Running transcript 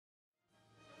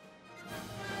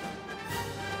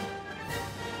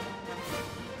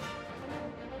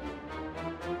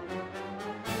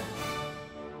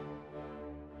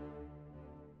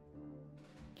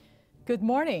Good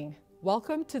morning.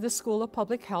 Welcome to the School of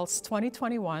Public Health's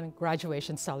 2021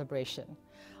 Graduation Celebration.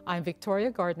 I'm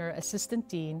Victoria Gardner, Assistant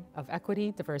Dean of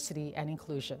Equity, Diversity, and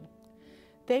Inclusion.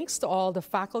 Thanks to all the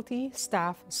faculty,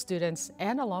 staff, students,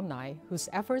 and alumni whose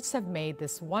efforts have made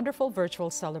this wonderful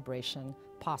virtual celebration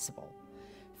possible.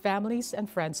 Families and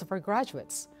friends of our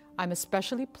graduates, I'm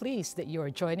especially pleased that you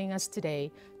are joining us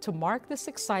today to mark this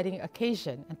exciting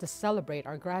occasion and to celebrate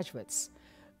our graduates.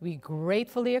 We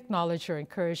gratefully acknowledge your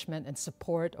encouragement and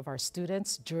support of our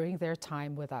students during their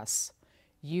time with us.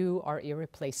 You are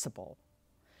irreplaceable.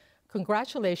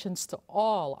 Congratulations to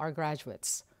all our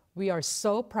graduates. We are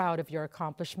so proud of your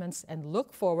accomplishments and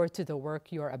look forward to the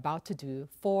work you are about to do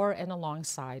for and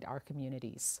alongside our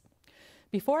communities.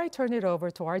 Before I turn it over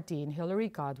to our Dean Hilary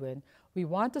Godwin, we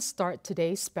want to start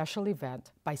today's special event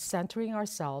by centering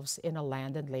ourselves in a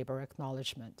land and labor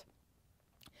acknowledgement.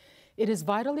 It is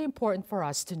vitally important for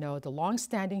us to know the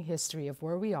long-standing history of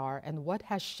where we are and what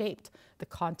has shaped the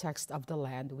context of the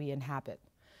land we inhabit.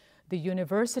 The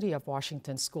University of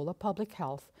Washington School of Public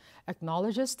Health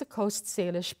acknowledges the Coast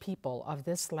Salish people of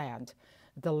this land,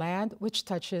 the land which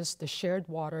touches the shared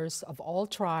waters of all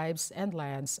tribes and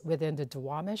lands within the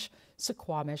Duwamish,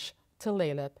 Suquamish,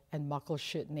 Tulalip, and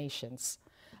Muckleshoot nations,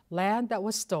 land that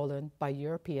was stolen by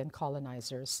European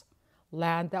colonizers,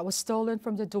 land that was stolen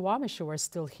from the Duwamish who are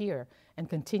still here and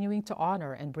continuing to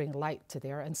honor and bring light to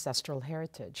their ancestral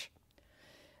heritage.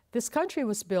 This country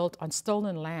was built on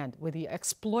stolen land with the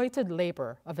exploited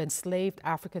labor of enslaved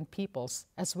African peoples,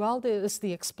 as well as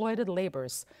the exploited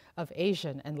labors of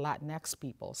Asian and Latinx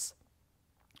peoples.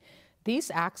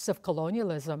 These acts of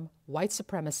colonialism, white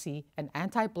supremacy, and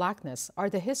anti-Blackness are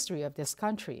the history of this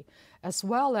country, as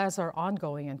well as our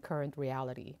ongoing and current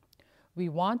reality. We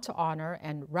want to honor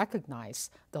and recognize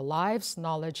the lives,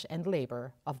 knowledge, and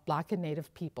labor of Black and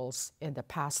Native peoples in the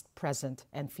past, present,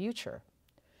 and future.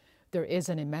 There is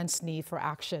an immense need for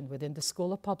action within the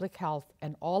School of Public Health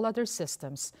and all other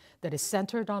systems that is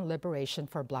centered on liberation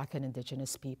for Black and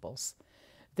Indigenous peoples.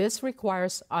 This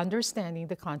requires understanding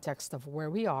the context of where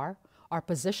we are, our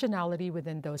positionality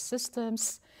within those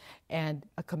systems, and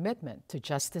a commitment to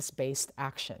justice-based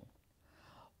action.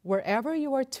 Wherever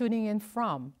you are tuning in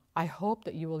from, I hope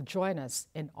that you will join us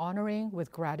in honoring with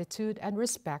gratitude and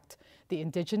respect the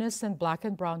Indigenous and Black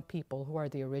and Brown people who are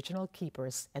the original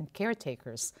keepers and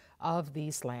caretakers of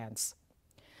these lands.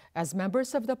 As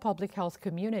members of the public health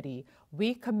community,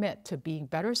 we commit to being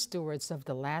better stewards of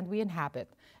the land we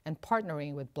inhabit and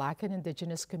partnering with Black and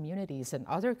Indigenous communities and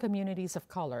other communities of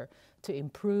color to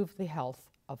improve the health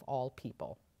of all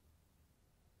people.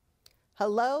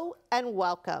 Hello and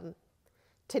welcome.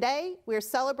 Today, we're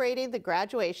celebrating the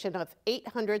graduation of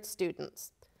 800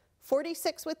 students,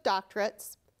 46 with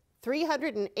doctorates,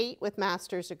 308 with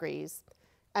master's degrees,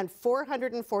 and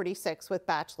 446 with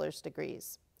bachelor's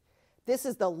degrees. This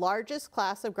is the largest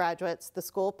class of graduates the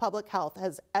School of Public Health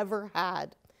has ever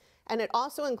had, and it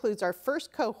also includes our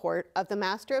first cohort of the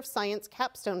Master of Science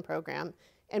capstone program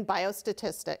in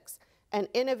Biostatistics, an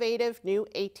innovative new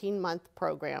 18-month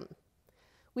program.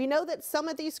 We know that some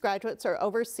of these graduates are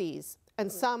overseas,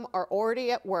 and some are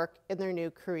already at work in their new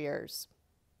careers.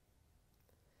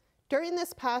 During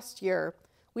this past year,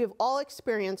 we have all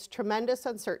experienced tremendous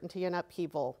uncertainty and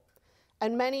upheaval,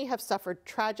 and many have suffered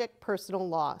tragic personal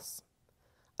loss.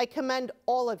 I commend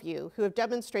all of you who have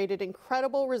demonstrated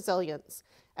incredible resilience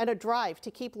and a drive to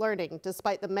keep learning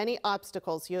despite the many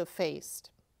obstacles you have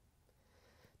faced.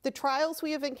 The trials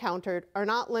we have encountered are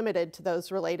not limited to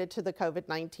those related to the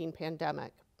COVID-19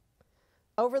 pandemic.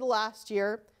 Over the last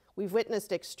year, we've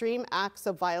witnessed extreme acts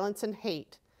of violence and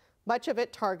hate, much of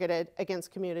it targeted against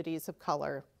communities of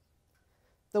color.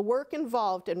 The work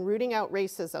involved in rooting out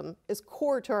racism is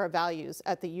core to our values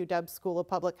at the UW School of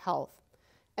Public Health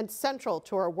and central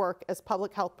to our work as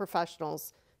public health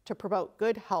professionals to promote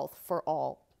good health for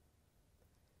all.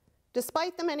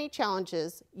 Despite the many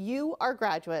challenges, you, our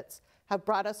graduates, have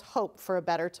brought us hope for a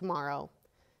better tomorrow.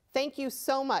 Thank you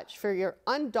so much for your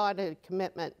undaunted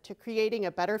commitment to creating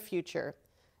a better future,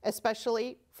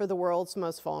 especially for the world's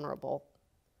most vulnerable.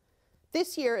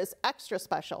 This year is extra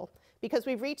special because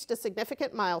we've reached a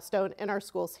significant milestone in our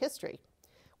school's history.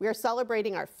 We are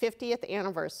celebrating our 50th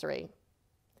anniversary.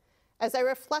 As I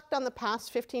reflect on the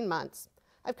past 15 months,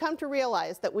 I've come to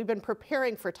realize that we've been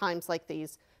preparing for times like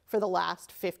these for the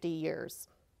last 50 years.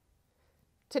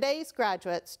 Today's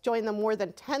graduates join the more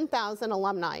than 10,000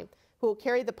 alumni who will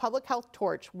carry the public health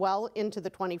torch well into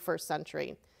the 21st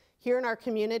century, here in our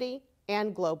community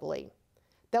and globally.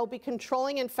 They'll be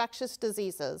controlling infectious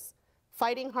diseases,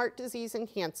 fighting heart disease and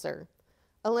cancer,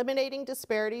 eliminating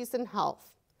disparities in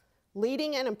health,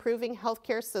 leading and improving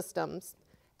healthcare systems,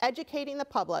 educating the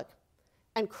public,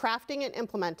 and crafting and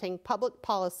implementing public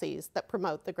policies that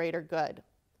promote the greater good.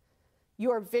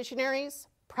 You are visionaries,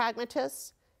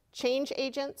 pragmatists, change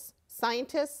agents,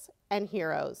 scientists, and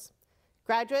heroes.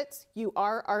 Graduates, you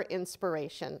are our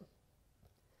inspiration.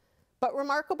 But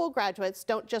remarkable graduates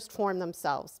don't just form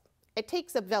themselves. It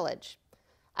takes a village.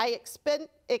 I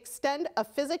extend a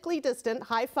physically distant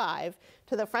high five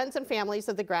to the friends and families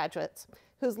of the graduates,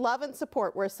 whose love and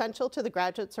support were essential to the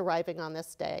graduates arriving on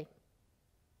this day.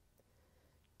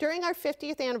 During our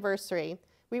 50th anniversary,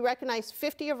 we recognized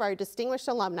 50 of our distinguished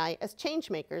alumni as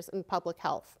changemakers in public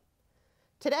health.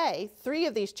 Today, 3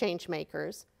 of these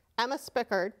changemakers, Emma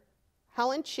Spickard,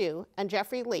 Helen Chu, and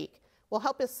Jeffrey Leek, will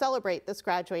help us celebrate this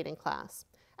graduating class,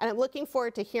 and I'm looking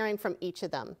forward to hearing from each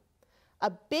of them.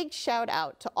 A big shout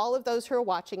out to all of those who are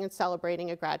watching and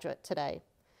celebrating a graduate today.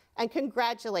 And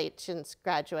congratulations,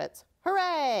 graduates.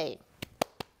 Hooray!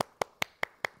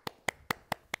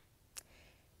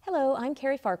 Hello, I'm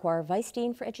Carrie Farquhar, Vice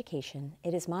Dean for Education.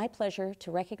 It is my pleasure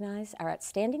to recognize our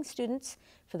outstanding students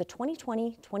for the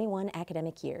 2020-21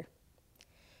 academic year.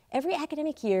 Every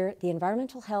academic year, the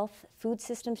Environmental Health, Food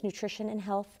Systems, Nutrition and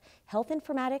Health, Health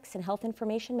Informatics and Health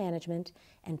Information Management,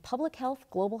 and Public Health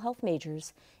Global Health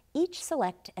majors each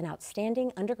select an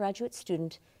outstanding undergraduate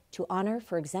student to honor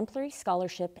for exemplary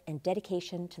scholarship and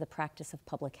dedication to the practice of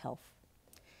public health.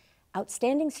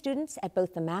 Outstanding students at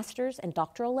both the master's and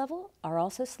doctoral level are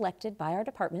also selected by our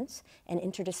departments and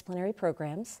interdisciplinary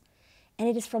programs, and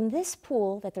it is from this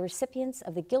pool that the recipients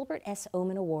of the Gilbert S.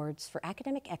 Oman Awards for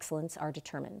Academic Excellence are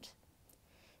determined.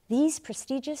 These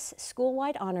prestigious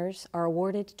school-wide honors are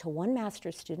awarded to 1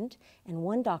 master's student and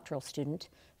 1 doctoral student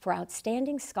for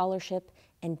outstanding scholarship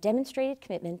and demonstrated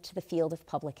commitment to the field of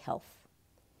public health.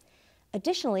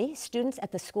 Additionally, students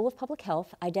at the School of Public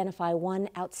Health identify 1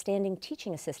 outstanding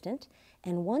teaching assistant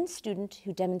and 1 student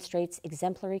who demonstrates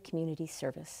exemplary community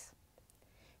service.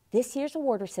 This year's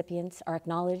award recipients are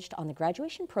acknowledged on the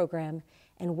graduation program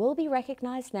and will be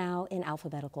recognized now in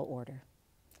alphabetical order.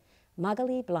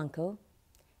 Magali Blanco,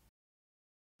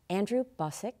 Andrew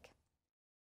Bosick,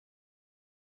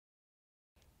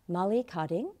 Molly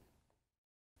Codding,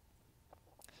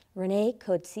 Renee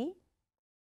Kodsi,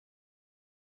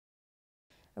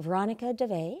 Veronica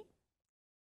DeVay,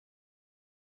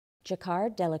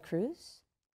 Jakar Delacruz,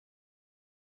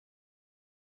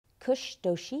 Kush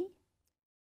Doshi,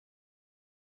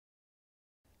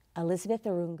 Elizabeth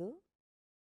Irungu,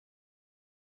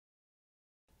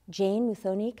 Jane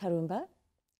Muthoni Karumba,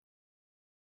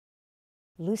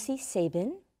 Lucy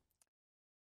Sabin,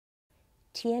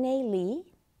 TNA Lee,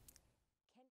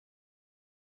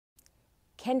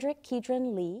 Kendrick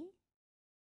Kedron Lee,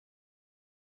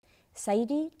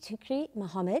 Saidi Tukri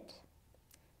Mohammed,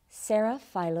 Sarah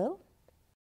Philo,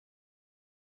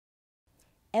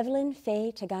 Evelyn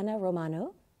Faye Tagana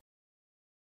Romano,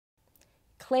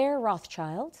 Claire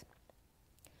Rothschild,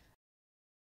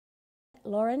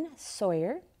 Lauren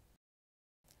Sawyer,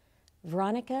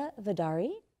 Veronica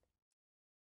Vidari,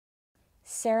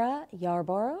 Sarah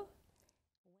Yarborough,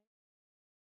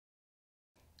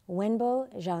 Wenbo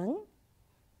Zhang.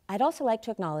 I'd also like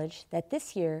to acknowledge that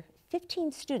this year,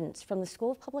 15 students from the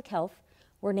School of Public Health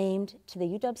were named to the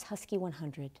UW's Husky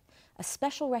 100, a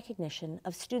special recognition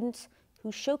of students who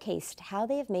showcased how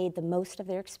they have made the most of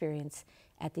their experience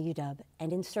at the UW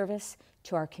and in service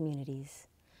to our communities.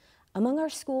 Among our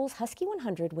school's Husky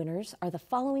 100 winners are the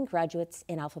following graduates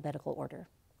in alphabetical order: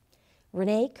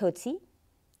 Renee Kodsi,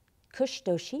 Kush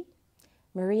Doshi,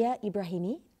 Maria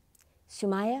Ibrahimi,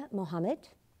 Sumaya Mohammed,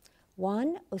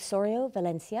 Juan Osorio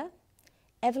Valencia,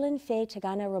 Evelyn Faye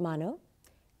Tagana Romano,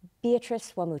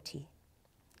 Beatrice Wamuti.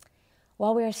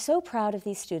 While we are so proud of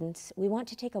these students, we want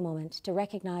to take a moment to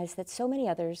recognize that so many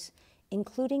others,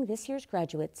 including this year's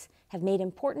graduates, have made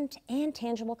important and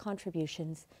tangible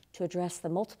contributions to address the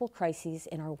multiple crises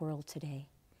in our world today.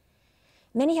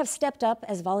 Many have stepped up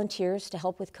as volunteers to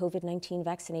help with COVID-19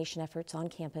 vaccination efforts on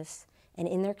campus and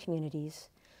in their communities,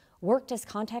 worked as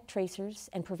contact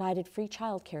tracers, and provided free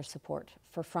childcare support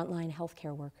for frontline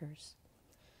healthcare workers.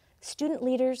 Student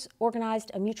leaders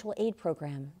organized a mutual aid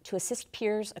program to assist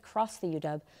peers across the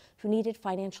UW who needed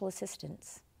financial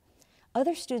assistance.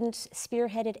 Other students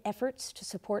spearheaded efforts to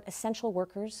support essential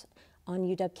workers on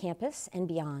UW campus and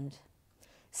beyond.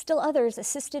 Still others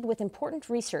assisted with important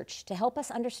research to help us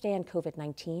understand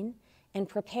COVID-19 and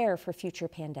prepare for future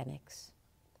pandemics.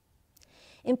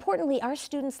 Importantly, our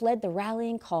students led the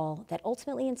rallying call that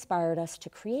ultimately inspired us to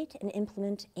create and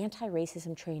implement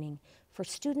anti-racism training for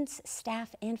students,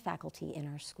 staff, and faculty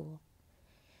in our school.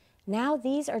 Now,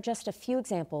 these are just a few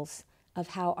examples of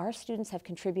how our students have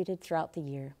contributed throughout the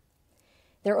year.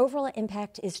 Their overall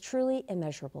impact is truly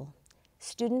immeasurable.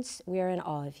 Students, we are in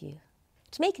awe of you.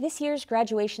 To make this year's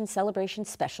graduation celebration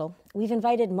special, we've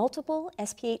invited multiple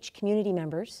SPH community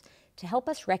members to help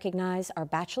us recognize our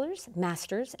bachelor's,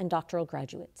 master's, and doctoral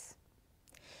graduates.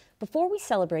 Before we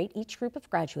celebrate each group of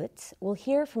graduates, we'll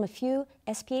hear from a few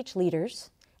SPH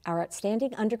leaders, our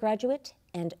outstanding undergraduate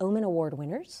and Omen Award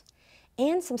winners,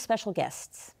 and some special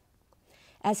guests.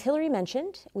 As Hilary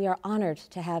mentioned, we are honored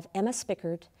to have Emma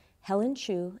Spickard, Helen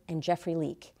Chu, and Jeffrey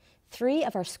Leek, three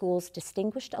of our school's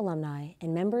distinguished alumni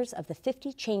and members of the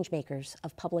 50 Changemakers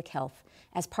of Public Health,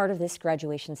 as part of this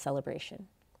graduation celebration.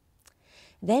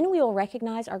 Then we will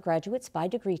recognize our graduates by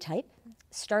degree type,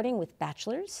 starting with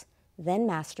bachelor's, then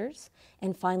master's,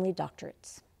 and finally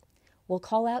doctorates. We'll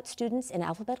call out students in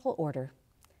alphabetical order.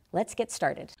 Let's get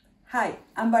started. Hi,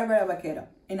 I'm Barbara Vaquero,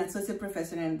 an associate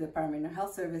professor in the Department of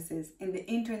Health Services and the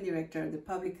interim director of the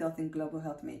Public Health and Global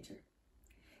Health major.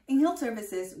 In health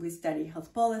services, we study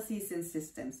health policies and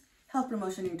systems, health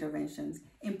promotion interventions,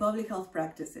 and public health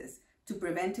practices to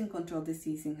prevent and control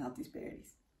disease and health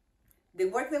disparities. The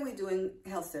work that we do in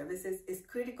health services is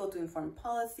critical to inform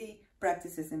policy,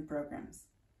 practices, and programs,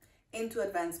 and to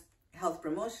advance health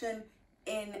promotion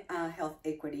and health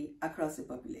equity across the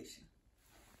population.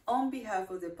 On behalf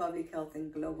of the Public Health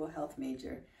and Global Health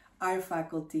major, our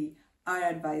faculty, our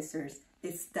advisors,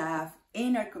 staff,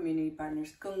 and our community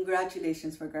partners,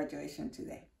 congratulations for graduation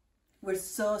today. We're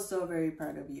so very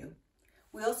proud of you.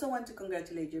 We also want to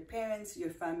congratulate your parents,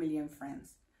 your family, and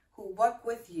friends who work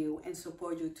with you and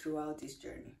support you throughout this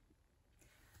journey.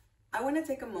 I want to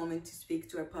take a moment to speak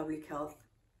to our Public Health,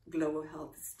 Global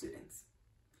Health students.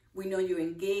 We know you're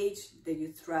engaged, that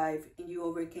you thrive, and you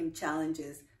overcame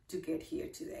challenges to get here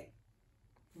today.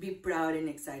 Be proud and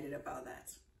excited about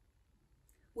that.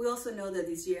 We also know that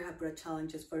this year has brought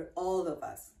challenges for all of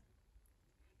us.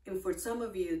 And for some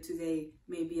of you, today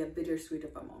may be a bittersweet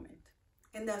of a moment.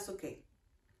 And that's okay.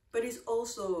 But it's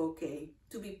also okay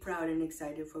to be proud and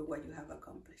excited for what you have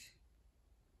accomplished.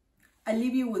 I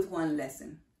leave you with one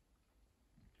lesson.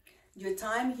 Your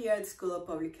time here at the School of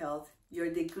Public Health, your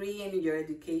degree and your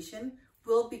education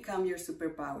will become your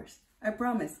superpowers. I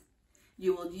promise.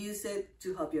 You will use it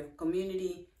to help your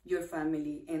community, your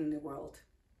family, and the world.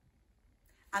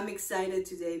 I'm excited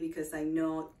today because I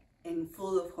know, and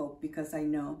full of hope because I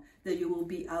know that you will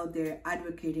be out there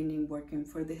advocating and working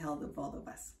for the health of all of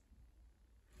us.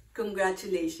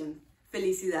 Congratulations.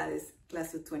 Felicidades,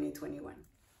 class of 2021.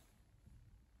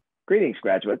 Greetings,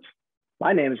 graduates.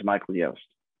 My name is Michael Yost,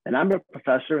 and I'm a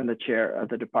professor and the chair of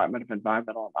the Department of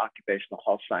Environmental and Occupational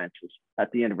Health Sciences at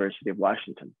the University of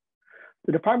Washington.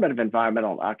 The Department of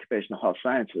Environmental and Occupational Health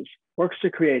Sciences works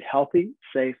to create healthy,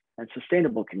 safe, and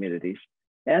sustainable communities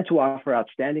and to offer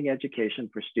outstanding education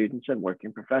for students and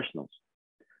working professionals.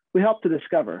 We help to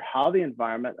discover how the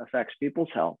environment affects people's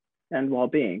health and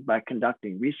well-being by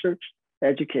conducting research,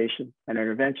 education, and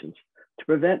interventions to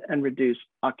prevent and reduce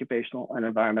occupational and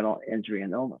environmental injury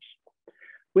and illness.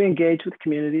 We engage with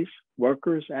communities,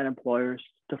 workers, and employers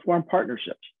to form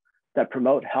partnerships that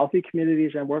promote healthy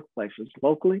communities and workplaces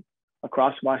locally,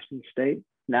 across Washington State,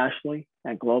 nationally,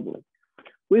 and globally.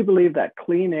 We believe that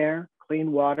clean air,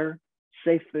 clean water,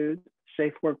 safe food,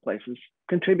 safe workplaces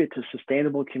contribute to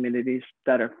sustainable communities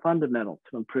that are fundamental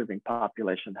to improving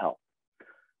population health.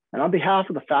 And on behalf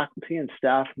of the faculty and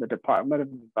staff in the Department of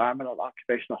Environmental and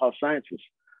Occupational Health Sciences,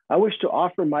 I wish to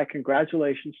offer my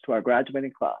congratulations to our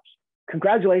graduating class.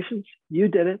 Congratulations, you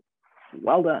did it.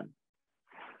 Well done.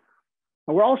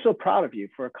 And we're also proud of you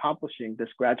for accomplishing this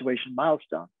graduation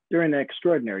milestone during an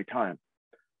extraordinary time.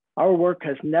 Our work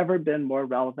has never been more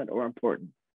relevant or important,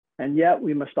 and yet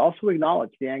we must also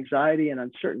acknowledge the anxiety and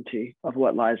uncertainty of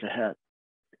what lies ahead.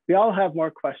 We all have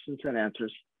more questions than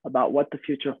answers about what the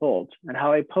future holds and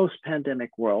how a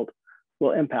post-pandemic world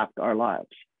will impact our lives.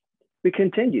 We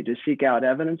continue to seek out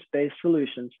evidence-based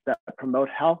solutions that promote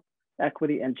health,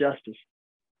 equity, and justice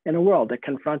in a world that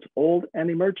confronts old and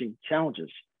emerging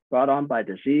challenges brought on by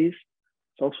disease,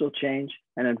 social change,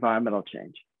 and environmental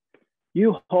change.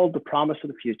 You hold the promise of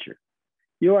the future.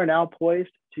 You are now poised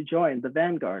to join the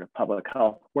vanguard of public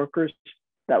health workers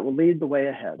that will lead the way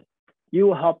ahead. You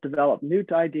will help develop new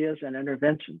ideas and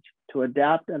interventions to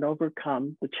adapt and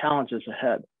overcome the challenges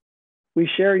ahead. We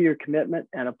share your commitment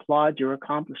and applaud your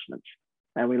accomplishments,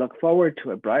 and we look forward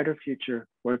to a brighter future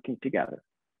working together.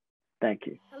 Thank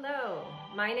you. Hello,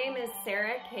 my name is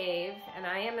Sarah Cave, and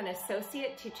I am an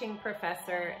associate teaching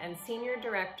professor and senior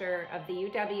director of the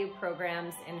UW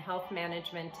programs in health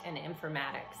management and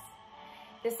informatics.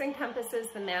 This encompasses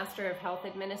the Master of Health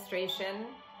Administration,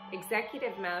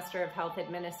 Executive Master of Health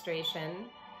Administration,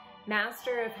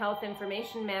 Master of Health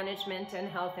Information Management and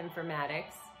Health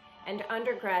Informatics, and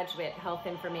undergraduate health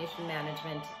information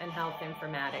management and health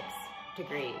informatics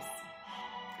degrees.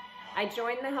 I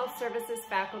joined the health services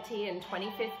faculty in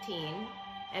 2015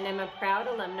 and am a proud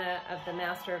alumna of the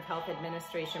Master of Health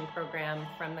Administration program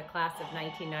from the class of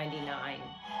 1999.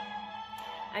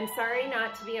 I'm sorry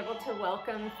not to be able to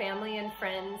welcome family and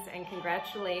friends and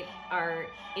congratulate our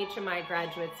HMI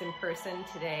graduates in person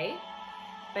today,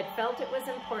 but felt it was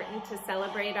important to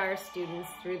celebrate our students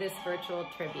through this virtual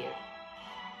tribute.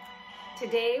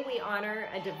 Today, we honor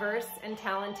a diverse and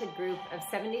talented group of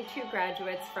 72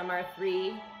 graduates from our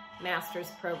 3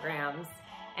 master's programs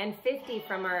and 50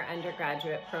 from our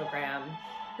undergraduate program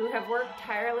who have worked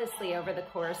tirelessly over the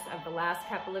course of the last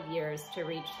couple of years to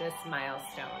reach this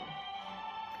milestone.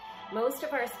 Most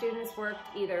of our students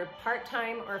worked either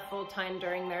part-time or full-time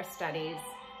during their studies,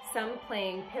 some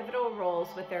playing pivotal roles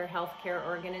with their healthcare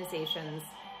organizations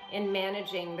in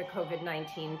managing the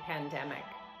COVID-19 pandemic.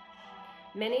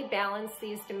 Many balanced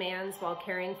these demands while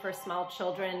caring for small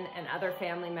children and other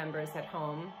family members at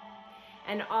home,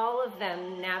 and all of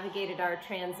them navigated our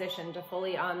transition to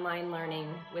fully online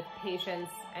learning with patience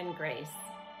and grace.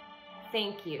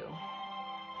 Thank you.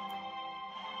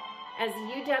 As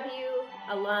UW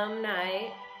alumni,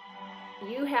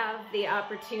 you have the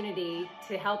opportunity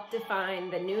to help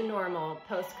define the new normal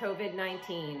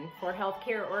post-COVID-19 for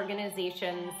healthcare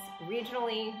organizations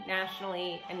regionally,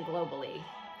 nationally, and globally.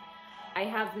 I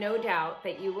have no doubt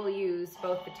that you will use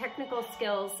both the technical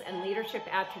skills and leadership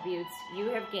attributes you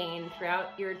have gained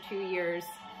throughout your 2 years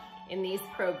in these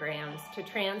programs to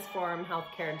transform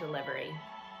healthcare delivery.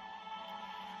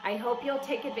 I hope you'll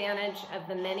take advantage of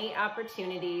the many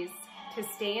opportunities to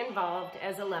stay involved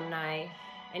as alumni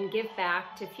and give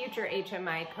back to future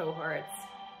HMI cohorts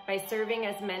by serving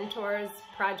as mentors,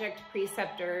 project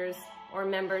preceptors, or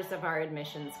members of our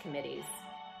admissions committees.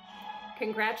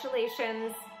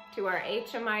 Congratulations to our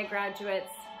HMI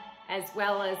graduates, as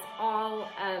well as all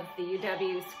of the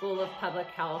UW School of Public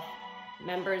Health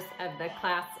members of the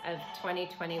class of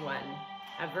 2021.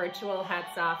 A virtual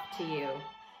hats off to you.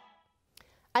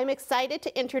 I'm excited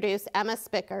to introduce Emma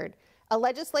Spickard, a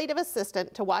legislative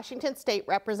assistant to Washington State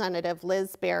Representative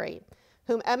Liz Berry,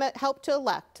 whom Emma helped to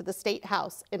elect to the State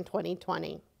House in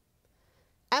 2020.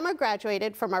 Emma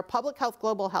graduated from our Public Health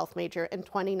Global Health major in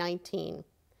 2019.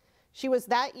 She was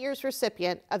that year's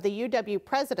recipient of the UW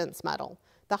President's Medal,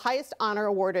 the highest honor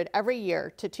awarded every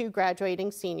year to 2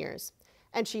 graduating seniors.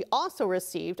 And she also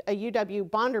received a UW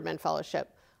Bonderman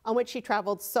Fellowship, on which she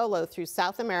traveled solo through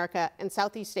South America and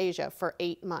Southeast Asia for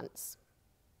 8 months.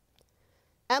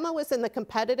 Emma was in the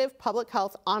competitive Public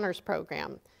Health Honors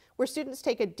Program, where students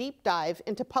take a deep dive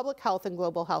into public health and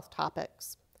global health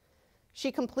topics.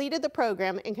 She completed the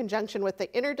program in conjunction with the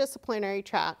interdisciplinary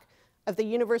track of the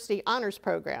University Honors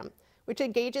Program, which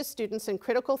engages students in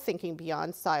critical thinking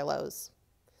beyond silos.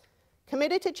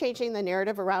 Committed to changing the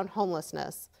narrative around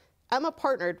homelessness, Emma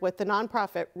partnered with the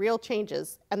nonprofit Real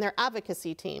Changes and their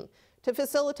advocacy team to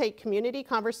facilitate community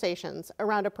conversations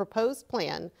around a proposed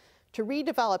plan to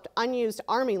redevelop unused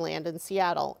Army land in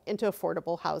Seattle into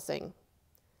affordable housing.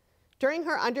 During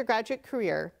her undergraduate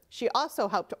career, she also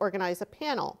helped organize a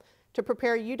panel to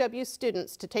prepare UW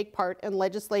students to take part in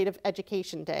Legislative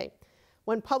Education Day,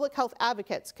 when public health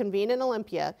advocates convene in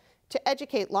Olympia to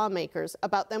educate lawmakers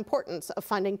about the importance of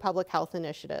funding public health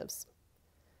initiatives.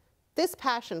 This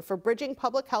passion for bridging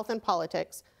public health and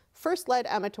politics first led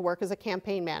Emma to work as a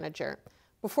campaign manager,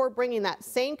 before bringing that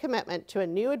same commitment to a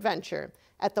new adventure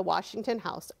at the Washington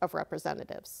House of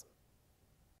Representatives.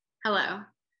 Hello,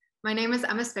 my name is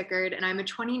Emma Spickard, and I'm a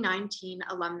 2019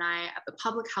 alumni of the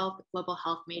Public Health Global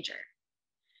Health major.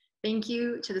 Thank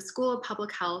you to the School of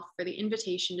Public Health for the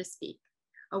invitation to speak.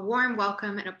 A warm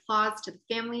welcome and applause to the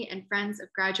family and friends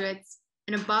of graduates,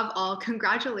 and above all,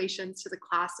 congratulations to the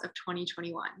class of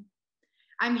 2021.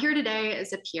 I'm here today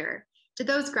as a peer to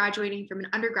those graduating from an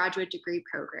undergraduate degree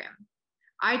program.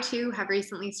 I too have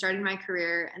recently started my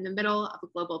career in the middle of a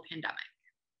global pandemic.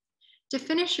 To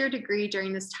finish your degree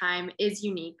during this time is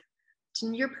unique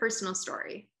to your personal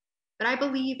story, but I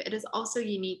believe it is also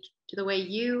unique to the way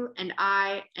you and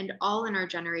I and all in our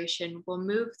generation will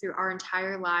move through our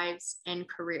entire lives and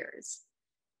careers.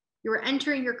 You are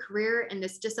entering your career in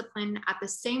this discipline at the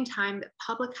same time that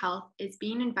public health is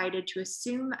being invited to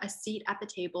assume a seat at the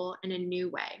table in a new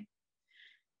way.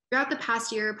 Throughout the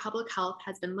past year, public health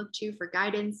has been looked to for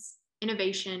guidance,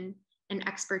 innovation, and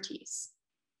expertise.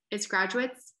 As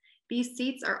graduates, these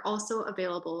seats are also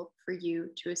available for you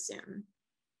to assume.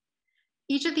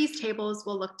 Each of these tables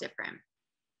will look different.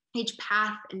 Each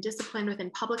path and discipline within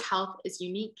public health is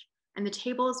unique, and the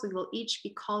tables we will each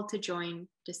be called to join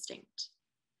distinct.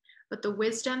 but the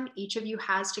wisdom each of you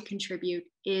has to contribute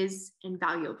is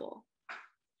invaluable.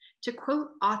 To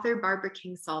quote author Barbara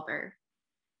Kingsolver,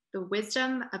 "The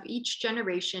wisdom of each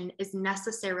generation is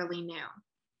necessarily new."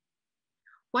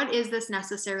 What is this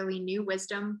necessarily new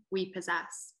wisdom we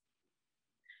possess?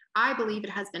 I believe it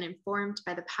has been informed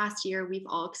by the past year we've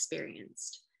all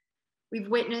experienced. We've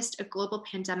witnessed a global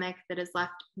pandemic that has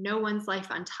left no one's life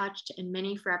untouched and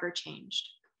many forever changed.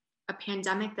 A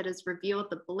pandemic that has revealed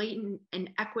the blatant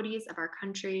inequities of our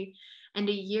country, and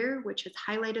a year which has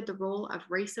highlighted the role of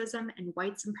racism and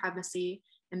white supremacy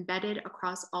embedded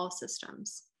across all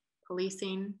systems: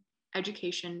 policing,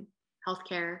 education,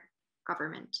 healthcare,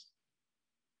 government.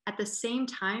 At the same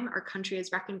time, our country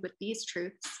has reckoned with these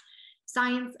truths.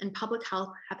 Science and public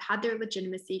health have had their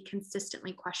legitimacy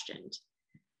consistently questioned.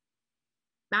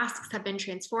 Masks have been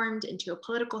transformed into a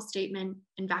political statement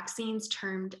and vaccines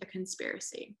termed a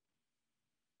conspiracy.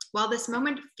 While this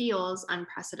moment feels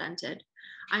unprecedented,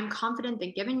 I'm confident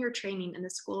that given your training in the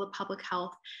School of Public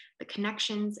Health, the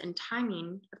connections and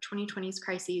timing of 2020's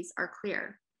crises are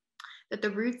clear, that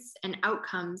the roots and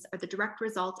outcomes are the direct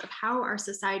result of how our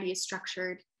society is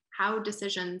structured, how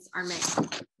decisions are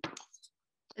made.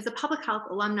 As a public health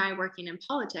alumni working in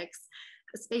politics,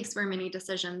 a space where many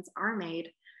decisions are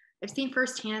made, I've seen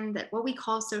firsthand that what we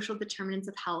call social determinants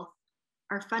of health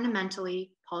are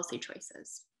fundamentally policy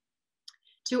choices.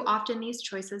 Too often these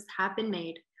choices have been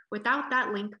made without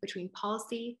that link between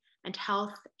policy and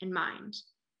health in mind.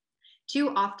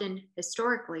 Too often,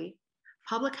 historically,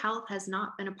 public health has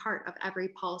not been a part of every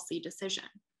policy decision.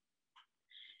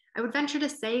 I would venture to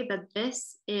say that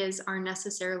this is our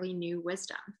necessarily new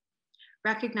wisdom,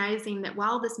 recognizing that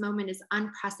while this moment is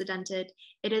unprecedented,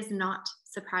 it is not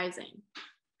surprising.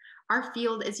 Our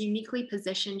field is uniquely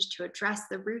positioned to address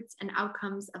the roots and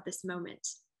outcomes of this moment,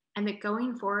 and that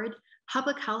going forward,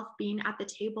 public health being at the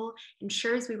table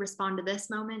ensures we respond to this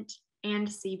moment and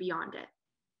see beyond it.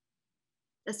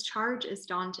 This charge is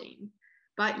daunting,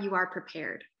 but you are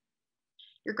prepared.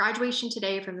 Your graduation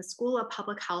today from the School of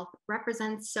Public Health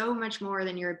represents so much more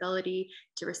than your ability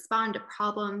to respond to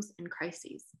problems and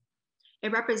crises.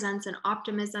 It represents an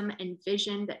optimism and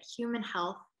vision that human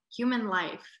health, human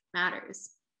life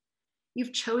matters.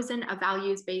 You've chosen a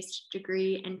values-based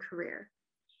degree and career,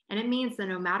 and it means that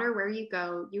no matter where you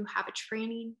go, you have a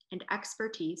training and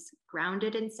expertise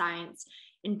grounded in science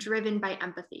and driven by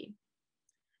empathy.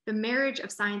 The marriage of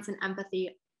science and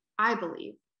empathy, I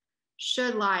believe,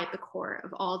 should lie at the core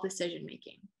of all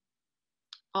decision-making,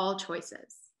 all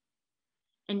choices.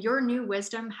 And your new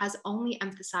wisdom has only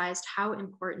emphasized how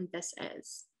important this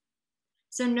is.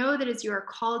 So know that as you are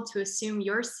called to assume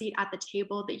your seat at the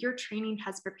table, that your training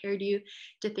has prepared you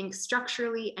to think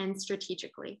structurally and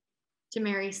strategically, to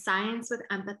marry science with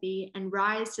empathy and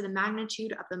rise to the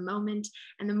magnitude of the moment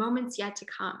and the moments yet to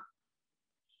come.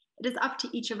 It is up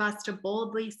to each of us to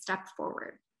boldly step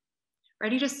forward,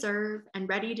 ready to serve and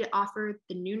ready to offer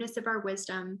the newness of our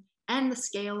wisdom and the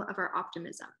scale of our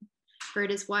optimism, for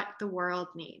it is what the world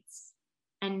needs.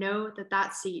 And know that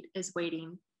that seat is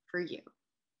waiting for you.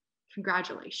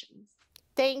 Congratulations.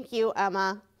 Thank you,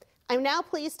 Emma. I'm now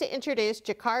pleased to introduce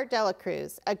Jakar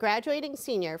Delacruz, a graduating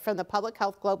senior from the Public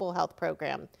Health Global Health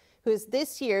Program, who is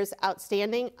this year's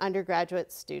outstanding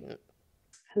undergraduate student.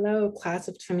 Hello, class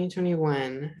of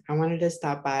 2021. I wanted to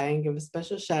stop by and give a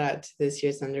special shout out to this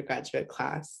year's undergraduate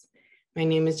class. My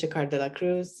name is Jakar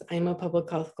Delacruz. I'm a Public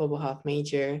Health Global Health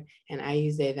major, and I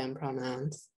use they, them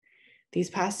pronouns. These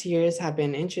past years have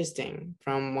been interesting,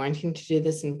 from wanting to do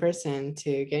this in person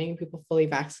to getting people fully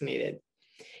vaccinated.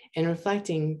 In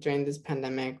reflecting during this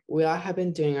pandemic, we all have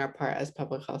been doing our part as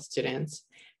public health students,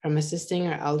 from assisting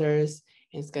our elders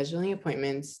in scheduling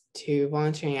appointments to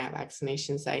volunteering at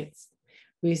vaccination sites.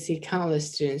 We see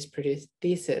countless students produce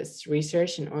thesis,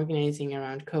 research, and organizing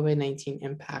around COVID-19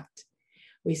 impact.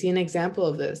 We see an example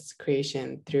of this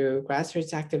creation through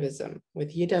grassroots activism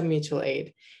with UW Mutual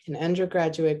Aid, an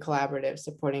undergraduate collaborative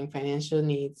supporting financial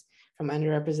needs from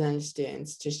underrepresented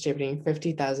students, distributing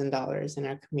 $50,000 in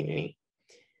our community.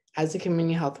 As a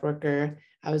community health worker,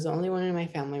 I was the only one in my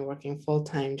family working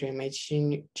full-time during my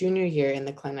junior year in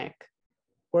the clinic.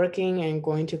 Working and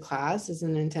going to class is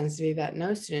an intensity that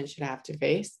no student should have to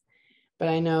face, but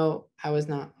I know I was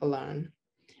not alone.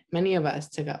 Many of us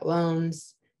took out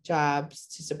loans, jobs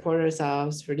to support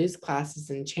ourselves, reduce classes,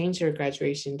 and change our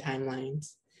graduation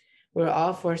timelines. We're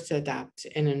all forced to adapt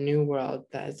in a new world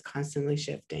that is constantly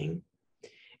shifting.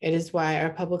 It is why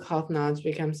our public health knowledge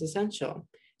becomes essential,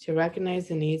 to recognize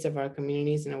the needs of our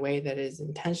communities in a way that is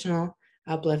intentional,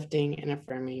 uplifting, and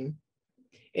affirming.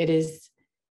 It is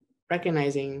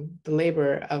recognizing the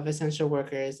labor of essential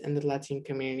workers in the Latin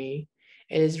community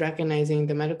It is recognizing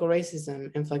the medical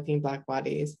racism inflicting Black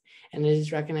bodies, and it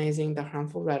is recognizing the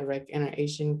harmful rhetoric in our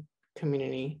Asian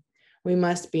community. We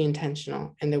must be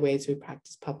intentional in the ways we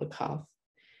practice public health.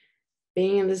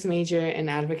 Being in this major and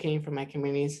advocating for my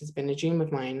communities has been a dream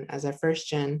of mine as a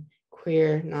first-gen,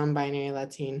 queer, non-binary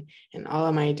Latin in all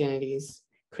of my identities,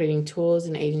 creating tools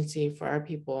and agency for our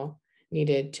people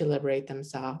needed to liberate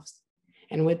themselves.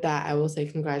 And with that, I will say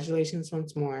congratulations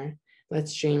once more.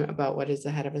 Let's dream about what is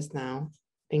ahead of us now.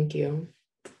 Thank you.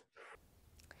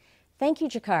 Thank you,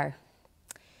 Jakar.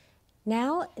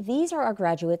 Now, these are our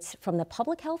graduates from the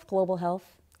Public Health, Global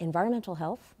Health, Environmental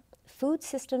Health, Food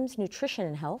Systems, Nutrition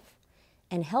and Health,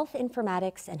 and Health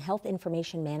Informatics and Health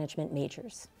Information Management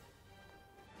majors.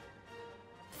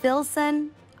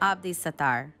 Filson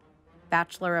Abdisatar,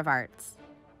 Bachelor of Arts.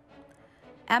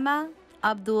 Emma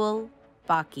Abdul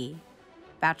Baki,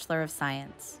 Bachelor of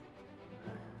Science.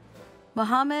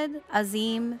 Muhammad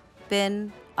Azim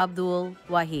bin Abdul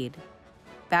Wahid,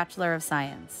 Bachelor of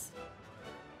Science.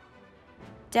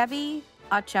 Debbie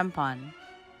Achempon,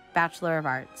 Bachelor of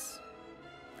Arts.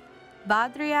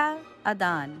 Badria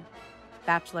Adan,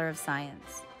 Bachelor of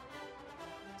Science.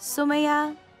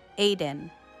 Sumaya Aiden,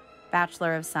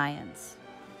 Bachelor of Science.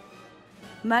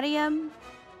 Mariam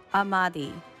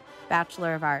Ahmadi,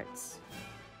 Bachelor of Arts.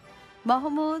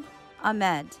 Mahmoud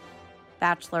Ahmed,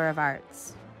 Bachelor of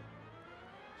Arts.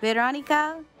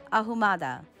 Veronica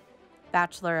Ahumada,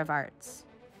 Bachelor of Arts.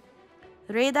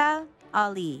 Reda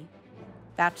Ali,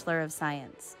 Bachelor of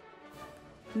Science.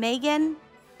 Megan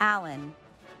Allen,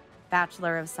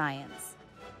 Bachelor of Science.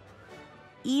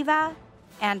 Eva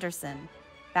Anderson,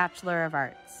 Bachelor of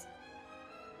Arts.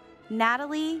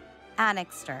 Natalie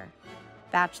Annixter,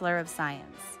 Bachelor of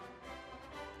Science.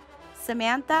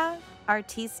 Samantha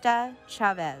Artista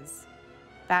Chavez,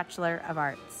 Bachelor of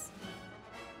Arts.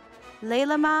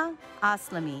 Leilama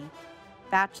Aslami,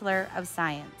 Bachelor of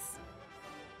Science.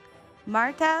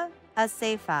 Marta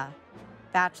Asefa,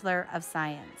 Bachelor of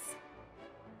Science.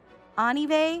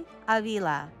 Anive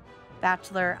Avila,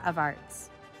 Bachelor of Arts.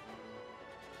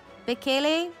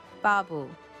 Bekele Babu,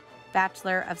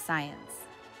 Bachelor of Science.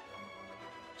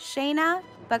 Shayna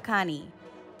Bakani,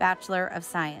 Bachelor of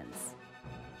Science.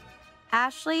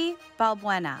 Ashley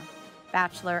Balbuena,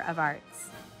 Bachelor of Arts.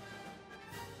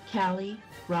 Callie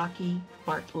Rocky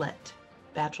Bartlett,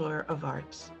 Bachelor of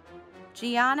Arts.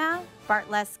 Gianna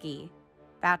Bartleski,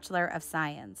 Bachelor of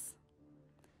Science.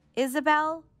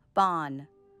 Isabel Bon,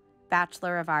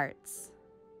 Bachelor of Arts.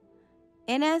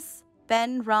 Ines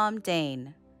Ben Ram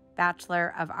Dane,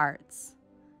 Bachelor of Arts.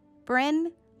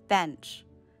 Bryn Bench,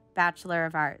 Bachelor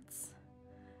of Arts.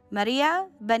 Maria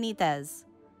Benitez,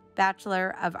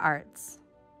 Bachelor of Arts.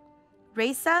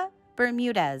 Reza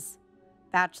Bermudez,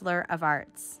 Bachelor of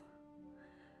Arts.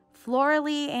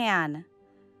 Floralee Ann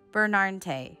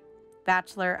Bernarte,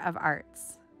 Bachelor of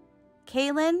Arts.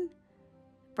 Kaylin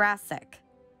Brasic,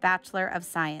 Bachelor of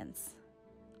Science.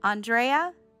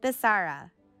 Andrea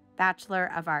Bissara,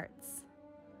 Bachelor of Arts.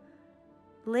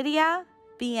 Lydia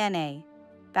Biene,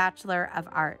 Bachelor of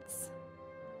Arts.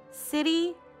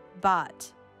 City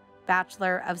Bott,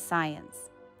 Bachelor of Science.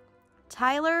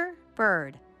 Tyler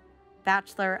Bird,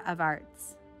 Bachelor of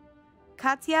Arts.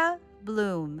 Katya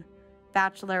Bloom,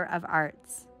 Bachelor of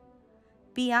Arts.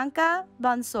 Bianca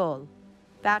Bansol,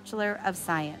 Bachelor of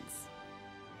Science.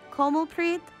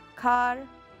 Komalpreet Kaur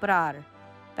Brar,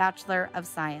 Bachelor of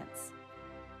Science.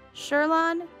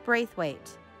 Sherlon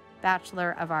Braithwaite,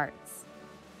 Bachelor of Arts.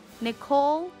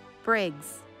 Nicole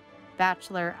Briggs,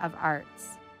 Bachelor of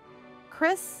Arts.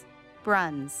 Chris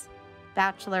Bruns,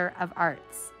 Bachelor of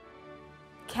Arts.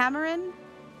 Cameron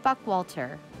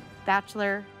Buckwalter,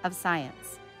 Bachelor of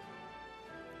Science.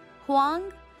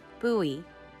 Huang Bui,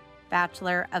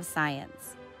 Bachelor of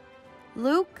Science.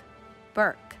 Luke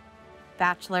Burke,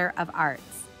 Bachelor of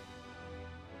Arts.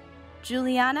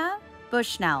 Juliana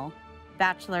Bushnell,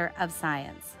 Bachelor of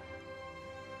Science.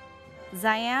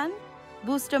 Zayan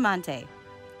Bustamante,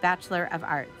 Bachelor of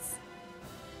Arts.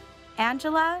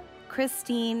 Angela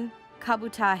Christine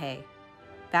Kabutahe,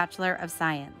 Bachelor of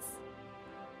Science.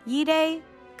 Yide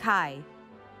Kai,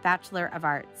 Bachelor of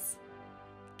Arts.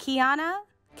 Kiana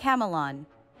Camelon,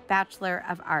 Bachelor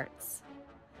of Arts.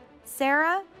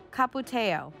 Sarah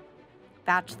Caputeo,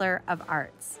 Bachelor of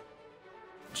Arts.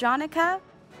 Jonica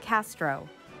Castro,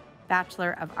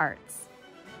 Bachelor of Arts.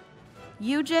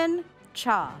 Eugen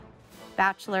Cha,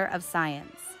 Bachelor of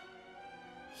Science.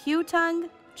 Hutung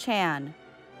Chan,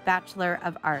 Bachelor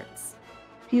of Arts.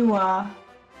 Piwa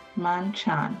Man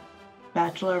Chan,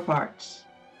 Bachelor of Arts.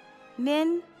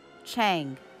 Min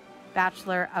Chang,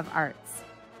 Bachelor of Arts.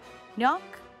 Nok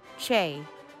Che,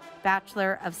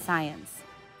 Bachelor of Science.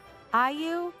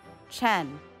 Ayu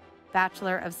Chen,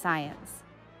 Bachelor of Science.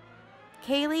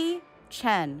 Kaylee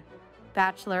Chen,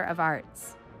 Bachelor of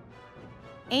Arts.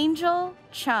 Angel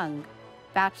Chung,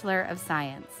 Bachelor of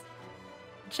Science.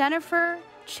 Jennifer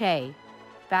Che,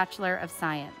 Bachelor of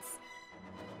Science.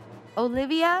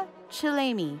 Olivia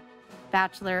Chilemi,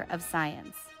 Bachelor of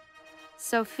Science.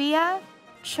 Sophia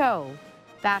Cho,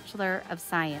 Bachelor of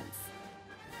Science.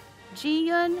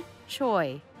 Jiyun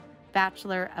Choi,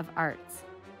 Bachelor of Arts.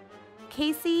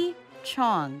 Casey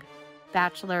Chong,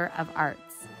 Bachelor of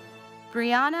Arts.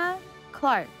 Brianna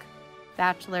Clark,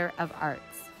 Bachelor of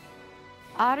Arts.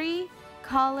 Ari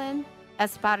Colin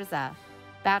Esparza,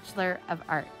 Bachelor of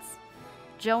Arts.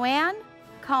 Joanne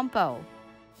Campo,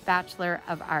 Bachelor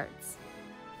of Arts.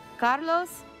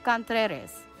 Carlos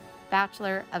Contreras,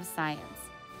 Bachelor of Science.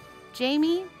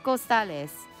 Jamie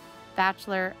Gonzalez,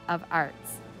 Bachelor of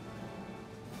Arts.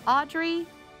 Audrey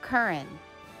Curran,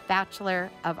 Bachelor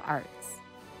of Arts.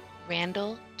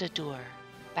 Randall Dadour,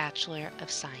 Bachelor of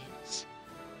Science.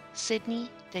 Sydney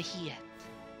Dahiyat,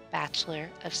 Bachelor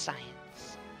of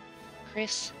Science.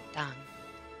 Chris Dung,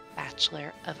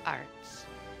 Bachelor of Arts.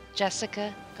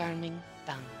 Jessica Garming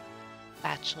Dung,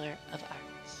 Bachelor of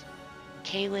Arts.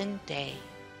 Kaylin Day,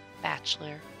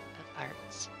 Bachelor of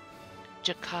Arts.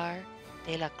 Jakar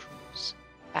Delacruz,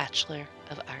 Bachelor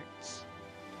of Arts.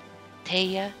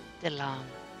 Taya DeLong,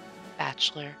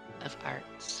 Bachelor of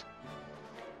Arts.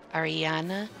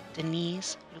 Ariana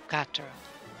Denise Lucatero,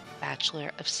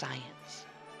 Bachelor of Science.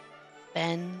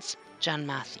 Benz John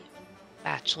Matthew,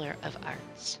 Bachelor of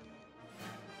Arts.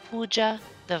 Pooja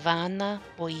Devana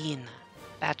Boyina,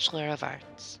 Bachelor of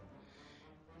Arts.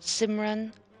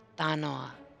 Simran Danoa,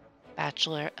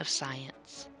 Bachelor of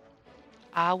Science.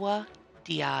 Awa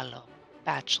Diallo,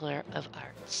 Bachelor of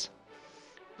Arts.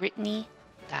 Brittany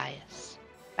Dias,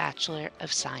 Bachelor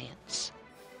of Science.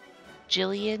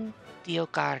 Jillian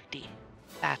Diogardi,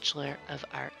 Bachelor of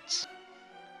Arts.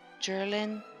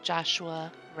 Jerlin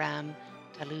Joshua Ram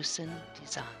Talusan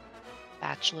Dizan,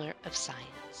 Bachelor of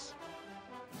Science.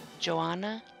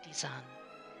 Joanna Dizan,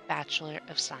 Bachelor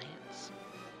of Science.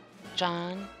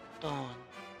 John Dawn,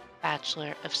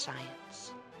 Bachelor of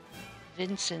Science.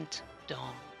 Vincent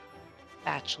Dawn,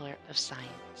 Bachelor of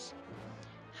Science.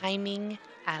 Haiming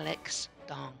Alex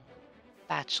Dong,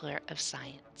 Bachelor of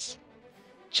Science.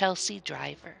 Chelsea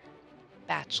Driver,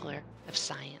 Bachelor of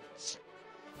Science.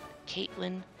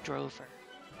 Caitlin Drover,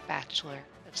 Bachelor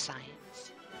of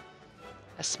Science.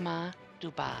 Asma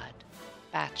Dubad,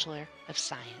 Bachelor of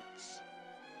Science.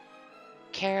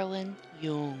 Carolyn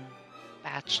Jung,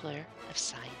 Bachelor of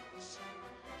Science.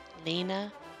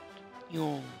 Lena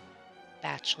Jung,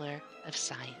 Bachelor of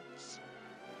Science.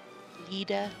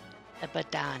 Lida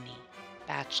Abadani,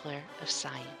 Bachelor of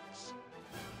Science.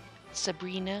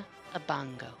 Sabrina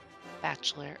Abango,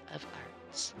 Bachelor of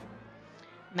Arts.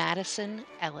 Madison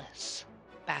Ellis,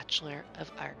 Bachelor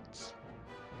of Arts.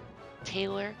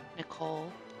 Taylor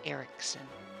Nicole Erickson,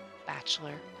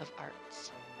 Bachelor of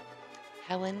Arts.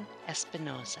 Helen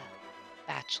Espinoza,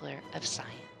 Bachelor of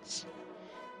Science.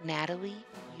 Natalie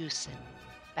Yusin,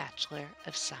 Bachelor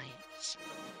of Science.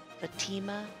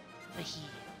 Fatima Mahid,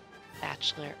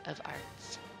 Bachelor of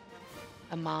Arts.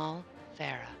 Amal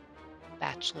Farah,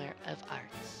 Bachelor of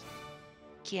Arts.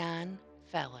 Kian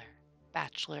Feller,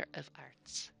 Bachelor of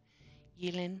Arts.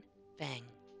 Yilin Beng,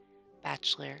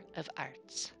 Bachelor of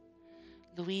Arts.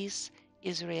 Luis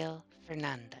Israel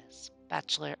Fernandez,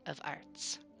 Bachelor of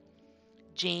Arts.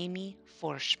 Jamie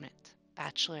Forschmidt,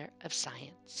 Bachelor of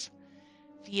Science.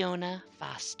 Fiona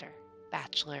Foster,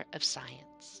 Bachelor of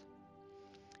Science.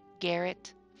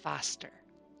 Garrett Foster,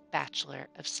 Bachelor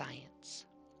of Science.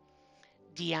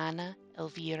 Diana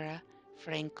Elvira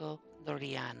Franco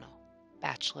Loriano,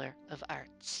 Bachelor of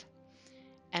Arts.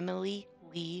 Emily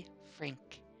Lee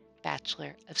Frink,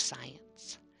 Bachelor of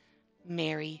Science.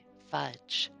 Mary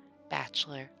Fudge,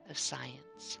 Bachelor of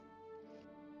Science.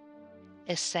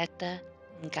 Iseta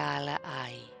Ngala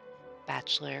Ai,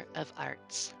 Bachelor of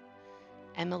Arts.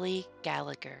 Emily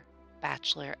Gallagher,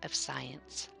 Bachelor of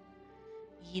Science.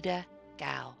 Ida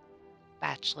Gao,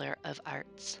 Bachelor of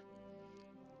Arts.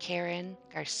 Karen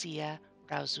Garcia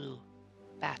Razu,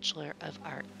 Bachelor of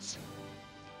Arts.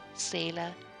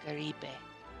 Sela Garibe,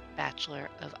 Bachelor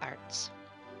of Arts.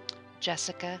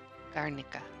 Jessica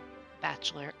Garnica,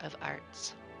 Bachelor of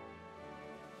Arts.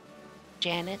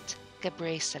 Janet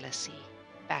Gabre-Selassie,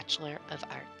 Bachelor of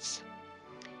Arts.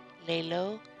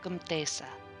 Lelo Gumtesa,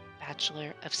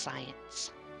 Bachelor of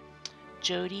Science.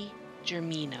 Jody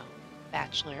Germino,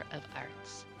 Bachelor of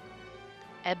Arts.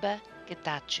 Eba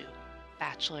Getachu,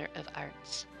 Bachelor of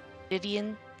Arts.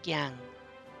 Vivian Yang,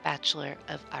 Bachelor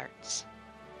of Arts.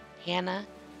 Hannah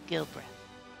Gilbreth,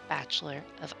 Bachelor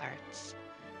of Arts.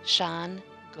 Sean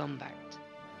Gombart,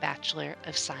 Bachelor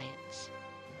of Science.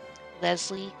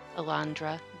 Leslie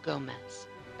Alondra Gomez,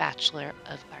 Bachelor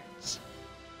of Arts.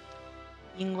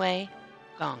 Yingwei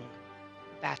Gong,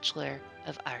 Bachelor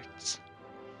of Arts.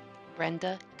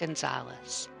 Brenda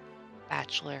Gonzalez,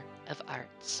 Bachelor of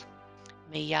Arts.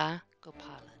 Maya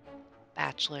Gopalan,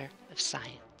 Bachelor of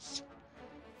Science.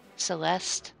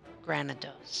 Celeste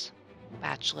Granados,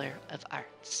 Bachelor of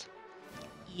Arts.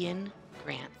 Ian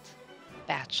Grant,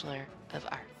 Bachelor of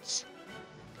Arts.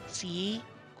 Si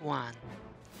Guan,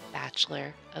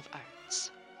 Bachelor of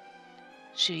Arts.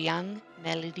 Shuyang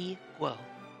Melody Guo,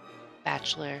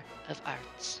 Bachelor of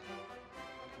Arts.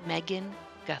 Megan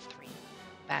Guthrie,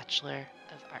 Bachelor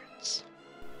of Arts.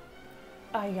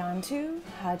 Ayantu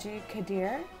Haji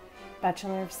Kadir,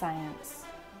 Bachelor of Science.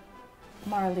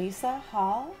 Marlisa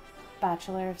Hall,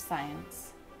 Bachelor of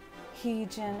Science. Hee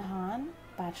Jin Han,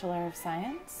 Bachelor of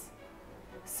Science.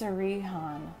 Suri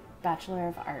Han, Bachelor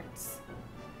of Arts.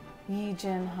 Yi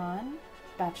Jin Han,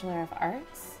 Bachelor of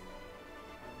Arts.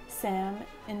 Sam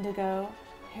Indigo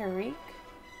Harik,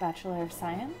 Bachelor of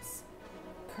Science.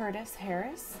 Curtis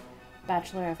Harris,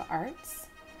 Bachelor of Arts.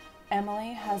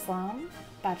 Emily Haslam,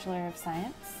 Bachelor of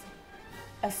Science.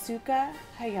 Asuka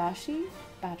Hayashi,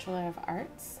 Bachelor of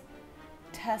Arts.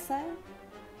 Tessa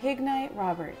Hignite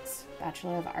Roberts,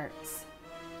 Bachelor of Arts.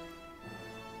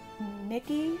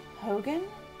 Nikki Hogan,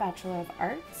 Bachelor of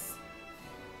Arts.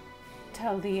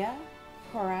 Talia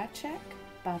Horacek,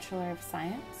 Bachelor of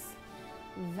Science.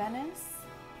 Venice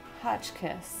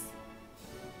Hotchkiss,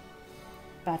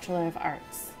 Bachelor of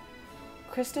Arts.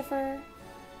 Christopher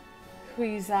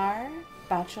Huizar,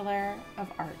 Bachelor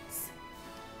of Arts.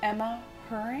 Emma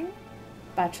Herring,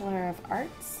 Bachelor of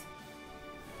Arts.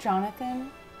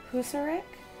 Jonathan Husarik,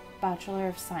 Bachelor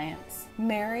of Science.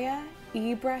 Maria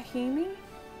Ibrahimi,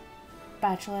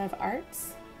 Bachelor of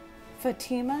Arts.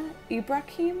 Fatima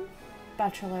Ibrahim,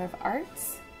 Bachelor of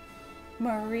Arts.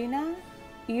 Marina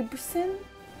Ibrsin,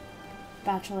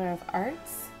 Bachelor of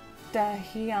Arts.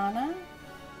 Dahiana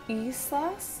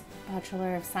Islas,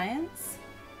 Bachelor of Science.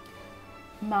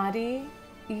 Madi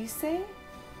Ise,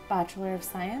 Bachelor of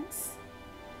Science.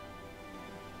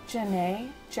 Janae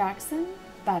Jackson,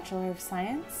 Bachelor of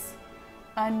Science.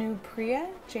 Anupriya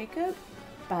Jacob,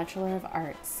 Bachelor of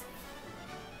Arts.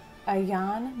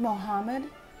 Ayan Mohammed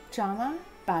Jama,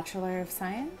 Bachelor of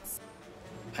Science.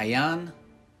 Ayan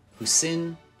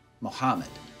Hussein Mohammed,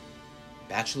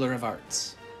 Bachelor of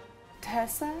Arts.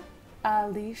 Tessa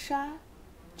Alicia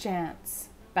Jantz,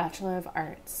 Bachelor of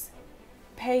Arts.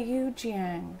 Peiyu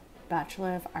Jiang,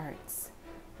 Bachelor of Arts.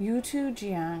 Yutu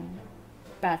Jiang,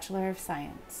 Bachelor of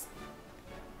Science.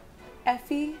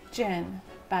 Effie Jin,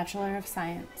 Bachelor of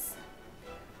Science.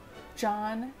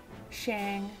 John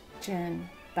Shang Jin,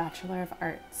 Bachelor of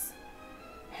Arts.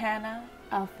 Hannah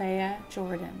Althea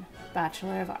Jordan,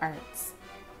 Bachelor of Arts.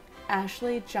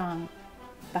 Ashley Zhang,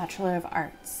 Bachelor of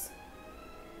Arts.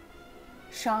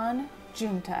 Sean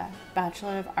Junta,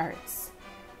 Bachelor of Arts.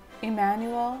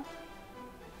 Emmanuel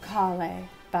Kale,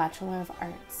 Bachelor of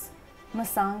Arts.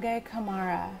 Masange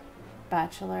Kamara,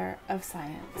 Bachelor of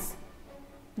Science.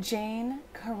 Jane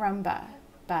Karumba,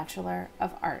 Bachelor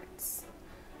of Arts.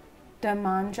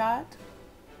 Damanjot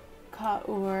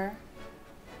Kaur,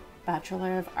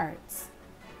 Bachelor of Arts.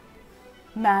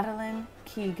 Madeline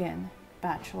Keegan,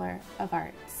 Bachelor of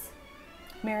Arts.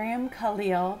 Miriam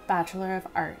Khalil, Bachelor of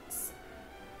Arts.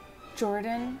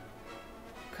 Jordan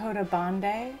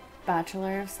Kodabande,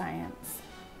 Bachelor of Science.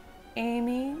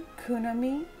 Amy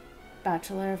Kunami,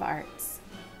 Bachelor of Arts.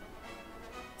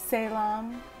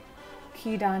 Selam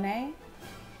Kidane,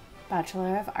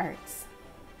 Bachelor of Arts.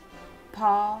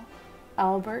 Paul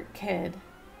Albert Kidd,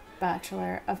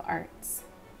 Bachelor of Arts.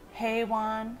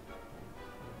 Haywan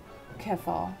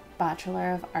Kiffel,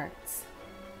 Bachelor of Arts.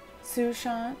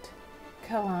 Sushant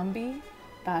Kalambi,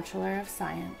 Bachelor of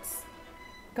Science.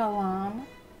 Galam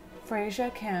Fraser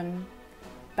Kim,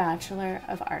 Bachelor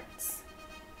of Arts.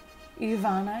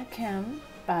 Ivana Kim,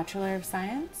 Bachelor of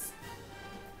Science.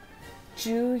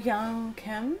 Ju Young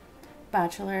Kim,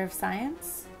 Bachelor of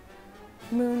Science.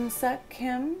 Moon Suk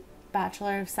Kim,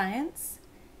 Bachelor of Science.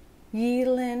 Yi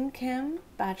Lin Kim,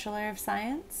 Bachelor of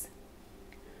Science.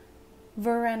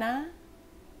 Verena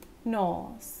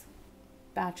Knowles,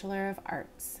 Bachelor of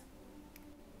Arts.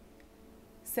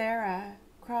 Sarah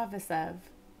Kravisev,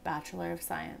 Bachelor of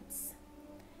Science.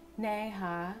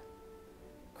 Neha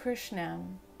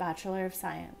Krishnam, Bachelor of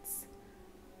Science.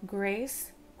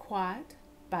 Grace Quat,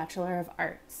 Bachelor of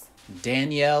Arts.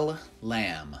 Danielle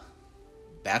Lamb,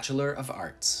 Bachelor of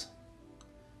Arts.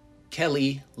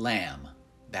 Kelly Lamb,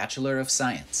 Bachelor of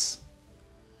Science.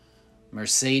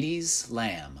 Mercedes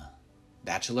Lamb,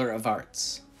 Bachelor of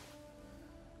Arts.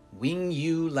 Wing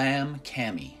Yu Lam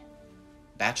Cami,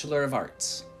 Bachelor of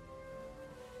Arts.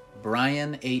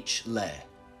 Brian H. Le,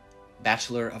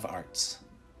 Bachelor of Arts.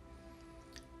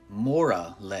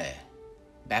 Mora Le,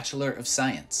 Bachelor of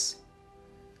Science.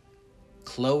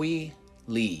 Chloe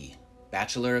Lee,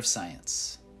 Bachelor of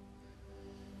Science.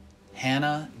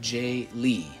 Hannah J.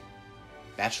 Lee,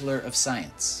 Bachelor of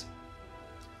Science.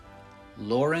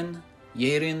 Lauren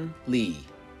Yerin Lee,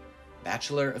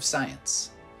 Bachelor of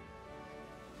Science.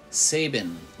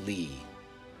 Sabin Lee,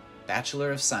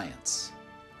 Bachelor of Science.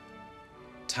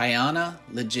 Tiana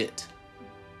Legit,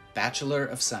 Bachelor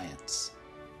of Science.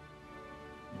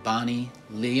 Bonnie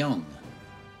Leung,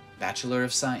 Bachelor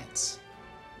of Science.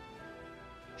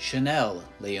 Chanel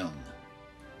Leung,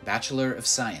 Bachelor of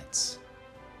Science.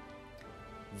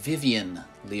 Vivian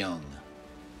Leung,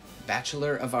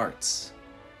 Bachelor of Arts.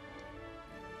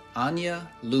 Anya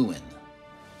Lewin,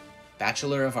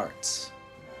 Bachelor of Arts.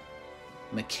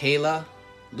 Michaela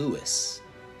Lewis,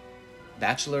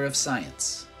 Bachelor of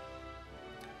Science.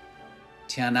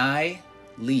 Tianai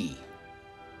Lee,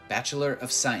 Bachelor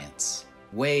of Science.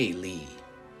 Wei Li,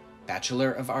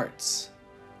 Bachelor of Arts.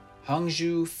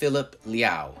 Hongju Philip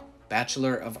Liao,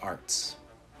 Bachelor of Arts.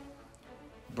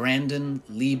 Brandon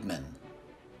Liebman,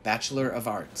 Bachelor of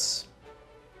Arts.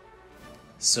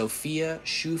 Sophia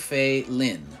Shufei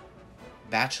Lin,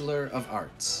 Bachelor of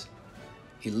Arts.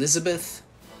 Elizabeth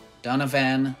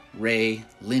Donovan Ray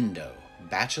Lindo,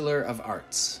 Bachelor of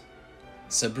Arts.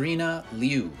 Sabrina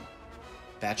Liu,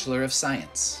 Bachelor of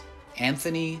Science.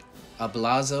 Anthony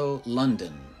Ablazo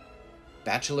London,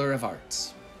 Bachelor of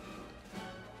Arts.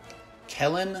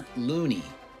 Kellen Looney,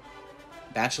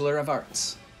 Bachelor of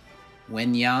Arts.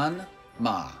 Wenyan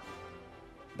Ma,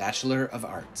 Bachelor of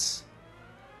Arts.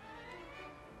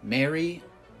 Mary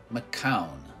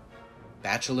McCown,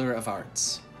 Bachelor of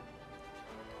Arts.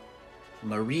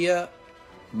 Maria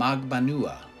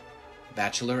Magbanua,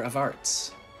 Bachelor of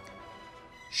Arts.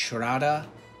 Shraddha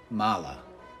Mala,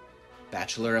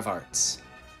 Bachelor of Arts.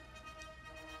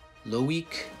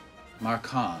 Loic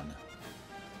Marcon,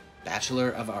 Bachelor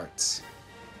of Arts.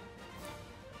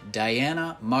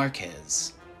 Diana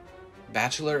Marquez,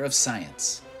 Bachelor of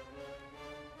Science.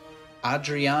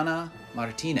 Adriana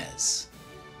Martinez,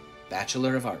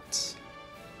 Bachelor of Arts.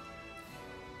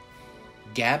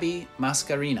 Gabby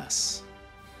Mascarinas,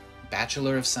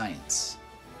 Bachelor of Science.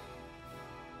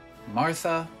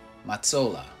 Martha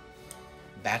Mazzola,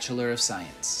 Bachelor of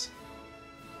Science.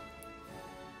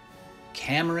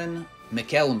 Cameron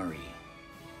McElmurray,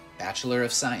 Bachelor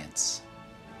of Science.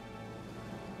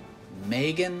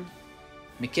 Megan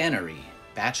McEnery,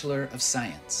 Bachelor of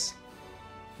Science.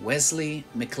 Wesley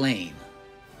McLean,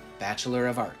 Bachelor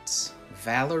of Arts.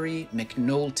 Valerie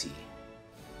McNulty,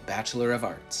 Bachelor of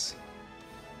Arts.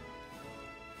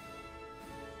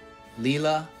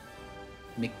 Leela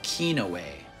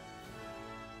McKeenaway,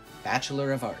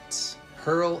 Bachelor of Arts.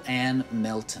 Pearl Ann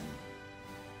Melton,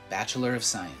 Bachelor of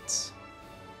Science.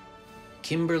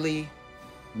 Kimberly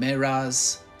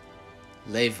Meraz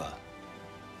Leva,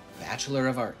 Bachelor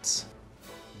of Arts.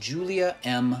 Julia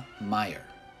M. Meyer,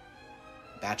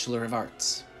 Bachelor of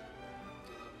Arts.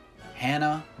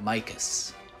 Hannah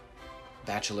Mikas,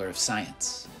 Bachelor of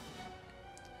Science.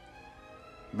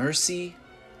 Mercy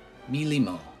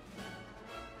Milimo,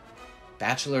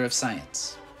 Bachelor of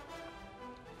Science.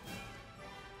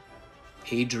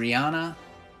 Adriana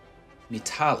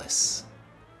Mitalis,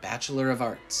 Bachelor of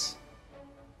Arts.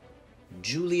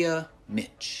 Julia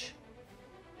Mitch,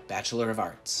 Bachelor of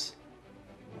Arts.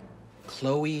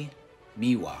 Chloe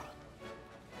Miwa,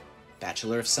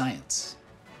 Bachelor of Science.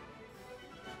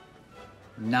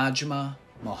 Najma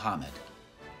Mohammed,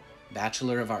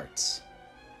 Bachelor of Arts.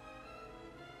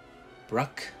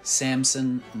 Bruck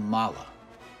Samson Mala,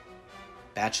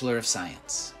 Bachelor of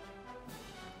Science.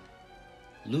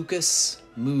 Lucas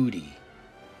Moody,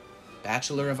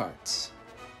 Bachelor of Arts.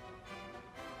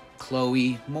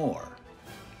 Chloe Moore,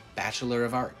 Bachelor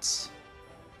of Arts.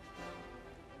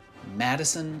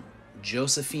 Madison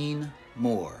Josephine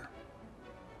Moore,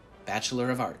 Bachelor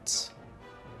of Arts.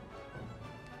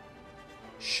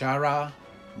 Shara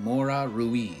Mora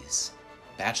Ruiz,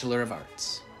 Bachelor of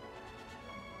Arts.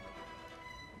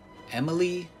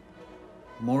 Emily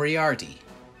Moriarty,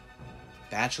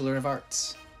 Bachelor of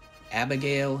Arts.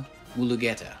 Abigail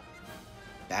Mulugeta,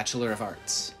 Bachelor of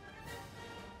Arts.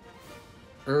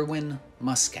 Erwin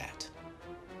Muscat,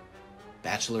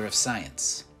 Bachelor of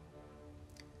Science.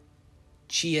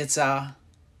 Chietza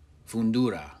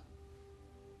Fundura,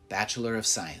 Bachelor of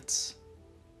Science.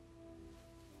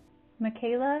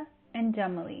 Michaela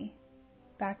Njemali,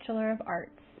 Bachelor of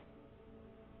Arts.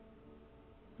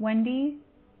 Wendy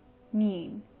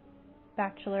Nguyen,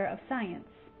 Bachelor of Science.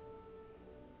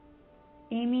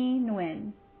 Amy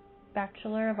Nguyen,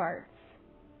 Bachelor of Arts.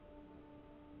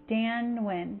 Dan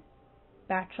Nguyen,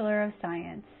 Bachelor of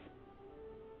Science.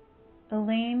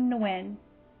 Elaine Nguyen,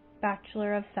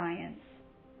 Bachelor of Science.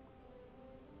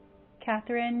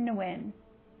 Catherine Nguyen,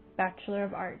 Bachelor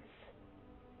of Arts.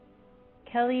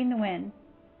 Kelly Nguyen,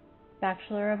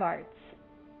 Bachelor of Arts.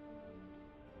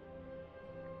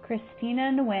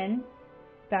 Christina Nguyen,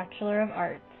 Bachelor of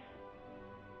Arts.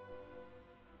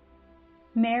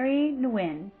 Mary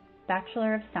Nguyen,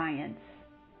 Bachelor of Science.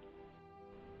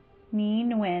 Nee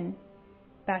Nguyen,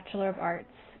 Bachelor of Arts.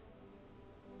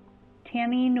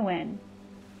 Tammy Nguyen,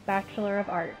 Bachelor of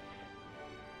Arts.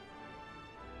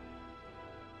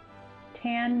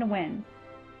 Tan Nguyen,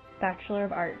 Bachelor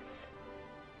of Arts.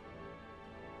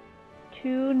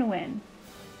 Tu Nguyen,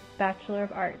 Bachelor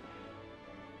of Arts.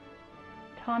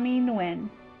 Tommy Nguyen,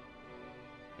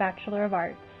 Bachelor of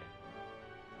Arts.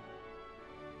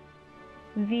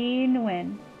 V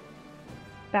Nguyen,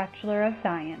 Bachelor of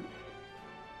Science.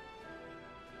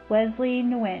 Wesley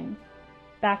Nguyen,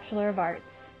 Bachelor of Arts.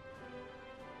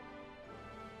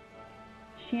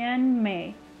 Xian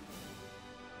Mei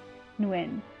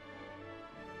Nguyen,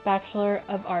 Bachelor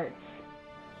of Arts.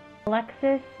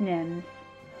 Alexis Nims,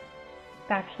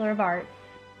 Bachelor of Arts.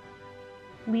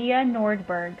 Leah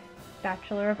Nordberg,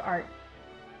 Bachelor of Arts.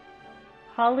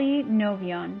 Holly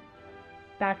Novion,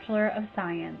 Bachelor of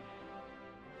Science.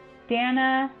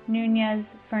 Dana Nunez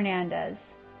Fernandez,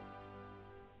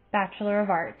 Bachelor of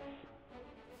Arts.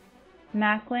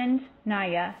 Mackland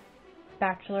Naya,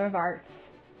 Bachelor of Arts.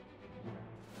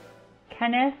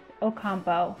 Kenneth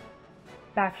Ocampo,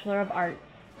 Bachelor of Arts.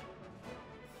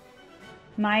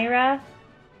 Myra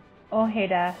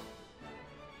Ojeda,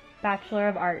 Bachelor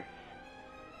of Arts.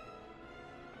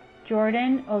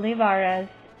 Jordan Olivares,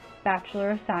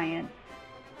 Bachelor of Science.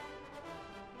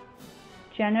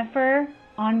 Jennifer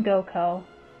Ongoko,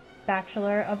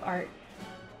 Bachelor of Arts.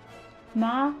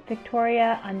 Ma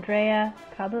Victoria Andrea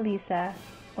Cabalisa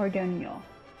Ordoño,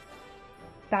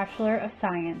 Bachelor of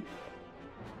Science.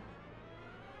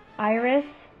 Iris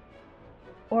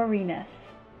Orinus,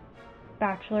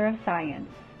 Bachelor of Science.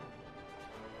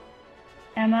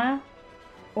 Emma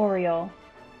Oriol,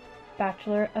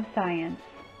 Bachelor of Science.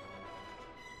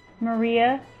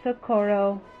 Maria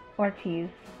Socorro Ortiz,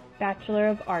 Bachelor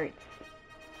of Arts.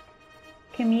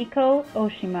 Kimiko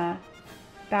Oshima,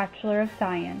 Bachelor of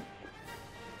Science.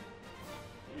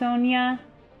 Sonia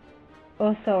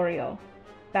Osorio,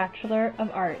 Bachelor of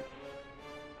Arts.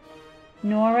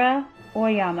 Nora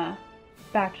Oyama,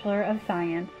 Bachelor of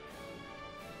Science.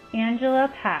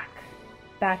 Angela Pack,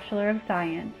 Bachelor of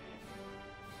Science.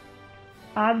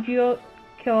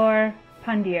 Abjokyor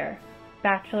Pandir,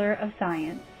 Bachelor of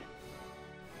Science.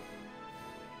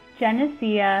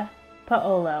 Genesia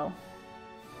Paolo,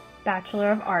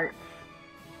 Bachelor of Arts.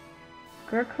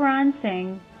 Gurkaran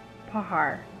Singh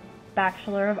Pahar,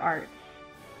 Bachelor of Arts.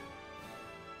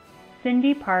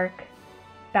 Cindy Park,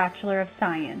 Bachelor of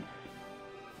Science.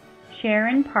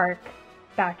 Sharon Park,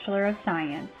 Bachelor of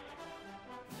Science.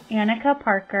 Annika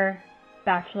Parker,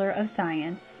 Bachelor of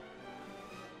Science.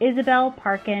 Isabel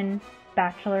Parkin,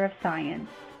 Bachelor of Science.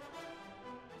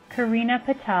 Karina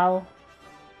Patel,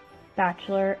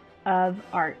 Bachelor of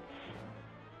Arts.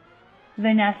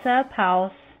 Vanessa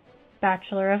Paus,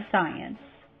 Bachelor of Science.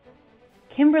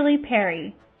 Kimberly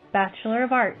Perry, Bachelor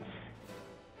of Arts.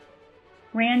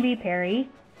 Randy Perry,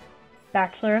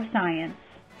 Bachelor of Science.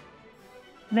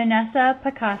 Vanessa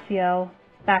Pacasio,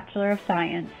 Bachelor of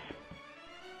Science.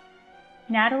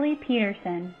 Natalie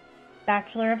Peterson,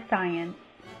 Bachelor of Science.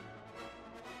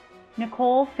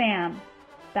 Nicole Pham,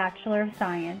 Bachelor of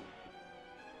Science.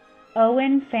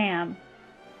 Owen Pham,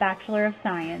 Bachelor of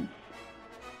Science.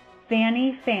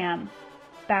 Vanny Pham,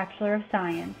 Bachelor of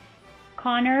Science.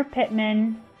 Connor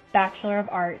Pittman, Bachelor of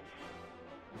Arts.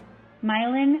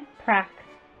 Mylan Prack,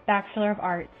 Bachelor of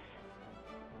Arts.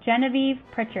 Genevieve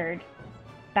Pritchard,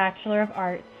 Bachelor of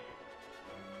Arts.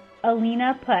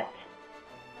 Alina Putt,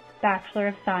 Bachelor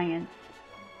of Science.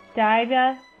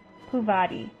 Diva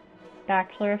Puvati,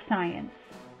 Bachelor of Science.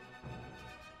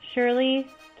 Shirley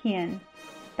Kian,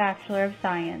 Bachelor of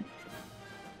Science.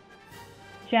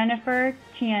 Jennifer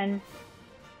Chien,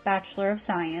 Bachelor of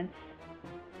Science.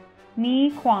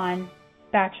 Ni Kwan,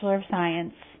 Bachelor of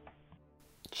Science.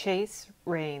 Chase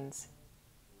Rains,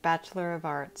 Bachelor of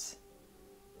Arts.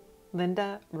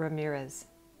 Linda Ramirez,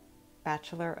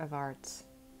 Bachelor of Arts.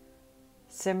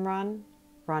 Simran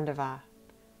Randava,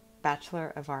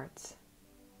 Bachelor of Arts.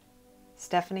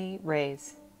 Stephanie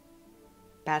Reyes,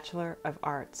 Bachelor of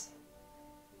Arts.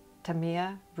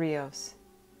 Tamia Rios,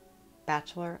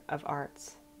 Bachelor of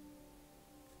Arts.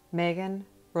 Megan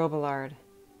Robillard,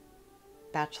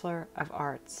 Bachelor of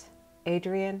Arts.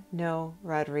 Adrian No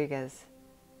Rodriguez,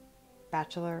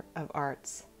 Bachelor of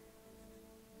Arts.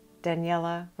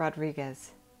 Daniela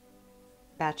Rodriguez,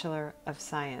 Bachelor of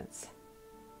Science.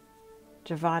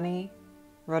 Giovanni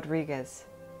Rodriguez,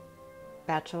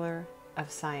 Bachelor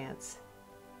of Science.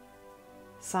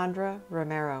 Sandra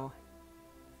Romero,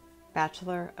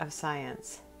 Bachelor of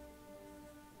Science.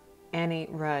 Annie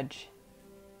Rudge,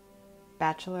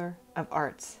 Bachelor of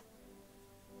Arts.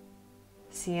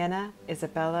 Sienna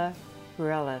Isabella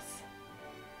Ruelas,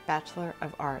 Bachelor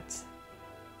of Arts.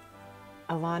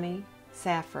 Alani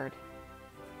Safford,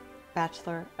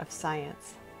 Bachelor of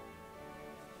Science.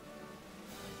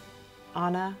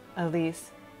 Anna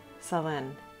Elise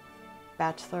Salen,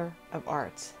 Bachelor of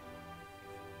Arts.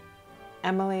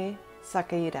 Emily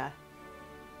Sakaida,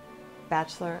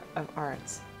 Bachelor of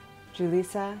Arts.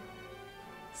 Julissa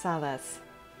Sales,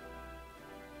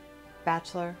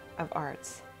 Bachelor of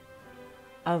Arts.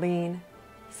 Aline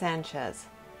Sanchez,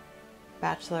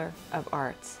 Bachelor of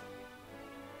Arts.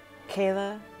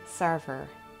 Kayla Sarver,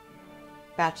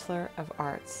 Bachelor of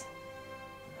Arts.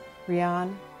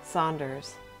 Rian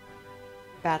Saunders,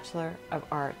 Bachelor of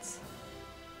Arts.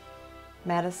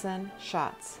 Madison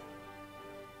Schatz,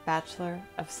 Bachelor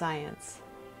of Science.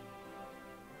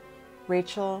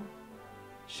 Rachel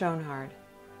Schoenhard,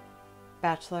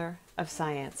 Bachelor of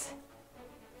Science.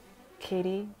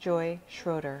 Katie Joy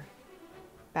Schroeder,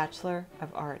 Bachelor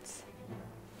of Arts.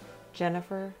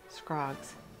 Jennifer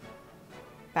Scroggs,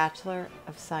 Bachelor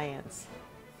of Science.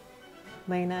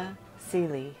 Lena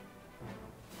Seeley,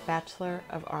 Bachelor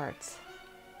of Arts.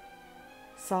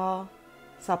 Saul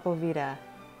Sapovita,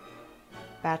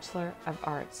 Bachelor of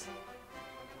Arts.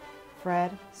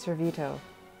 Fred Servito,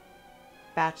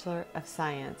 Bachelor of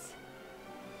Science.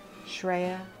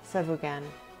 Shreya Savugan,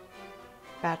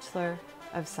 Bachelor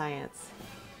of Science.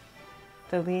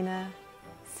 Thelina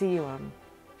Siuam,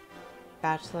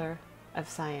 Bachelor of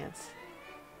Science.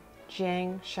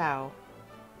 Jiang Shao,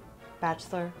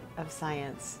 Bachelor of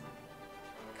Science.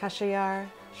 Kashayar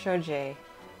Shoje,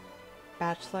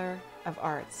 Bachelor of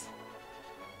Arts.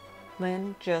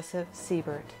 Lynn Joseph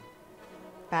Siebert,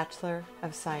 Bachelor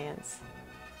of Science.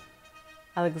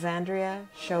 Alexandria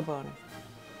Shobon,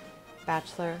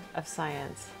 Bachelor of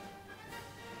Science.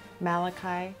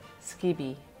 Malachi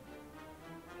Skibi,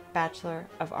 Bachelor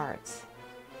of Arts.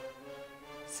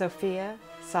 Sophia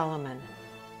Solomon,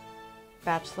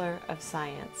 Bachelor of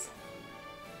Science.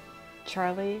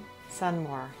 Charlie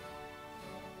Sunmore,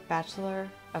 Bachelor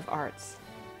of Arts.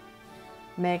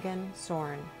 Megan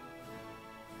Sorn,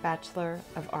 Bachelor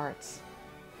of Arts.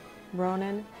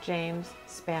 Ronan James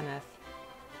Spaneth,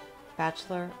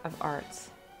 Bachelor of Arts.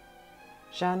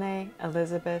 Janae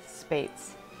Elizabeth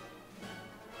Spates,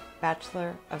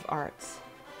 Bachelor of Arts.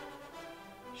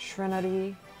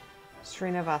 Srinadi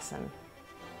Srinivasan,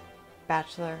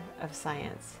 Bachelor of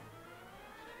Science.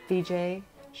 Vijay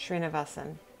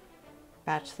Srinivasan,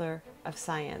 Bachelor of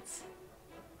Science.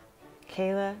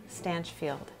 Kayla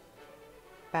Stanchfield,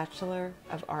 Bachelor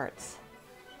of Arts.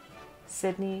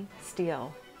 Sydney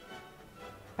Steele,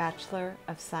 Bachelor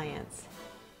of Science.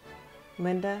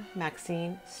 Linda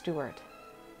Maxine Stewart,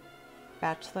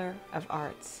 Bachelor of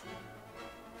Arts.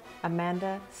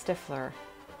 Amanda Stifler,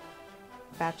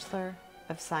 Bachelor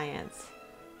of Science.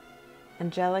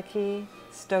 Angeliki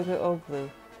Stogooglu,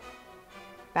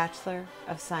 Bachelor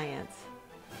of Science.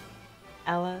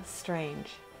 Ella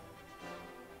Strange,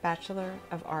 Bachelor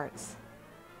of Arts.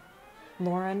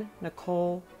 Lauren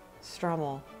Nicole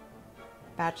Strummel,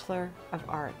 Bachelor of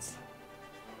Arts.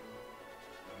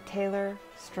 Taylor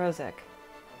Strozik,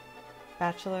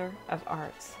 Bachelor of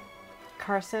Arts.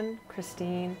 Carson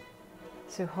Christine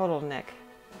Suhodolnik,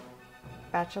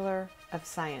 Bachelor of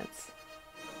Science.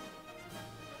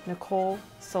 Nicole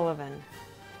Sullivan,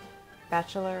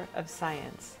 Bachelor of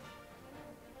Science.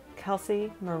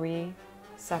 Kelsey Marie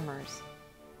Summers,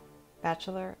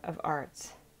 Bachelor of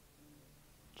Arts.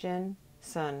 Jin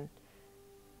Sun,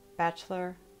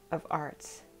 Bachelor of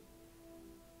Arts.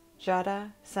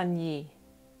 Jada Sun Yi,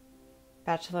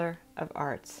 Bachelor of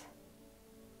Arts.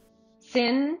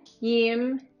 Sin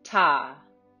Yim Ta,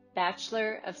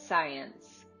 Bachelor of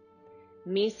Science.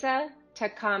 Misa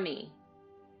Takami,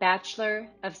 Bachelor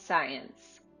of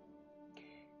Science.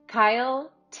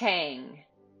 Kyle Tang,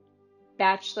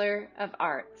 Bachelor of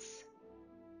Arts.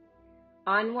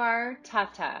 Anwar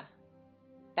Tata,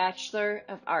 Bachelor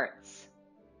of Arts.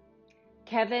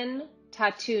 Kevin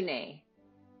Tatune,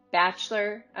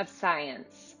 Bachelor of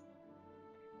Science.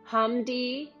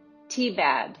 Hamdi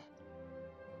Tibad,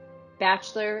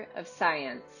 Bachelor of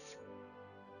Science.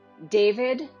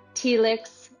 David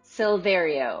Telix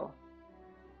Silverio,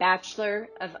 Bachelor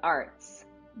of Arts.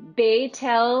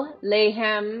 Beitel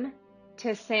Lehem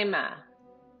Tessema,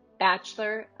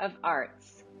 Bachelor of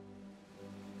Arts.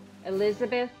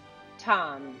 Elizabeth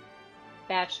Tom,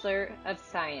 Bachelor of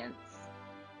Science.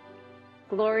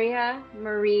 Gloria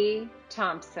Marie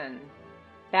Thompson,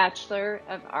 Bachelor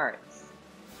of Arts.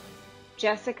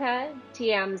 Jessica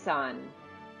Tiamzon,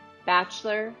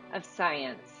 Bachelor of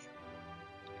Science.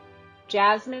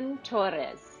 Jasmine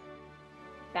Torres,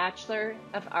 Bachelor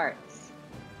of Arts.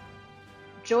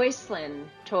 Joycelyn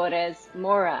Torres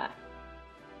Mora,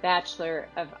 Bachelor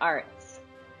of Arts.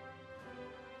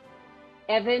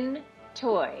 Evan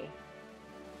Toy,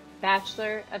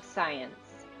 Bachelor of Science.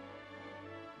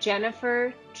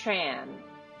 Jennifer Tran,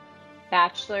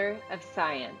 Bachelor of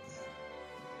Science.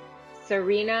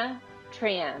 Serena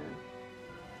Tran,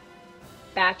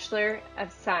 Bachelor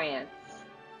of Science.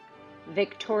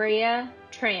 Victoria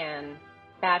Tran,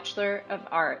 Bachelor of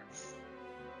Arts.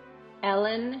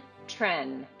 Ellen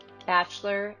Tren,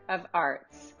 Bachelor of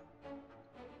Arts.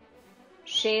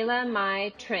 Shayla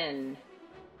Mai Trin,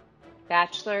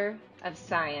 Bachelor of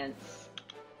Science.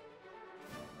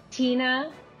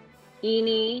 Tina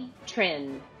Eni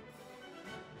Trin,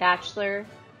 Bachelor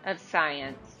of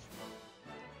Science.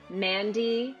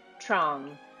 Mandy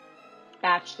Trong,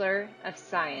 Bachelor of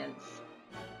Science.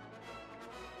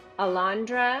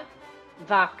 Alondra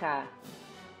Vaca,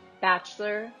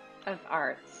 Bachelor of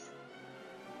Arts.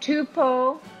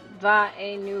 Tupo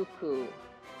Vaenuku,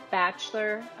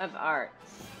 Bachelor of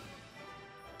Arts.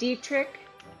 Dietrich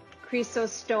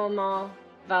Crisostomo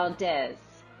Valdez,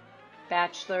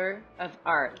 Bachelor of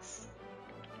Arts.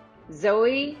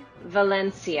 Zoe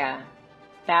Valencia,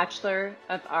 Bachelor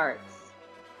of Arts.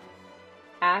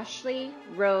 Ashley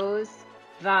Rose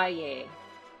Valle,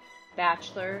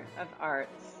 Bachelor of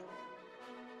Arts.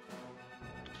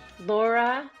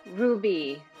 Laura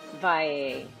Ruby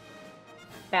Valle,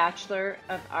 Bachelor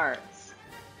of Arts.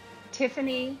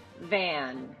 Tiffany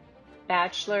Van,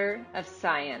 Bachelor of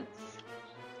Science.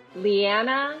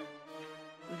 Liana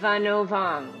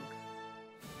Vanovang,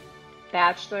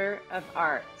 Bachelor of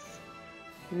Arts.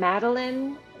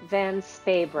 Madeline Van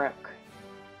Spabrook,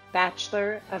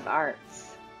 Bachelor of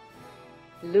Arts.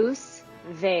 Luce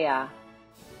Vea,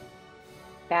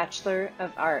 Bachelor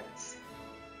of Arts.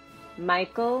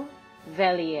 Michael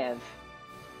Veliev,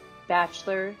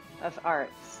 Bachelor of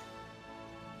Arts.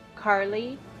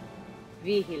 Carly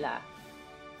Vihila,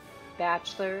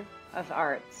 Bachelor of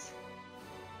Arts.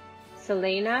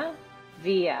 Selena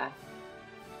Villa,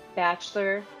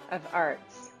 Bachelor of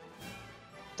Arts.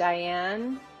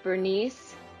 Diane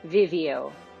Bernice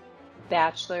Vivio,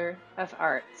 Bachelor of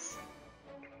Arts.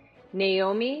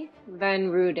 Naomi Van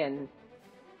Ruden,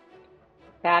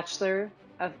 Bachelor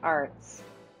of Arts.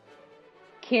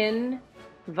 Kin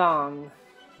Vong,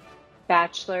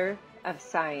 Bachelor of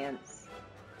Science.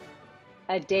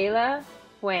 Adela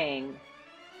Huang,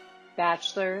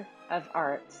 Bachelor of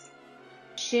Arts.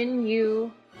 Xin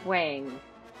Yu Wang,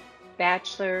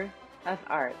 Bachelor of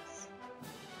Arts.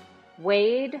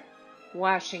 Wade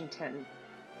Washington,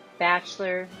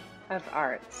 Bachelor of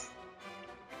Arts.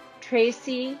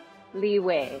 Tracy Li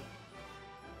Wei,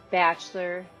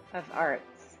 Bachelor of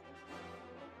Arts.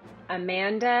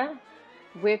 Amanda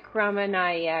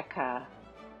Wikramanayaka,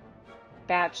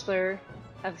 Bachelor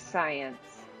of Science.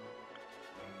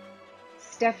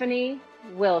 Stephanie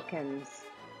Wilkins,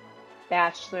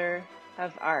 Bachelor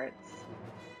of Arts.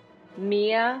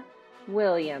 Mia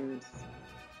Williams,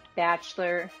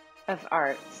 Bachelor of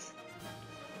Arts.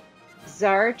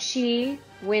 Zarchi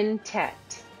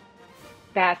Wintet,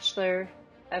 Bachelor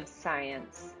of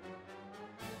Science.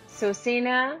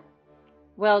 Sosina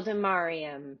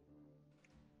Weldemariam,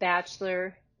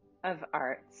 Bachelor of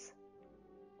Arts.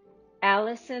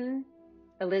 Allison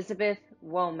Elizabeth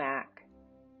Womack,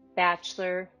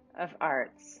 Bachelor of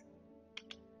Arts.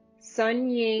 Sun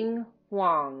Ying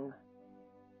Huang,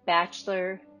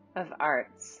 Bachelor of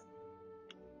Arts.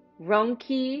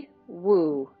 Rongqi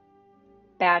Wu,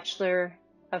 Bachelor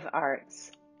of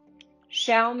Arts.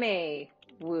 Xiaomei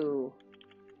Wu,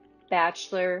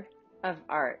 Bachelor of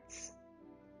Arts.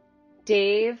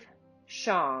 Dave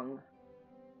Shang,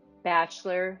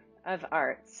 Bachelor of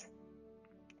Arts.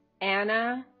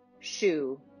 Anna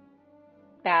Shu,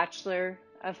 Bachelor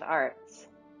of Arts.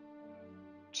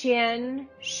 Qian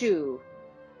Shu,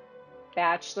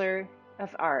 Bachelor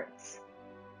of Arts.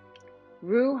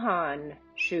 Ruhan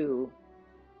Shu,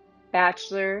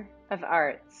 Bachelor of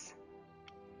Arts.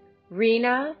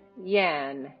 Rena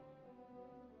Yan,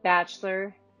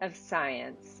 Bachelor of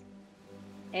Science.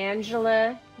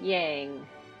 Angela Yang,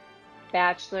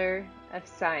 Bachelor of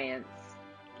Science.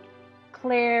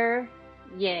 Claire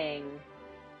Yang,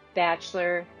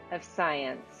 Bachelor of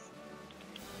Science.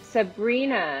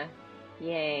 Sabrina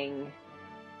Yang,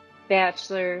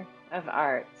 Bachelor of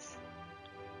Arts.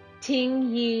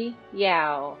 Ting Yi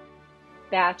Yao,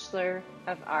 Bachelor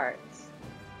of Arts.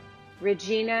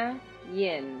 Regina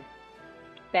Yin,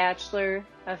 Bachelor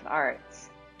of Arts.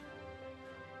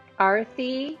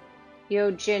 Arthi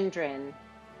Yojindran,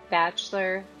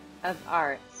 Bachelor of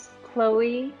Arts.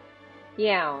 Chloe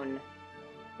Yaun,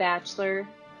 Bachelor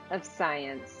of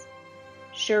Science.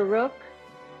 Sharuk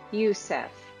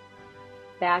Youssef,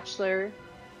 Bachelor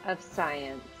of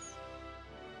Science.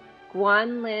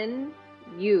 Guanlin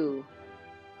Yu,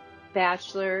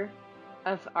 Bachelor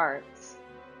of Arts.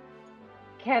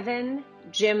 Kevin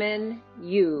Jimin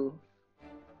Yu,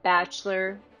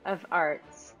 Bachelor of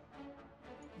Arts.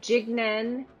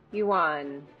 Jignen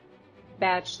Yuan,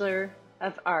 Bachelor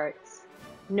of Arts.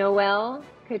 Noel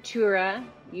Katura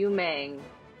Yumeng,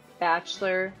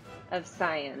 Bachelor of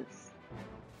Science.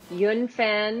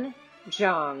 Yunfan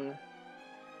Zhang,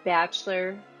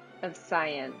 Bachelor of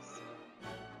Science.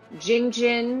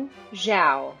 Jingjin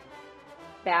Zhao,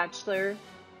 Bachelor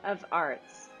of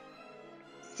Arts.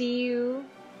 Siyu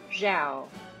Zhao,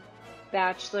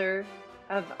 Bachelor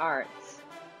of Arts.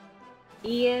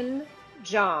 Ian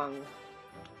Zhang,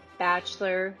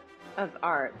 Bachelor of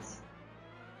Arts.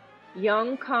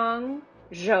 Yongkong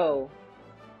Zhou,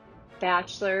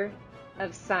 Bachelor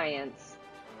of Science.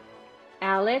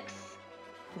 Alex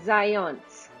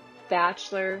Zayonts,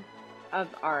 Bachelor of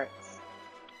Arts.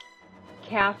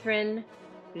 Catherine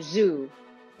Zhu,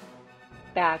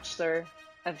 Bachelor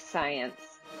of Science.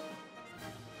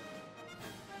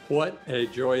 What a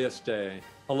joyous day.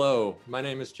 Hello, my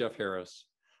name is Jeff Harris.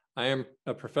 I am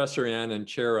a professor in and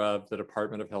chair of the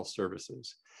Department of Health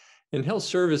Services. In health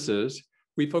services,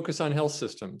 we focus on health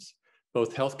systems,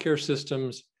 both healthcare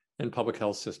systems and public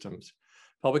health systems.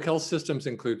 Public health systems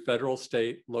include federal,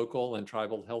 state, local, and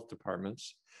tribal health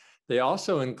departments. They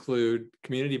also include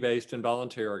community-based and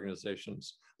voluntary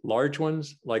organizations, large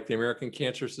ones like the American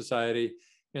Cancer Society,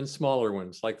 and smaller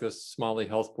ones like the Somali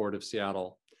Health Board of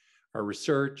Seattle. Our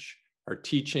research, our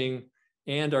teaching,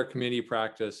 and our community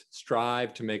practice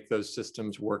strive to make those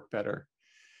systems work better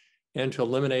and to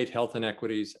eliminate health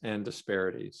inequities and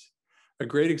disparities. A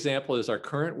great example is our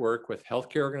current work with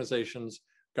healthcare organizations,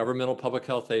 governmental public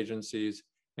health agencies,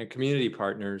 and community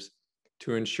partners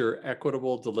to ensure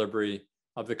equitable delivery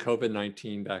of the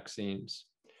COVID-19 vaccines.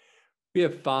 We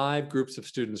have 5 groups of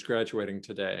students graduating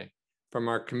today from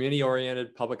our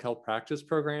community-oriented public health practice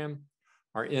program,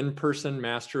 our in-person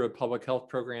Master of Public Health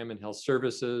program in health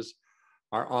services,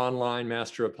 our online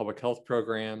Master of Public Health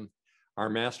program, our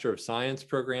Master of Science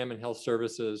program in health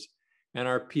services, and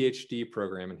our PhD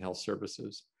program in health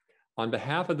services. On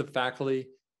behalf of the faculty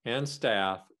and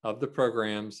staff of the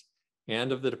programs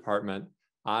and of the department,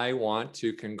 I want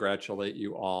to congratulate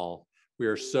you all. We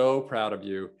are so proud of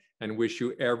you and wish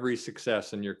you every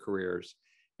success in your careers.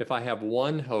 If I have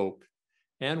one hope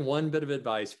and one bit of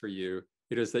advice for you,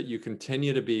 it is that you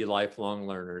continue to be lifelong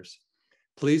learners.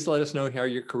 Please let us know how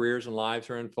your careers and lives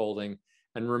are unfolding,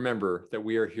 and remember that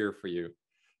we are here for you.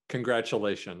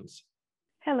 Congratulations.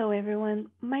 Hello, everyone.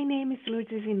 My name is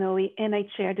Lourdes Inoue, and I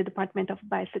chair the Department of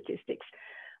Biostatistics.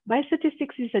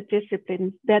 Biostatistics is a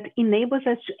discipline that enables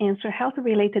us to answer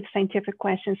health-related scientific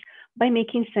questions by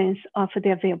making sense of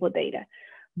the available data.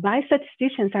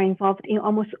 Biostatisticians are involved in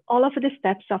almost all of the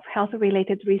steps of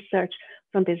health-related research,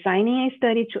 from designing a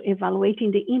study to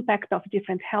evaluating the impact of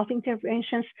different health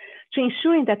interventions to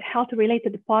ensuring that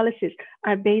health-related policies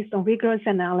are based on rigorous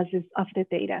analysis of the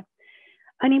data.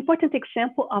 An important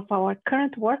example of our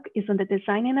current work is on the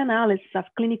design and analysis of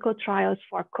clinical trials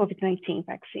for COVID-19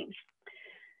 vaccines.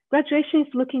 Graduation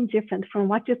is looking different from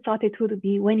what you thought it would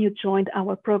be when you joined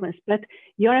our programs, but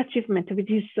your achievement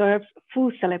deserves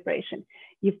full celebration.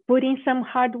 You've put in some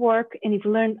hard work and you've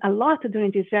learned a lot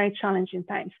during these very challenging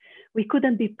times. We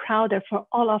couldn't be prouder for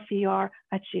all of your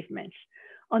achievements.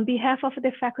 On behalf of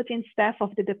the faculty and staff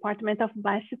of the Department of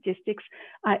Biostatistics,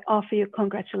 I offer you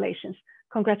congratulations.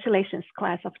 Congratulations,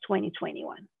 class of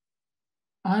 2021.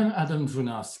 I'm Adam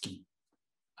Drunowski.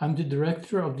 I'm the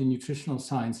director of the Nutritional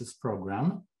Sciences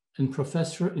program and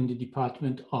professor in the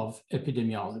Department of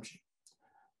Epidemiology.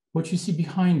 What you see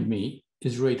behind me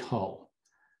is Wright Hall,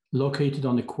 located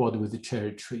on the quad with the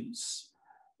cherry trees.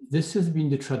 This has been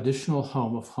the traditional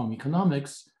home of home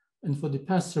economics, and for the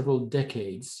past several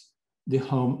decades, the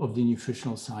home of the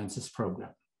Nutritional Sciences program.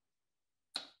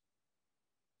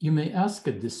 You may ask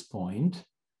at this point,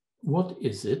 what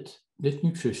is it that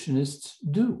nutritionists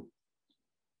do?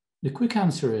 The quick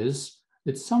answer is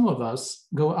that some of us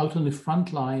go out on the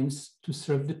front lines to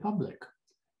serve the public,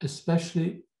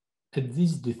 especially at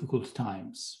these difficult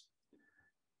times.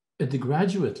 At the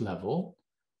graduate level,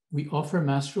 we offer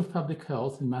Master of Public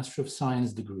Health and Master of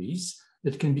Science degrees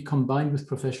that can be combined with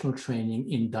professional training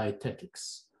in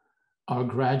dietetics. Our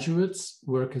graduates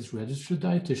work as registered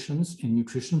dietitians and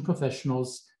nutrition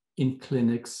professionals in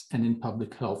clinics and in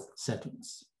public health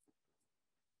settings.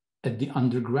 At the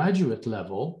undergraduate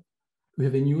level, we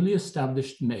have a newly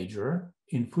established major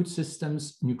in food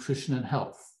systems, nutrition, and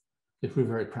health that we're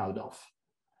very proud of.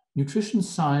 Nutrition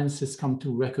science has come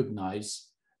to recognize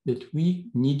that we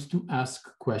need to ask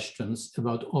questions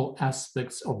about all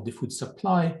aspects of the food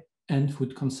supply and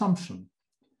food consumption.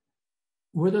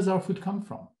 Where does our food come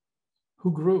from?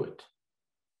 Who grew it?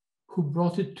 Who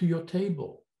brought it to your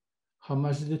table? How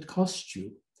much did it cost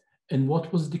you? And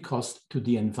what was the cost to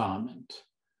the environment?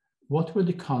 What were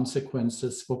the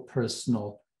consequences for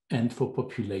personal and for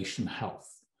population health?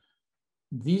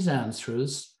 These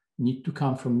answers need to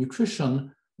come from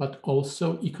nutrition, but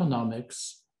also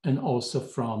economics, and also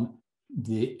from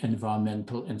the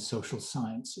environmental and social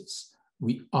sciences.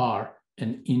 We are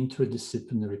an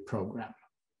interdisciplinary program.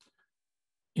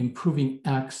 Improving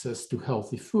access to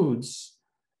healthy foods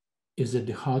is at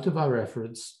the heart of our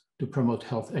efforts to promote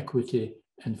health equity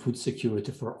and food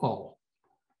security for all.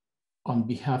 On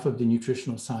behalf of the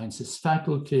Nutritional Sciences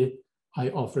faculty, I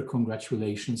offer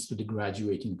congratulations to the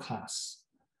graduating class.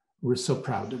 We're so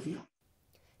proud of you.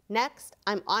 Next,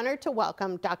 I'm honored to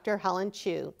welcome Dr. Helen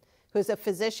Chu, who is a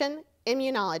physician,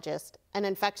 immunologist, and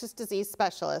infectious disease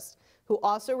specialist who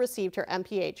also received her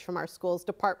MPH from our school's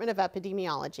Department of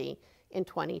Epidemiology in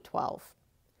 2012.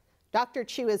 Dr.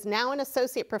 Chu is now an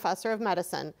associate professor of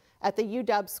medicine at the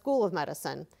UW School of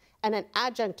Medicine and an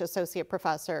adjunct associate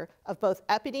professor of both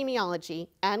epidemiology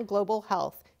and global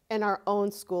health in our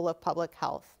own School of Public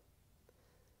Health.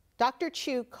 Dr.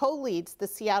 Chu co-leads the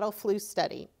Seattle flu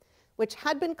study, which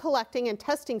had been collecting and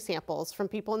testing samples from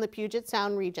people in the Puget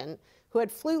Sound region who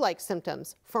had flu-like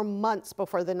symptoms for months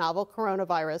before the novel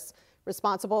coronavirus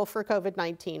responsible for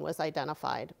COVID-19 was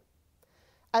identified.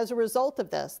 As a result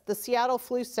of this, the Seattle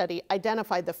flu study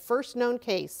identified the first known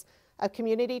case of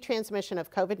community transmission of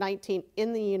COVID-19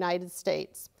 in the United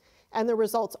States, and the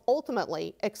results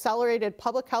ultimately accelerated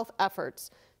public health efforts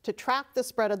to track the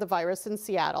spread of the virus in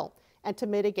Seattle and to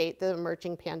mitigate the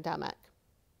emerging pandemic.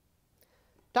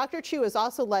 Dr. Chu has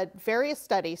also led various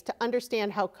studies to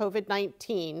understand how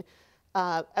COVID-19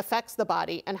 affects the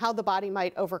body and how the body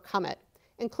might overcome it,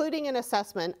 including an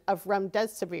assessment of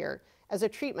remdesivir as a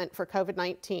treatment for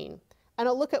COVID-19, and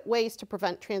a look at ways to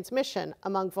prevent transmission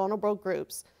among vulnerable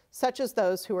groups, such as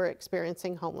those who are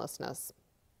experiencing homelessness.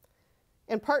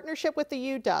 In partnership with the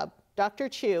UW, Dr.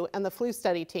 Chu and the flu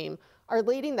study team are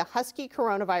leading the Husky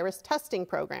coronavirus testing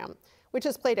program, which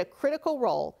has played a critical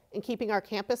role in keeping our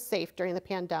campus safe during the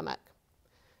pandemic.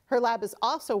 Her lab is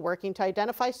also working to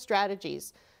identify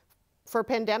strategies for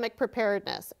pandemic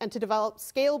preparedness and to develop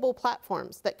scalable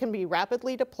platforms that can be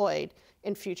rapidly deployed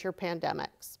in future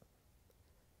pandemics.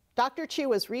 Dr. Chu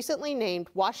was recently named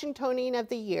Washingtonian of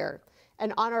the Year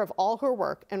in honor of all her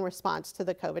work in response to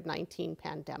the COVID-19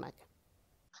 pandemic.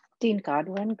 Dean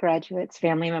Godwin, graduates,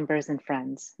 family members, and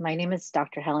friends. My name is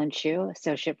Dr. Helen Chu,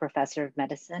 Associate Professor of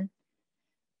Medicine,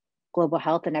 Global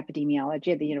Health and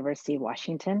Epidemiology at the University of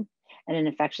Washington, and an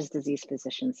infectious disease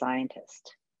physician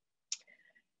scientist.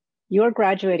 You are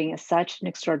graduating at such an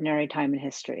extraordinary time in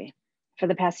history. For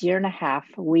the past year and a half,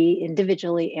 we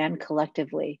individually and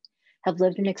collectively have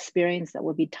lived an experience that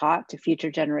will be taught to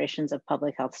future generations of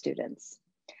public health students.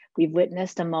 We've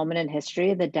witnessed a moment in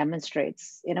history that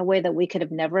demonstrates, in a way that we could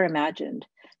have never imagined,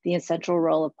 the essential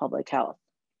role of public health.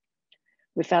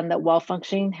 We found that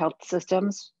well-functioning health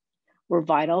systems were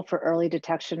vital for early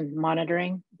detection,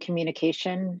 monitoring,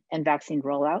 communication, and vaccine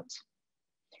rollouts.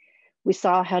 We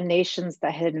saw how nations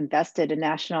that had invested in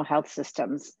national health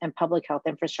systems and public health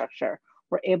infrastructure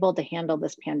were able to handle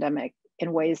this pandemic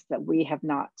in ways that we have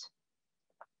not.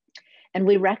 And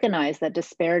we recognize that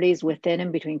disparities within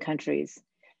and between countries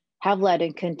have led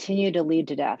and continue to lead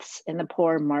to deaths in the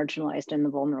poor, marginalized, and the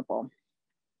vulnerable.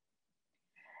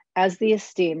 As the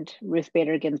esteemed Ruth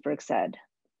Bader Ginsburg said,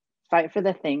 fight for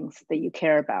the things that you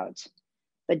care about,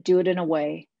 but do it in a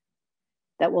way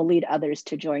that will lead others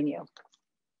to join you.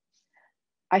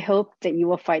 I hope that you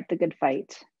will fight the good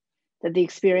fight, that the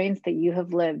experience that you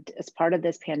have lived as part of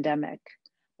this pandemic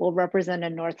will represent a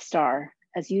North Star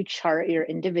as you chart your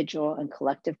individual and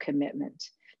collective commitment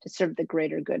to serve the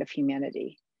greater good of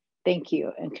humanity. Thank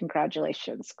you and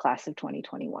congratulations, class of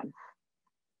 2021.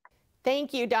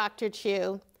 Thank you, Dr.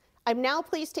 Chu. I'm now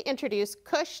pleased to introduce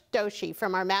Kush Doshi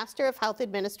from our Master of Health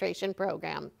Administration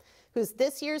program, who's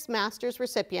this year's master's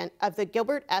recipient of the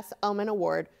Gilbert S. Omen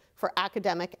Award for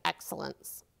Academic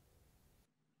Excellence.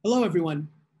 Hello, everyone.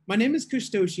 My name is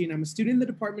Kush Doshi, and I'm a student in the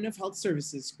Department of Health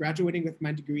Services, graduating with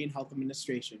my degree in Health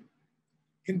Administration.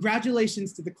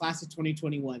 Congratulations to the class of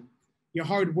 2021. Your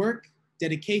hard work,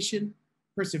 dedication,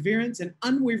 perseverance, and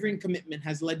unwavering commitment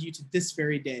has led you to this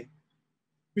very day.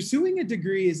 Pursuing a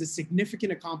degree is a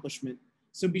significant accomplishment,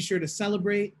 so be sure to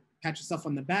celebrate, pat yourself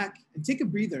on the back, and take a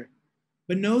breather.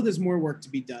 But know there's more work to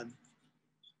be done.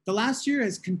 The last year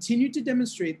has continued to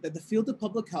demonstrate that the field of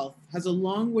public health has a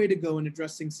long way to go in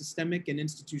addressing systemic and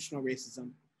institutional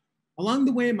racism. Along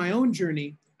the way in my own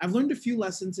journey, I've learned a few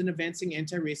lessons in advancing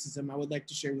anti-racism I would like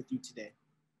to share with you today.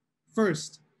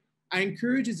 First, I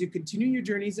encourage as you continue your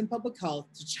journeys in public health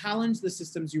to challenge the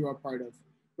systems you are part of,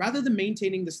 rather than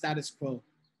maintaining the status quo.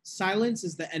 Silence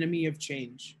is the enemy of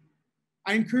change.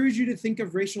 I encourage you to think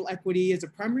of racial equity as a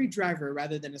primary driver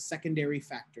rather than a secondary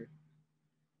factor.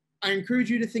 I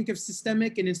encourage you to think of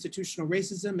systemic and institutional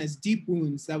racism as deep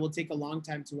wounds that will take a long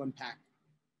time to unpack.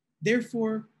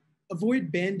 Therefore,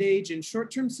 avoid band-aids and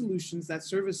short-term solutions that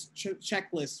serve as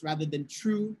checklists rather than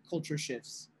true culture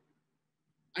shifts.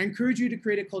 I encourage you to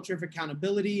create a culture of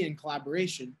accountability and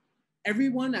collaboration.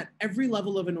 Everyone at every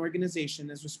level of an organization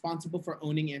is responsible for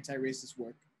owning anti-racist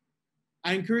work.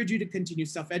 I encourage you to continue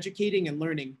self-educating and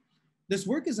learning. This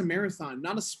work is a marathon,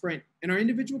 not a sprint, and our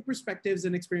individual perspectives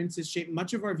and experiences shape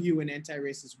much of our view in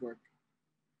anti-racist work.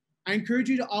 I encourage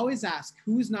you to always ask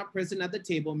who is not present at the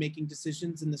table making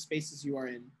decisions in the spaces you are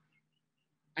in.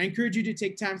 I encourage you to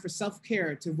take time for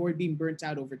self-care to avoid being burnt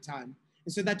out over time,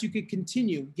 and so that you can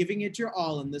continue giving it your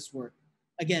all in this work.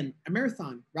 Again, a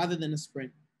marathon rather than a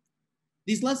sprint.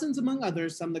 These lessons, among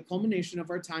others, sum the culmination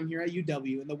of our time here at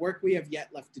UW and the work we have yet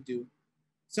left to do.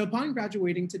 So upon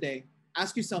graduating today,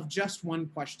 ask yourself just one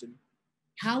question.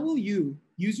 How will you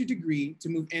use your degree to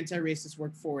move anti-racist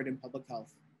work forward in public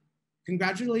health?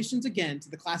 Congratulations again to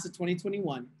the class of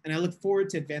 2021, and I look forward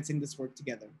to advancing this work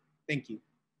together. Thank you.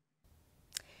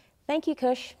 Thank you,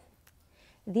 Kush.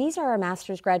 These are our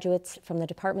master's graduates from the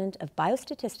Department of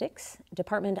Biostatistics,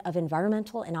 Department of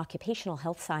Environmental and Occupational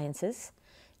Health Sciences,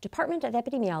 Department of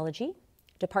Epidemiology,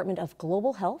 Department of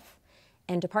Global Health,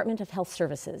 and Department of Health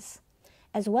Services,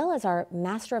 as well as our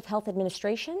Master of Health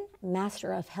Administration,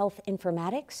 Master of Health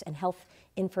Informatics and Health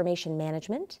Information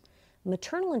Management,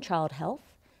 Maternal and Child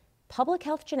Health, Public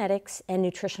Health Genetics, and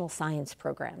Nutritional Science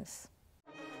programs.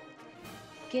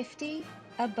 Gifty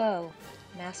Abo,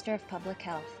 Master of Public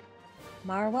Health.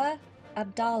 Marwa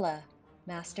Abdallah,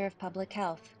 Master of Public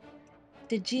Health.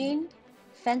 Dejin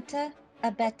Fenta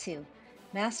Abetu,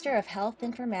 Master of Health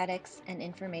Informatics and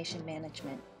Information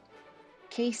Management.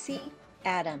 Casey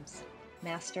Adams,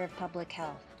 Master of Public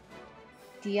Health.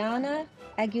 Diana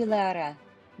Aguilera,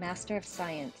 Master of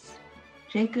Science.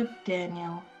 Jacob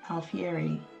Daniel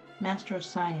Alfieri, Master of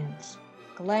Science.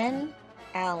 Glenn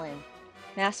Allen,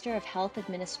 Master of Health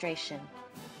Administration.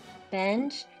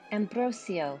 Benj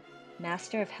Ambrosio,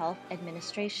 Master of Health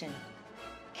Administration.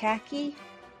 Kaki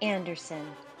Anderson,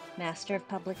 Master of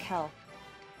Public Health.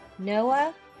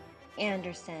 Noah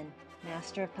Anderson,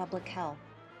 Master of Public Health.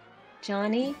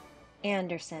 Johnny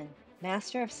Anderson,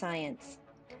 Master of Science.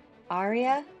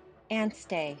 Aria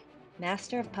Anstey,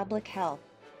 Master of Public Health.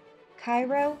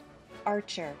 Cairo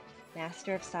Archer,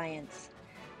 Master of Science.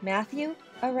 Matthew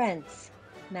Arentz,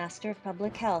 Master of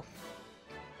Public Health.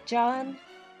 John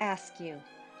Askew,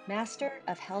 Master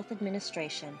of Health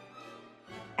Administration.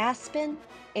 Aspen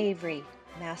Avery,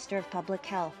 Master of Public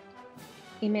Health.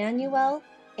 Emmanuel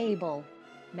Abel,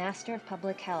 Master of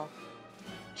Public Health.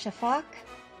 Shafaq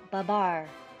Babar,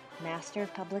 Master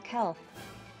of Public Health.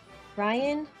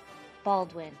 Ryan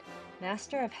Baldwin,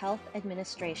 Master of Health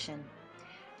Administration.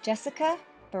 Jessica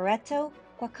Barreto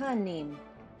Kwakanim,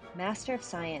 Master of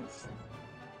Science.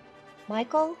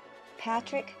 Michael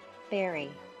Patrick Berry,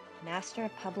 Master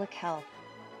of Public Health.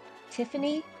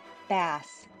 Tiffany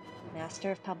Bass,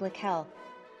 Master of Public Health.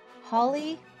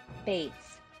 Holly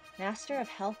Bates, Master of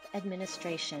Health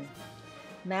Administration.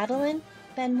 Madeline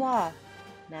Benoit,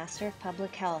 Master of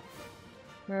Public Health.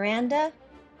 Miranda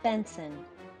Benson,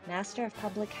 Master of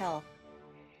Public Health.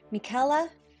 Michaela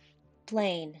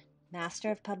Blaine,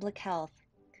 Master of Public Health.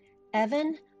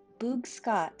 Evan Boog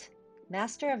Scott,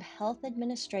 Master of Health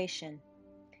Administration.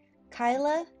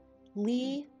 Kyla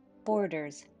Lee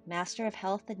Borders, Master of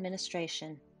Health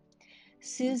Administration.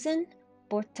 Susan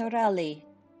Bortorelli,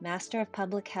 Master of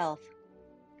Public Health.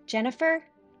 Jennifer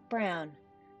Brown,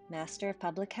 Master of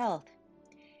Public Health.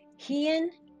 Heian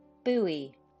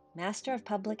Bowie, Master of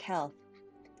Public Health.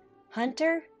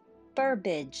 Hunter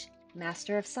Burbidge,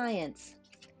 Master of Science.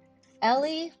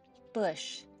 Ellie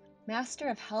Bush, Master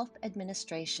of Health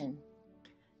Administration.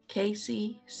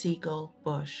 Casey Siegel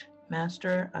Bush,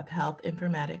 Master of Health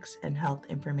Informatics and Health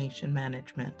Information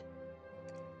Management.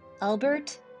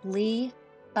 Albert Lee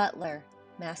Butler,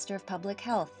 Master of Public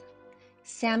Health.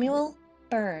 Samuel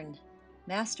Byrne,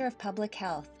 Master of Public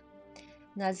Health.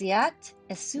 Naziat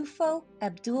Esufo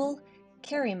Abdul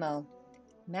Karimo,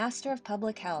 Master of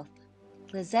Public Health.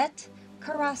 Lizette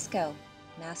Carrasco,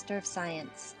 Master of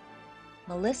Science.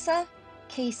 Melissa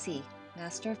Casey,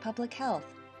 Master of Public Health.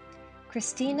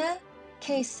 Christina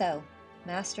Queso,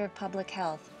 Master of Public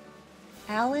Health.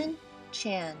 Alan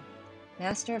Chan,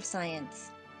 Master of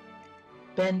Science.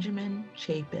 Benjamin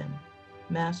Chapin,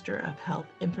 Master of Health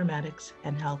Informatics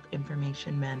and Health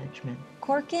Information Management.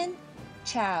 Corkin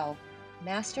Chow,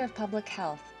 Master of Public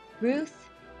Health. Ruth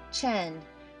Chen,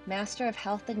 Master of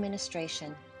Health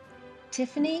Administration.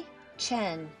 Tiffany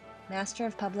Chen, Master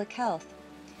of Public Health.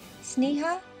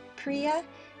 Sneha Priya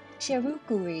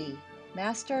Cherukuri,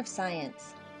 Master of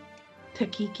Science.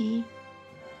 Takiki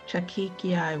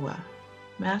Chakikiaiwa,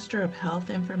 Master of Health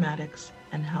Informatics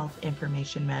and Health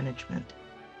Information Management.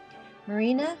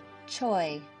 Marina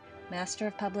Choi, Master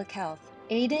of Public Health.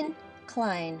 Aidan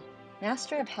Klein,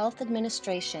 Master of Health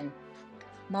Administration.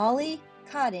 Molly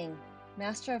Cotting,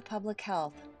 Master of Public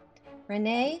Health.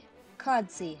 Renee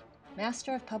Codsey,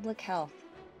 Master of Public Health.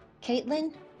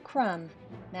 Caitlin Crum,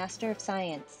 Master of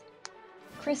Science.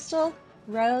 Crystal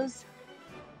Rose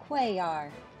Cuellar,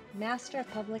 Master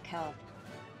of Public Health.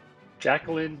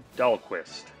 Jacqueline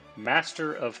Dahlquist,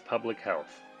 Master of Public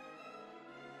Health.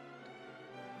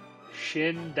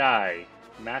 Shin Dai,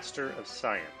 Master of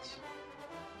Science.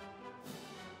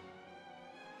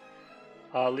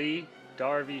 Ali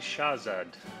Darvi Shahzad,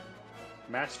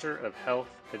 Master of Health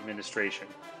Administration.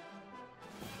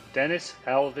 Dennis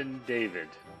Alvin David,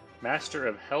 Master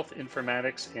of Health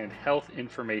Informatics and Health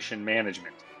Information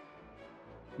Management.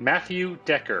 Matthew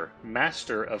Decker,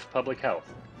 Master of Public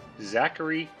Health.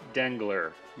 Zachary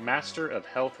Dengler, Master of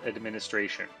Health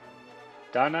Administration.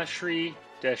 Dhanashri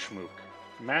Deshmukh,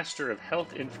 Master of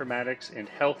Health Informatics and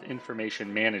Health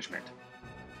Information Management.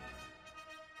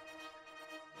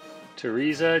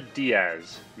 Teresa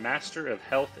Diaz, Master of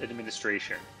Health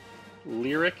Administration.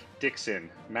 Lyric Dixon,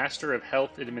 Master of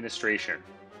Health Administration.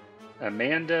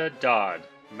 Amanda Dodd,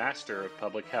 Master of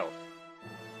Public Health.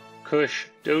 Kush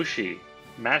Doshi,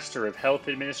 Master of Health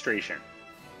Administration.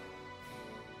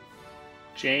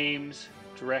 James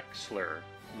Drexler,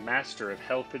 Master of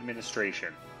Health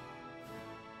Administration.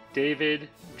 David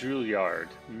Drouillard,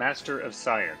 Master of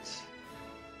Science.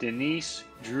 Denise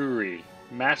Drury,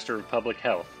 Master of Public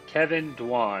Health. Kevin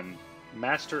Dwan,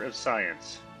 Master of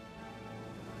Science.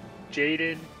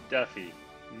 Jaden Duffy,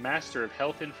 Master of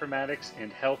Health Informatics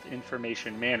and Health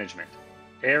Information Management.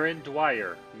 Aaron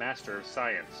Dwyer, Master of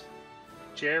Science.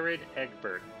 Jared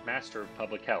Egbert, Master of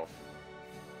Public Health.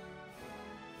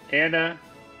 Anna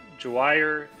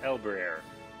Dwyer Elbreer,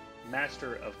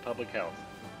 Master of Public Health.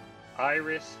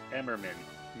 Iris Emmerman,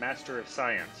 Master of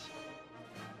Science.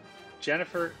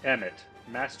 Jennifer Emmett,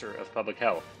 Master of Public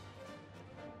Health.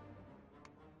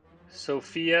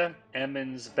 Sophia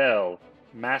Emmons-Bell,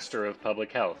 Master of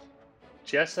Public Health.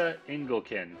 Jessa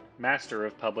Engelken, Master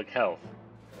of Public Health.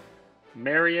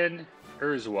 Marian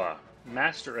Urzwa,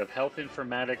 Master of Health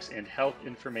Informatics and Health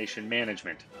Information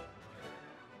Management.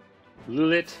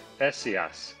 Lulit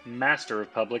Essias, Master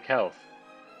of Public Health.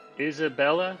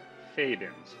 Isabella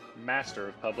Fabins, Master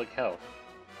of Public Health.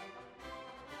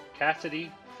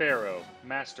 Cassidy Farrow,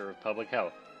 Master of Public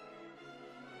Health.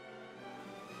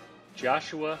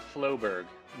 Joshua Floberg,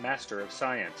 Master of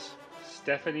Science.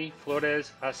 Stephanie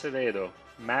Flores Acevedo,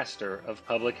 Master of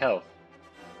Public Health.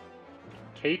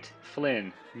 Kate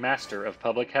Flynn, Master of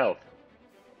Public Health.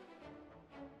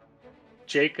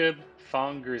 Jacob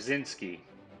Fongerzinski,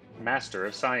 Master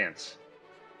of Science.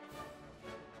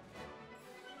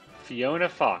 Fiona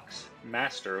Fox,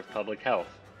 Master of Public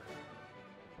Health.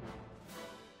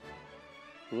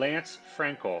 Lance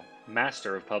Frankel,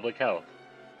 Master of Public Health.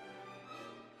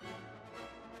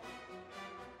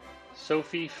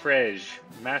 Sophie Frege,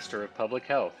 Master of Public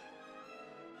Health.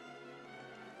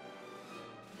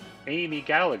 Amy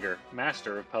Gallagher,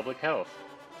 Master of Public Health.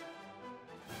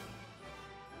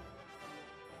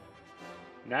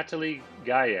 Natalie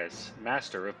Galles,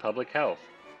 Master of Public Health.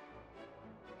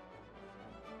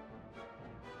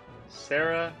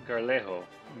 Sarah Garlejo,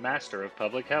 Master of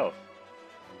Public Health.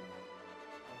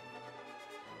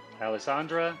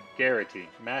 Alessandra Garrity,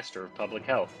 Master of Public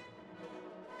Health.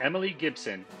 Emily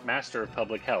Gibson, Master of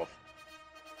Public Health.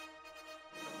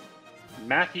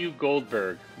 Matthew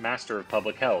Goldberg, Master of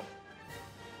Public Health.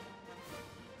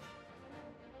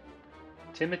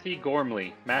 Timothy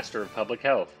Gormley, Master of Public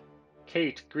Health.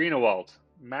 Kate Greenewalt,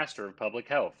 Master of Public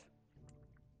Health.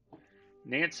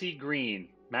 Nancy Green,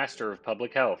 Master of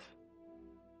Public Health.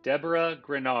 Deborah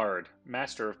Grenard,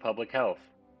 Master of Public Health.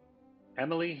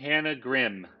 Emily Hannah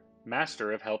Grimm,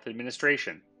 Master of Health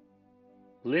Administration.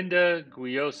 Linda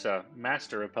Guiosa,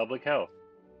 Master of Public Health.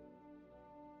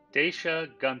 Daisha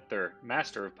Gunther,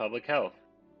 Master of Public Health.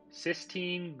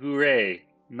 Sistine Gouret,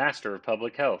 Master of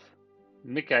Public Health.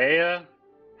 Mikaela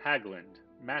Hagland,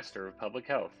 Master of Public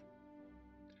Health.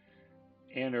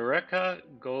 Anureka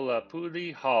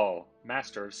Golapudi Hall,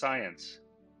 Master of Science.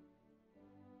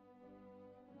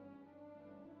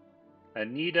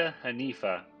 Anita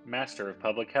Hanifa, Master of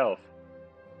Public Health.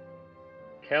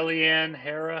 Kellyanne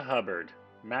Hara Hubbard,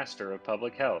 Master of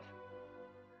Public Health.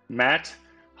 Matt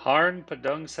Harn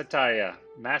Padung Sataya,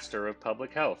 Master of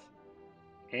Public Health.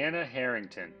 Anna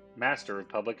Harrington, Master of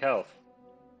Public Health.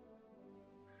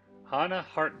 Hannah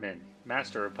Hartman,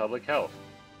 Master of Public Health.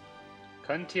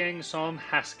 Kuntieng Som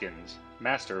Haskins,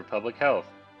 Master of Public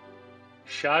Health.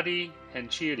 Shadi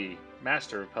Henchiri,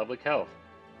 Master of Public Health.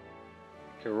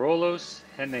 Kirolos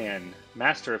Henan,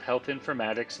 Master of Health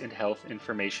Informatics and Health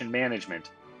Information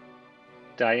Management.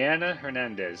 Diana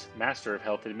Hernandez, Master of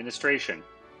Health Administration.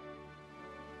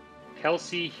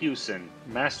 Kelsey Hewson,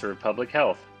 Master of Public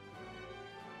Health.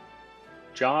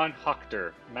 John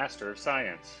Hochter, Master of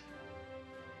Science.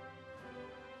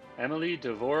 Emily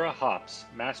Devora Hops,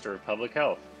 Master of Public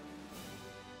Health.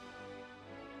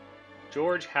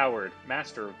 George Howard,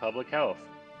 Master of Public Health.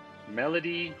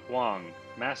 Melody Huang,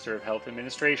 Master of Health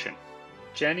Administration.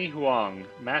 Jenny Huang,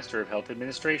 Master of Health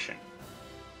Administration.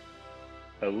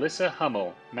 Alyssa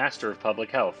Hummel, Master of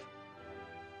Public Health.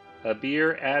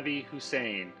 Abir Abi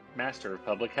Hussein, Master of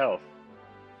Public Health.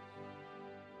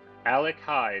 Alec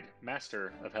Hyde,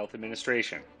 Master of Health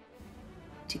Administration.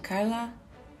 Tikarla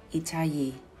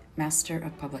Itayi, Master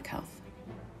of Public Health.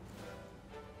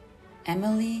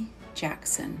 Emily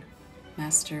Jackson,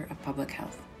 Master of Public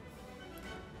Health.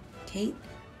 Kate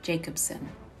Jacobson,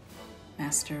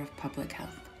 Master of Public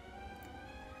Health.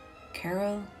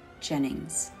 Carol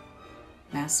Jennings,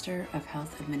 Master of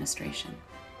Health Administration.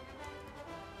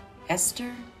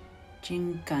 Esther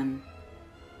Jinggun,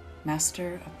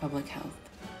 Master of Public Health.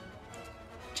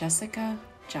 Jessica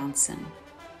Johnson,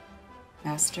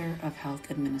 Master of Health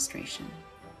Administration.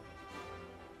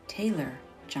 Taylor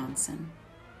Johnson,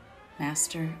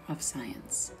 Master of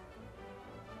Science.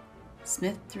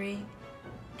 Smithri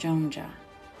Jonja,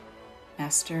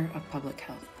 Master of Public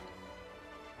Health.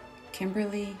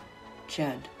 Kimberly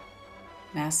Judd,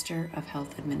 Master of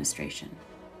Health Administration.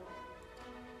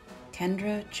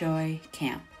 Kendra Joy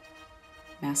Camp,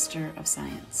 Master of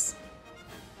Science.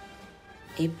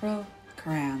 April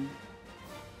Karam,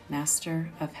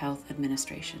 Master of Health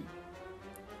Administration.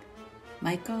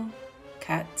 Michael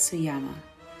Katsuyama,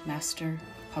 Master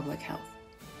of Public Health.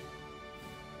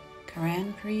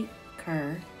 Karanpreet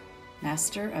Kaur,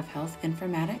 Master of Health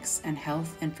Informatics and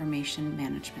Health Information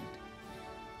Management.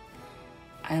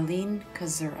 Eileen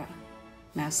Kazura,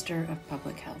 Master of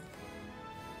Public Health.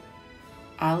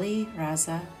 Ali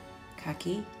Raza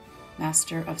Kaki,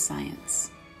 Master of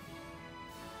Science.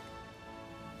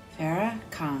 Farah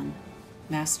Khan,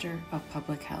 Master of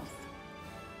Public Health.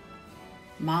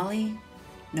 Molly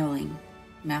Knowling,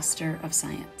 Master of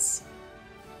Science.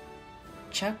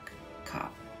 Chuck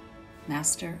Kopp,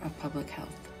 Master of Public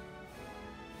Health.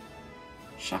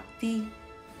 Shakti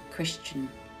Christian,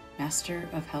 Master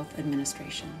of Health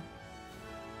Administration.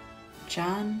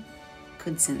 John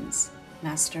Kudzins,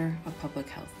 Master of Public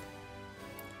Health.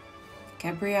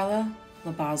 Gabriela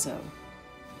Labazo,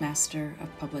 Master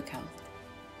of Public Health.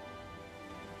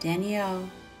 Danielle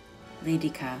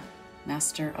Ladika,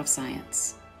 Master of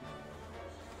Science.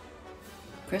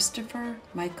 Christopher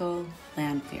Michael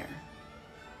Landfair,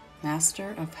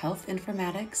 Master of Health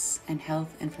Informatics and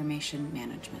Health Information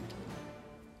Management.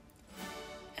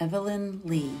 Evelyn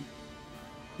Lee,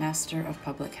 Master of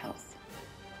Public Health.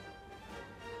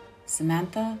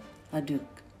 Samantha Laduc,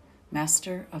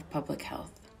 Master of Public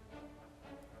Health.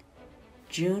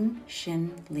 June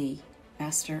Shin Lee,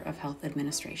 Master of Health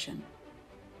Administration.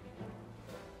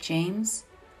 James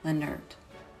Lenert,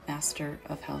 Master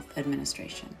of Health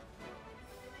Administration.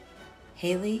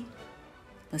 Haley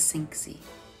Lasinksi,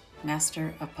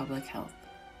 Master of Public Health.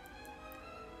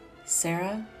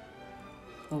 Sarah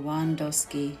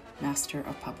Lewandowski, Master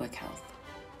of Public Health.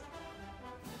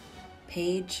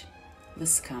 Paige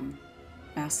Liscombe,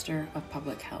 Master of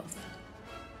Public Health.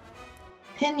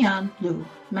 Pinyan Liu,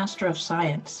 Master of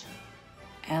Science.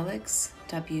 Alex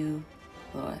W.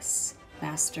 Lois,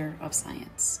 Master of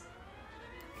Science.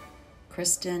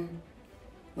 Kristen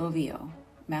Lovio,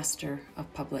 Master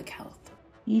of Public Health.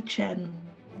 Yichen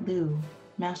Liu,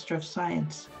 Master of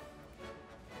Science.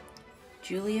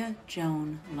 Julia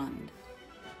Joan Lund,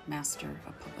 Master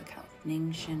of Public Health.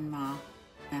 Ning-Shin Ma,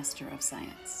 Master of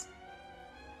Science.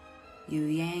 Yu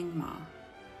Yang Ma,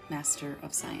 Master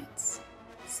of Science.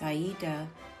 Saida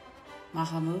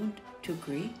Mahamoud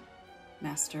Tukri,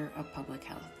 Master of Public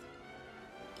Health.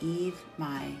 Eve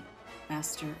Mai,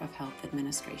 Master of Health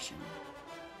Administration.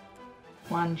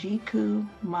 Wanjiku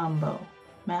Mambo,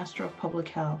 Master of Public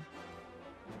Health.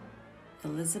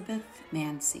 Elizabeth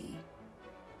Nancy,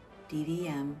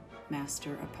 DDM,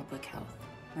 Master of Public Health.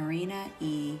 Marina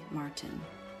E. Martin,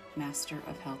 Master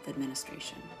of Health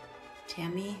Administration.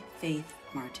 Tammy Faith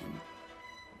Martin,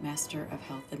 Master of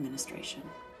Health Administration.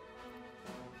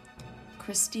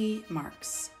 Christy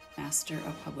Marks, Master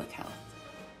of Public Health.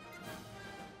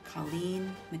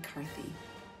 Colleen McCarthy,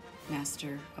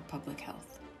 Master of Public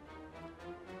Health.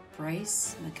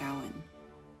 Bryce McGowan,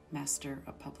 Master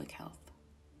of Public Health.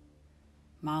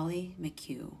 Molly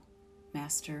McHugh,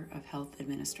 Master of Health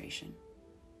Administration.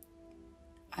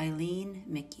 Eileen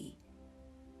Mickey,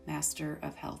 Master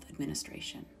of Health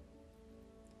Administration.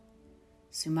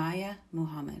 Sumaya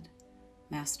Muhammad,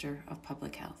 Master of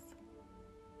Public Health.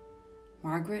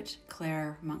 Margaret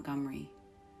Claire Montgomery,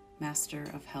 Master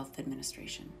of Health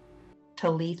Administration.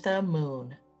 Talitha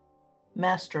Moon,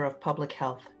 Master of Public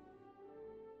Health.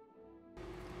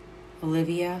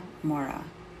 Olivia Mora,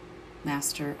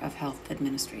 Master of Health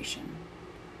Administration.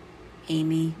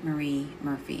 Amy Marie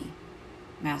Murphy,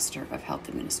 Master of Health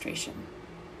Administration.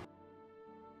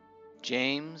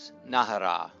 James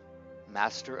Nahara,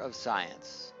 Master of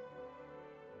Science.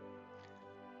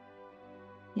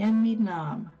 Yenmi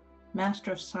Nam,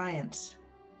 Master of Science.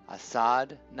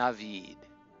 Assad Naveed,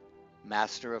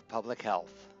 Master of Public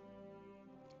Health.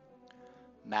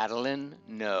 Madeline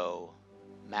No,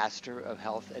 Master of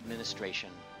Health Administration.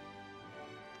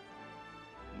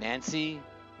 Nancy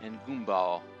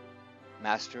Ngumbao,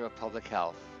 Master of Public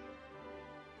Health.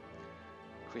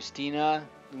 Christina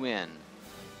Nguyen,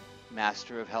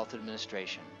 Master of Health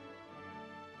Administration.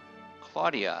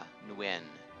 Claudia Nguyen,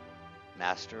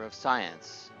 Master of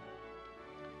Science.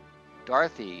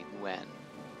 Dorothy Nguyen,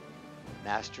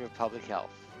 Master of Public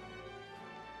Health.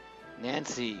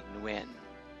 Nancy Nguyen,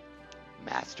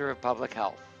 Master of Public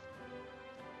Health.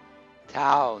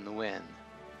 Tao Nguyen,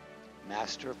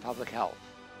 Master of Public Health.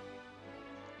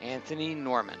 Anthony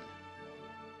Norman,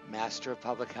 Master of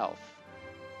Public Health.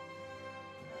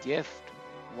 Gift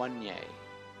Wanye,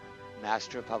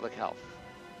 Master of Public Health.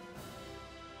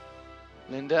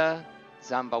 Linda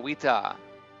Zambawita,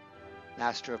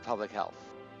 Master of Public Health.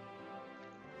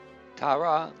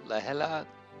 Tara Lahela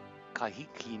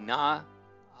Kahikina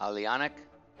Alianak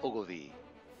Ogilvy,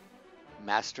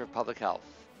 Master of Public Health.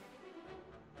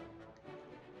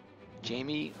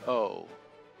 Jamie O,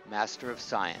 Master of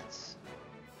Science.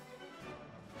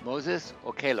 Moses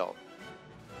Okelo,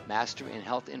 Master in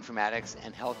Health Informatics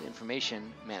and Health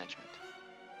Information Management.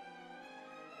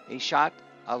 Aishat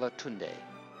Alatunde,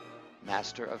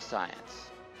 Master of Science.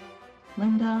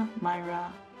 Linda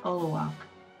Myra Oluwak,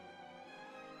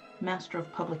 Master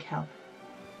of Public Health.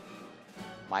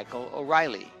 Michael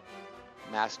O'Reilly,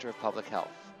 Master of Public Health.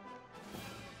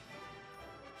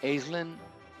 Aislinn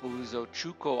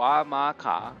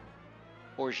Uzochukwuemeka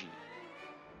Orji,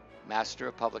 Master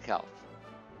of Public Health.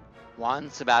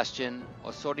 Juan Sebastian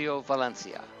Osorio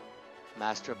Valencia,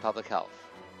 Master of Public Health.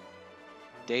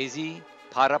 Daisy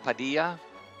Parapadilla,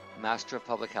 Master of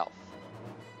Public Health.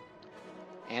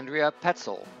 Andrea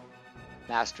Petzel,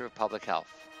 Master of Public Health.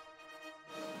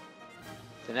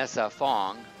 Vanessa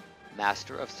Fong,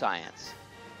 Master of Science.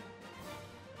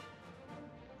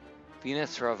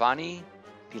 Venus Ravani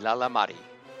Pilalamari,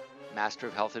 Master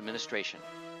of Health Administration.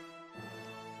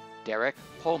 Derek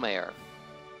Holmeyer,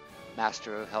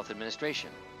 Master of Health Administration.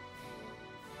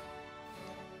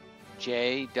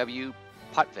 J.W.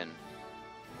 Potvin,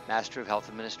 Master of Health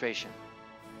Administration.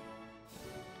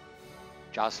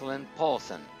 Jocelyn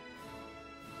Paulson,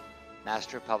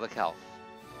 Master of Public Health.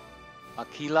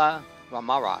 Akila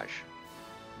Ramaraj,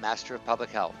 Master of Public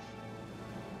Health.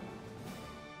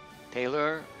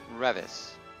 Taylor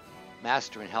Revis,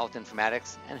 Master in Health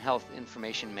Informatics and Health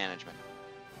Information Management.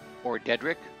 Or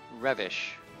Dedrick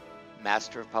Revish,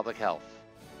 Master of Public Health.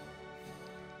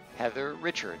 Heather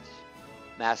Richards,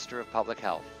 Master of Public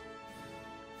Health.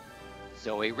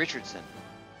 Zoe Richardson,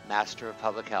 Master of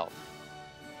Public Health.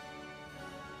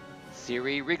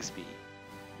 Siri Rigsby,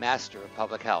 Master of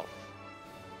Public Health.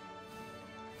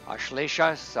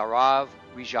 Ashlesha Sarav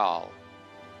Rijal,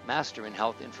 Master in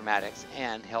Health Informatics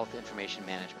and Health Information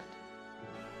Management.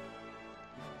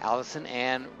 Allison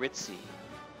Ann Ritzy,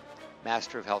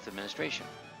 Master of Health Administration.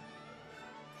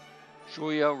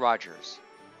 Julia Rogers,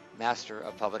 Master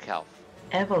of Public Health.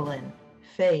 Evelyn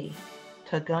Faye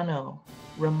Tagano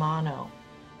Romano,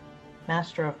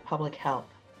 Master of Public Health.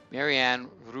 Marianne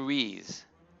Ruiz,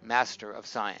 Master of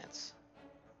Science.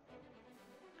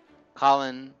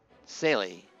 Colin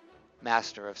Saley,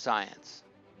 Master of Science.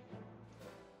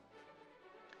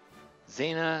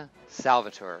 Zaina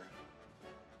Salvatore,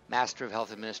 Master of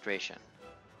Health Administration.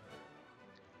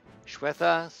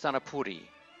 Shweta Sanapuri,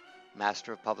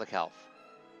 Master of Public Health.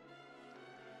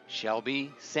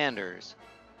 Shelby Sanders,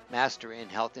 Master in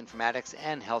Health Informatics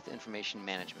and Health Information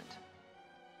Management.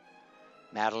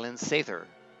 Madeline Sather,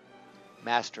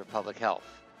 Master of Public Health.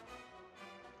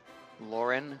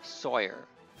 Lauren Sawyer,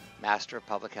 Master of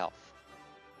Public Health.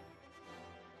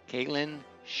 Caitlin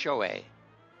Shoei,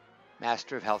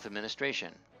 Master of Health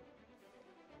Administration.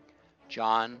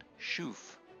 John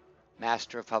Schoof,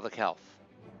 Master of Public Health.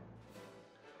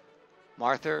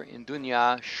 Martha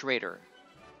Indunya Schrader,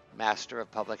 Master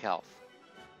of Public Health.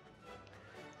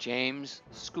 James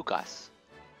Skukas,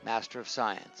 Master of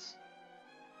Science.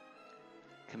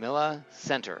 Camilla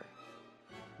Center,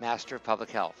 Master of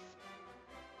Public Health.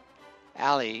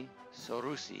 Ali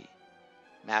Sorusi,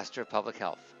 Master of Public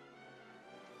Health.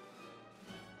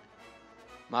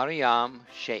 Mariam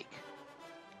Sheikh,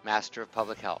 Master of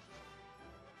Public Health.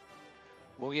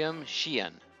 William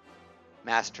Sheehan,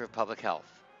 Master of Public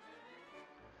Health.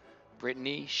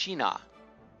 Brittany Sheena,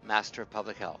 Master of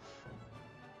Public Health.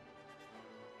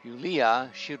 Yulia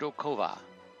Shirokova,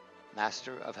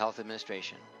 Master of Health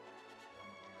Administration.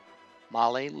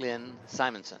 Molly Lynn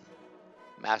Simonson,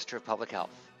 Master of Public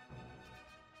Health.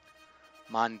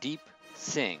 Mandeep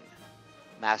Singh,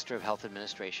 Master of Health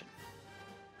Administration.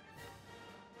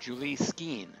 Julie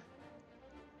Skeen,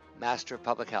 Master of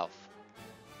Public Health.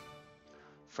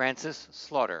 Francis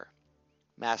Slaughter,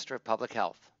 Master of Public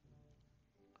Health.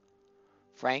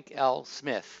 Frank L.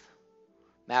 Smith,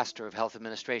 Master of Health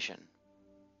Administration.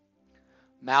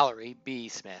 Mallory B.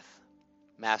 Smith,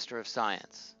 Master of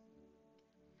Science.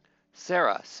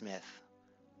 Sarah Smith,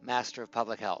 Master of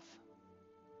Public Health.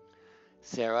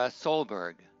 Sarah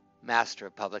Solberg, Master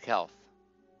of Public Health.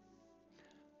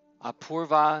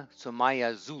 Apurva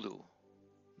Somaya Zulu,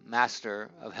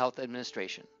 Master of Health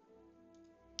Administration.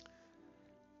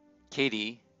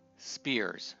 Katie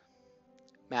Spears,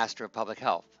 Master of Public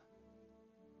Health.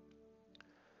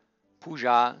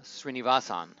 Pooja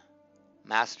Srinivasan,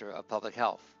 Master of Public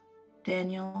Health.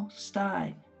 Daniel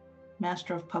Stein,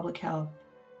 Master of Public Health.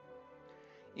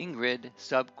 Ingrid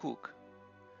Subcook,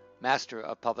 Master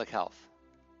of Public Health.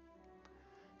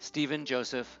 Stephen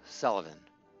Joseph Sullivan,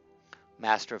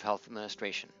 Master of Health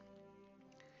Administration.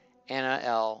 Anna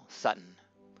L. Sutton,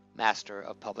 Master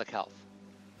of Public Health.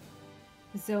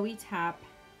 Zoe Tapp,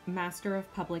 Master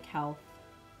of Public Health.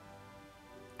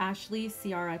 Ashley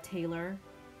Ciara Taylor,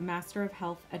 Master of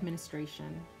Health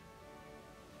Administration.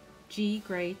 G.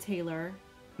 Gray Taylor,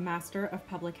 Master of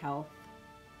Public Health.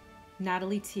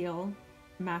 Natalie Teal,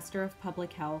 Master of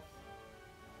Public Health.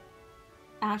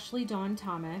 Ashley Dawn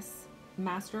Thomas,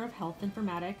 Master of Health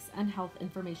Informatics and Health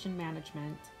Information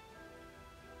Management.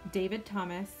 David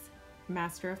Thomas,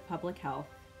 Master of Public Health.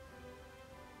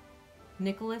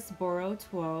 Nicholas Boro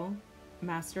Tuo,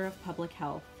 Master of Public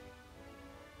Health.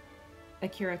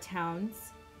 Akira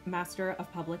Towns, Master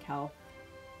of Public Health.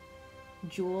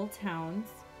 Jewel Towns,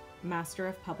 Master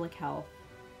of Public Health.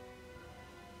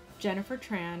 Jennifer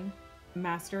Tran,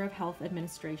 Master of Health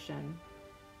Administration.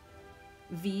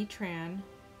 V. Tran,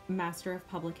 Master of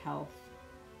Public Health.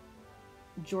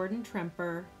 Jordan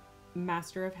Tremper,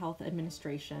 Master of Health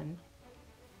Administration.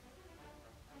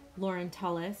 Lauren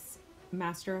Tullis,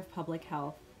 Master of Public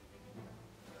Health.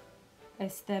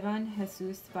 Esteban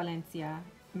Jesus Valencia,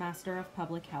 Master of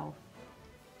Public Health.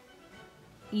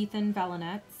 Ethan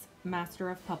Valenetz, Master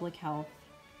of Public Health.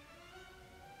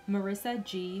 Marissa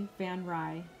G. Van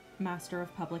Rye, Master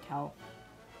of Public Health.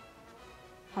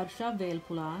 Harsha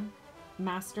Velpula,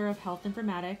 Master of Health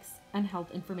Informatics and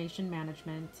Health Information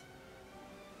Management.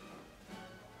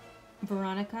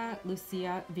 Veronica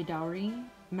Lucia Vidauri,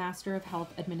 Master of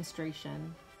Health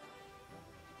Administration.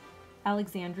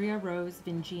 Alexandria Rose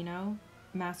Vingino,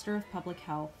 Master of Public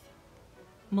Health.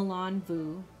 Milan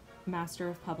Vu, Master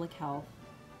of Public Health.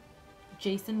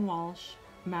 Jason Walsh,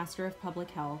 Master of Public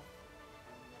Health.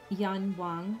 Yan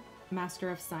Wang, Master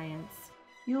of Science.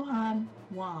 Yuhan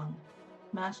Wang,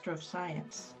 Master of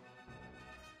Science.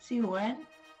 Siwen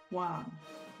Wang,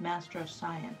 Master of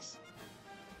Science.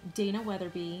 Dana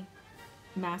Weatherby,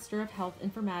 Master of Health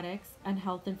Informatics and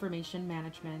Health Information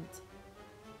Management.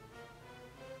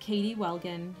 Katie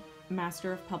Welgan,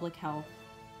 Master of Public Health.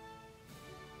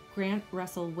 Grant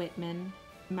Russell Whitman,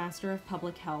 Master of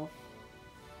Public Health.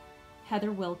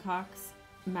 Heather Wilcox,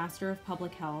 Master of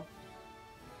Public Health.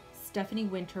 Stephanie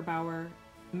Winterbauer,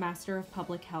 Master of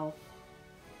Public Health.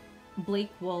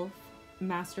 Blake Wolf,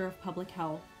 Master of Public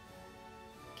Health.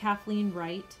 Kathleen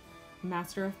Wright,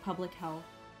 Master of Public Health.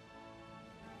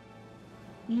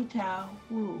 Yitao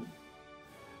Wu,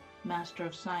 Master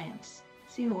of Science.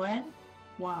 Siwen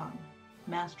Wang,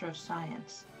 Master of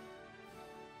Science.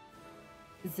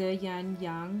 Ziyan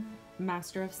Yang,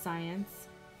 Master of Science.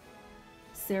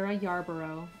 Sarah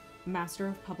Yarborough, Master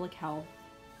of Public Health.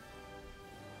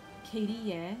 Katie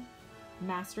Ye,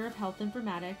 Master of Health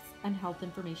Informatics and Health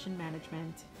Information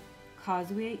Management.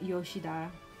 Kazue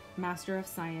Yoshida, Master of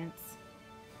Science.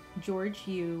 George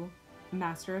Yu,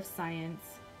 Master of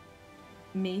Science.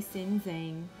 Mei Sin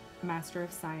Zhang, Master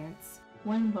of Science.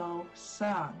 Wenbo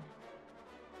Sang,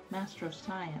 Master of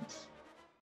Science.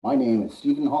 My name is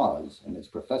Stephen Hawes, and as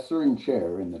Professor and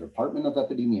Chair in the Department of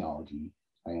Epidemiology,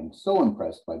 I am so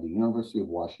impressed by the University of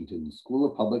Washington School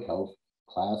of Public Health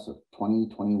class of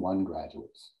 2021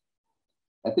 graduates.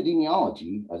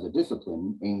 Epidemiology as a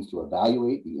discipline aims to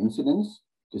evaluate the incidence,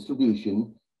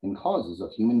 distribution, and causes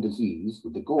of human disease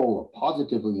with the goal of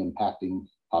positively impacting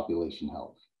population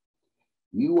health.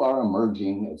 You are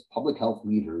emerging as public health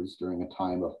leaders during a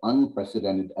time of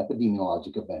unprecedented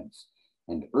epidemiologic events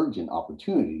and urgent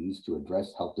opportunities to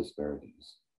address health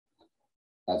disparities.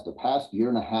 As the past year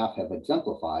and a half have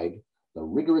exemplified, the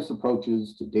rigorous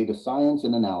approaches to data science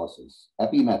and analysis,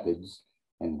 epi-methods,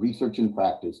 and research and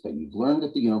practice that you've learned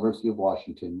at the University of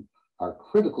Washington are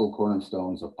critical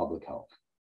cornerstones of public health.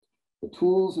 The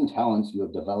tools and talents you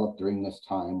have developed during this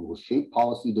time will shape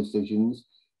policy decisions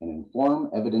and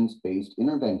inform evidence-based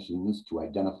interventions to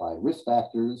identify risk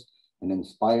factors and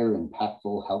inspire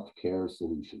impactful healthcare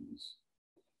solutions.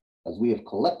 As we have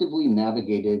collectively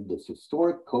navigated this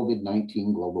historic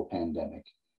COVID-19 global pandemic,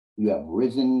 you have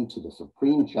risen to the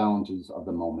supreme challenges of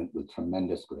the moment with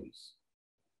tremendous grace.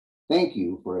 Thank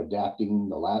you for adapting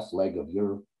the last leg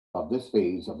of this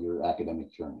phase of your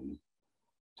academic journey,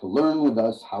 to learn with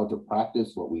us how to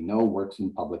practice what we know works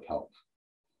in public health,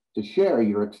 to share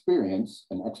your experience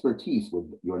and expertise with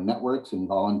your networks and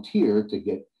volunteer to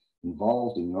get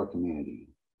involved in your community,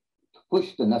 to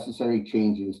push the necessary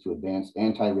changes to advance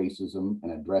anti-racism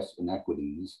and address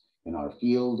inequities in our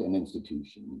field and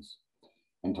institutions,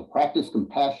 and to practice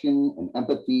compassion and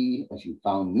empathy as you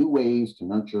found new ways to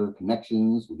nurture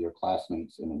connections with your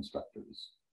classmates and instructors.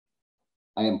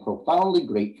 I am profoundly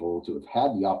grateful to have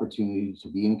had the opportunity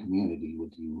to be in community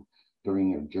with you during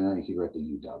your journey here at the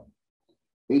UW.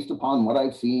 Based upon what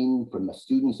I've seen from the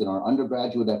students in our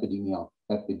undergraduate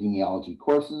epidemiology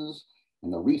courses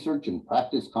and the research and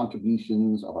practice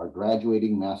contributions of our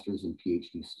graduating master's and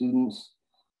PhD students,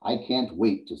 I can't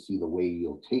wait to see the way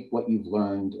you'll take what you've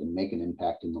learned and make an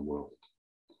impact in the world.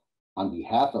 On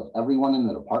behalf of everyone in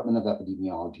the Department of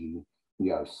Epidemiology,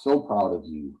 we are so proud of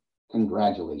you.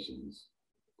 Congratulations.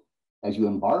 As you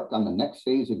embark on the next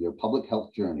phase of your public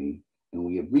health journey and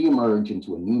we reemerge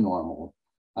into a new normal,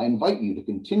 I invite you to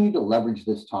continue to leverage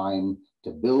this time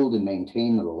to build and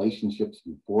maintain the relationships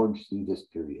you forged through this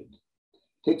period.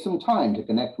 Take some time to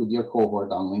connect with your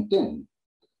cohort on LinkedIn.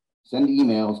 Send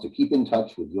emails to keep in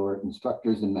touch with your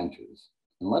instructors and mentors,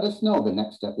 and let us know the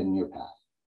next step in your path.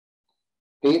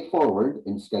 Pay it forward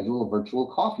and schedule a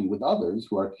virtual coffee with others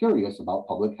who are curious about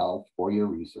public health for your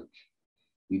research.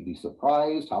 You'd be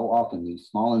surprised how often these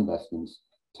small investments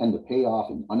tend to pay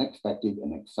off in unexpected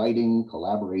and exciting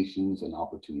collaborations and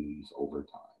opportunities over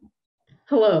time.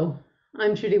 Hello,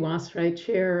 I'm Judy Wasserite,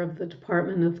 Chair of the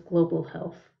Department of Global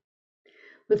Health.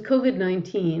 With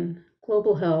COVID-19,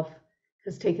 global health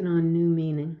has taken on new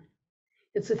meaning.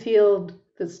 It's a field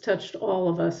that's touched all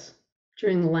of us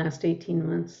during the last 18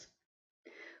 months.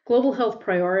 Global health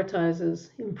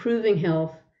prioritizes improving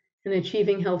health and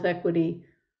achieving health equity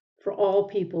for all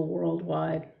people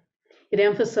worldwide. It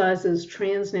emphasizes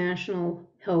transnational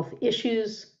health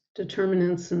issues,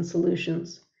 determinants, and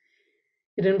solutions.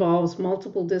 It involves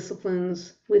multiple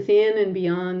disciplines within and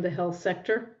beyond the health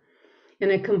sector,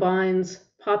 and it combines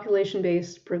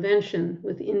population-based prevention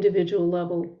with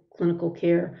individual-level clinical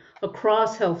care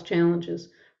across health challenges,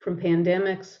 from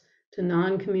pandemics to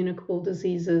non-communicable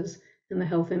diseases and the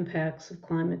health impacts of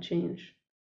climate change.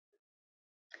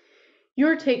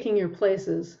 You're taking your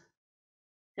places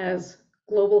as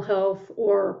global health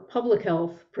or public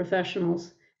health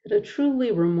professionals at a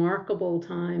truly remarkable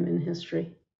time in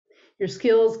history. Your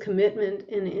skills, commitment,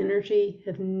 and energy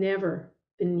have never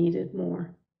been needed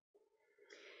more.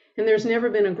 And there's never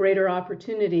been a greater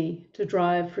opportunity to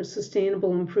drive for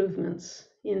sustainable improvements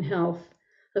in health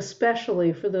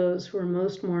especially for those who are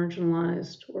most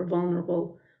marginalized or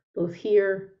vulnerable, both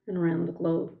here and around the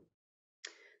globe.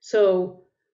 So,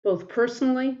 both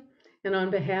personally and on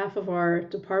behalf of our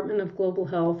Department of Global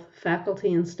Health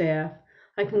faculty and staff,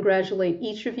 I congratulate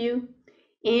each of you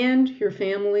and your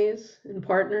families and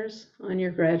partners on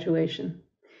your graduation.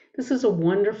 This is a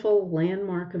wonderful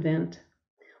landmark event.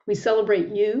 We celebrate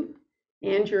you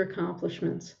and your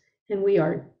accomplishments, and we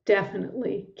are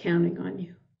definitely counting on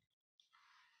you.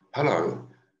 Hello,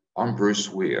 I'm Bruce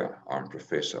Weir. I'm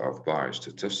Professor of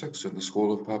Biostatistics in the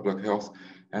School of Public Health,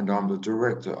 and I'm the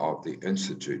Director of the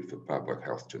Institute for Public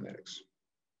Health Genetics.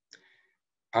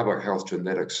 Public health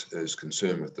genetics is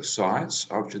concerned with the science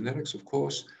of genetics, of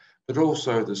course, but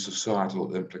also the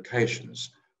societal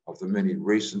implications of the many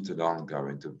recent and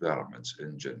ongoing developments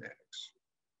in genetics.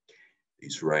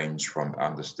 These range from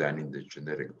understanding the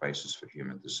genetic basis for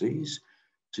human disease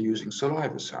to using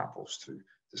saliva samples to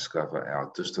discover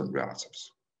our distant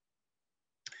relatives.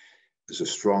 There's a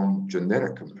strong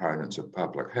genetic component to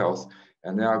public health,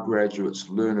 and our graduates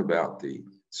learn about the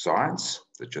science,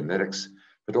 the genetics,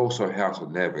 but also how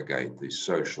to navigate the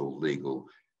social, legal,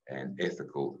 and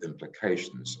ethical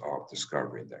implications of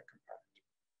discovering that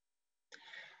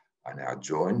component. I now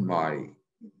join my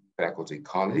faculty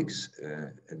colleagues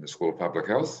in the School of Public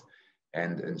Health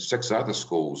and in 6 other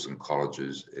schools and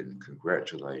colleges in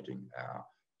congratulating our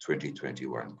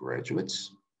 2021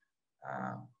 graduates.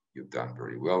 You've done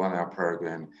very well on our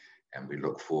program, and we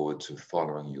look forward to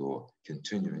following your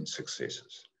continuing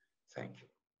successes. Thank you.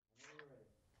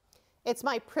 It's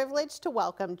my privilege to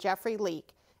welcome Jeffrey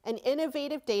Leek, an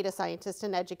innovative data scientist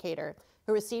and educator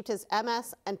who received his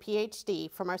MS and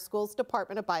PhD from our school's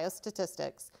Department of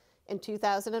Biostatistics in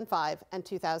 2005 and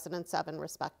 2007,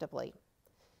 respectively.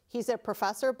 He's a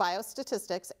professor of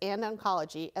biostatistics and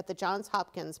oncology at the Johns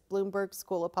Hopkins Bloomberg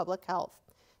School of Public Health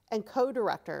and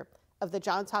co-director of the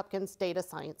Johns Hopkins Data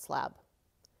Science Lab.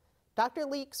 Dr.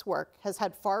 Leek's work has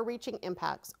had far-reaching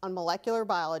impacts on molecular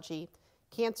biology,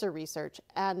 cancer research,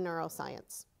 and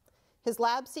neuroscience. His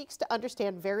lab seeks to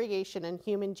understand variation in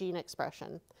human gene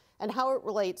expression and how it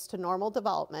relates to normal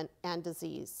development and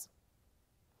disease.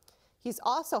 He's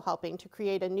also helping to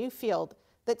create a new field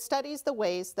that studies the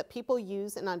ways that people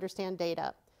use and understand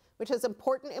data, which has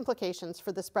important implications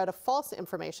for the spread of false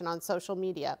information on social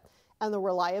media and the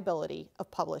reliability of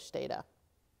published data.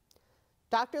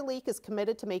 Dr. Leek is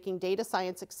committed to making data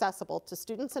science accessible to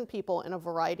students and people in a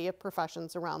variety of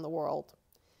professions around the world.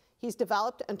 He's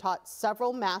developed and taught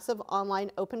several massive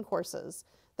online open courses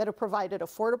that have provided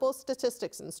affordable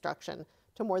statistics instruction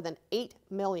to more than 8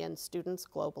 million students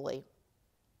globally.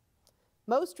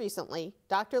 Most recently,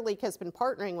 Dr. Leek has been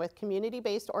partnering with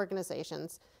community-based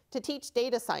organizations to teach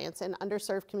data science in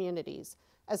underserved communities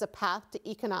as a path to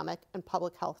economic and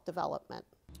public health development.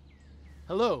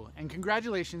 Hello, and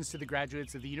congratulations to the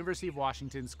graduates of the University of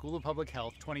Washington School of Public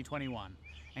Health 2021.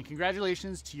 And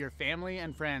congratulations to your family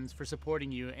and friends for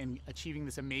supporting you in achieving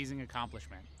this amazing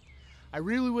accomplishment. I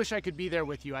really wish I could be there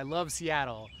with you. I love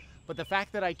Seattle, but the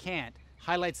fact that I can't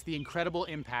highlights the incredible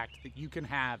impact that you can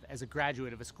have as a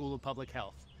graduate of a School of Public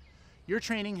Health. Your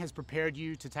training has prepared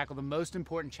you to tackle the most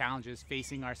important challenges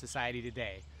facing our society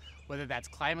today, whether that's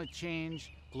climate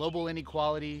change, global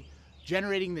inequality,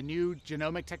 generating the new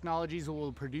genomic technologies that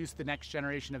will produce the next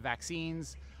generation of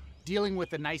vaccines, dealing with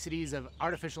the niceties of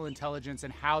artificial intelligence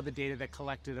and how the data that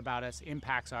collected about us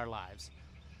impacts our lives.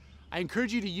 I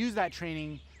encourage you to use that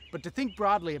training, but to think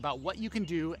broadly about what you can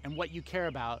do and what you care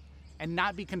about, and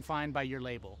not be confined by your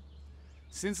label.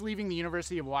 Since leaving the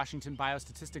University of Washington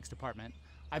Biostatistics Department,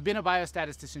 I've been a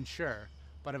biostatistician, sure,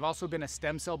 but I've also been a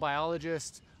stem cell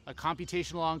biologist, a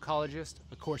computational oncologist,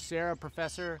 a Coursera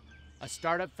professor, a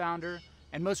startup founder,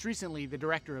 and most recently, the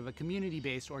director of a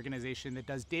community-based organization that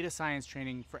does data science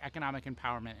training for economic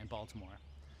empowerment in Baltimore.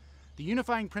 The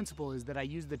unifying principle is that I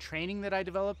use the training that I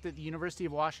developed at the University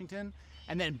of Washington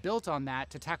and then built on that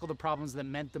to tackle the problems that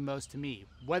meant the most to me,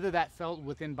 whether that felt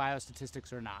within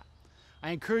biostatistics or not.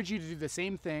 I encourage you to do the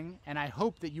same thing, and I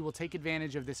hope that you will take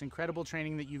advantage of this incredible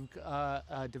training that you've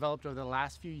developed over the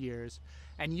last few years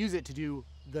and use it to do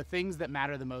the things that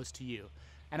matter the most to you.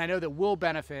 And I know that we'll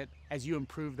benefit as you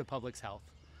improve the public's health.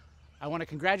 I want to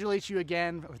congratulate you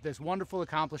again for this wonderful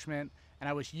accomplishment, and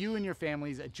I wish you and your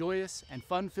families a joyous and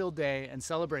fun-filled day and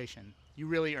celebration. You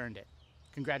really earned it.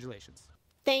 Congratulations.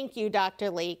 Thank you, Dr.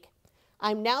 Leek.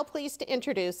 I'm now pleased to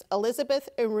introduce Elizabeth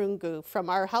Irungu from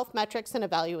our Health Metrics and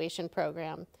Evaluation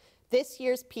Program, this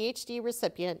year's PhD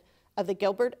recipient of the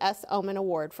Gilbert S. Omen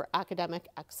Award for Academic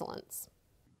Excellence.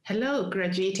 Hello,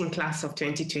 graduating class of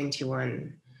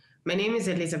 2021. My name is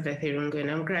Elizabeth Irungu,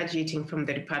 and I'm graduating from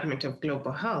the Department of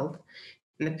Global Health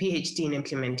in the PhD in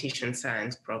Implementation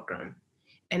Science program.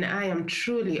 And I am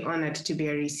truly honored to be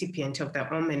a recipient of the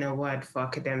Omen Award for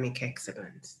Academic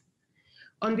Excellence.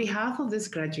 On behalf of this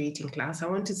graduating class, I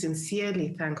want to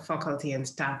sincerely thank faculty and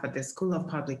staff at the School of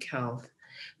Public Health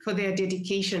for their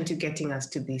dedication to getting us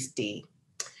to this day.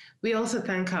 We also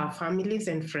thank our families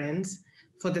and friends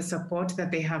for the support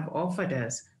that they have offered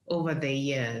us over the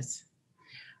years.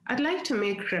 I'd like to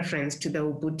make reference to the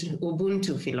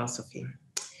Ubuntu philosophy.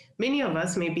 Many of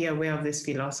us may be aware of this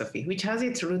philosophy, which has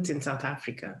its roots in South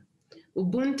Africa.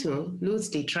 Ubuntu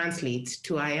loosely translates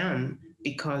to I am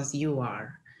because you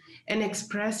are, and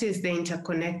expresses the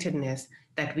interconnectedness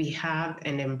that we have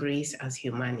and embrace as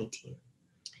humanity.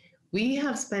 We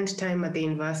have spent time at the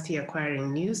university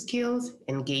acquiring new skills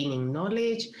and gaining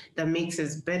knowledge that makes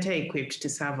us better equipped to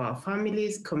serve our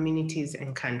families, communities,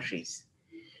 and countries.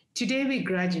 Today we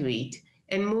graduate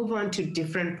and move on to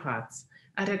different paths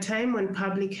at a time when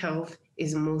public health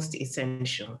is most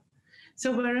essential.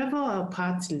 So wherever our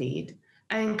paths lead,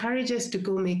 I encourage us to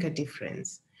go make a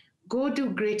difference. Go do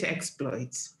great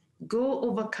exploits. Go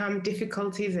overcome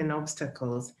difficulties and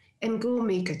obstacles, and go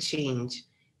make a change,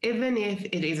 even if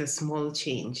it is a small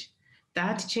change.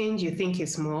 That change you think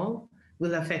is small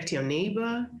will affect your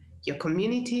neighbor, your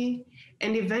community,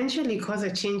 and eventually cause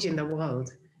a change in the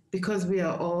world, because we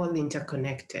are all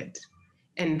interconnected.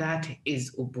 And that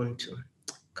is Ubuntu.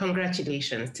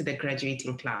 Congratulations to the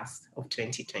graduating class of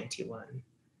 2021.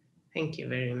 Thank you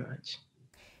very much.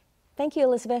 Thank you,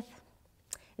 Elizabeth.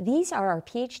 These are our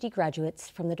PhD graduates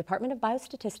from the Department of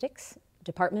Biostatistics,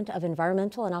 Department of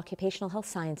Environmental and Occupational Health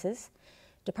Sciences,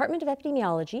 Department of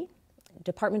Epidemiology,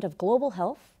 Department of Global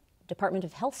Health, Department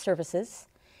of Health Services,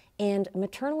 and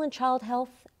Maternal and Child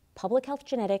Health, Public Health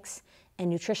Genetics, and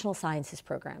Nutritional Sciences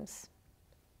programs.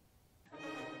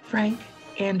 Frank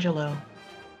Angelo,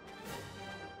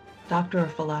 Doctor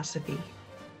of Philosophy.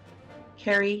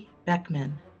 Carrie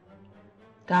Beckman,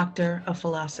 Doctor of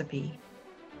Philosophy.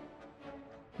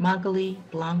 Magali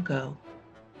Blanco,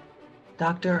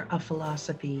 Doctor of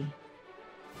Philosophy.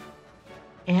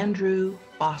 Andrew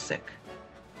Bosick,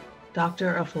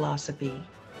 Doctor of Philosophy.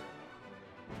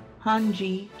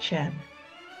 Hanji Chen,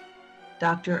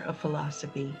 Doctor of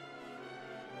Philosophy.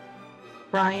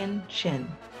 Brian Chin,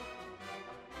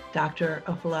 Doctor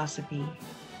of Philosophy.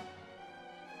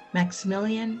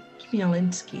 Maximilian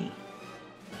Chmielinski,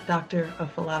 Doctor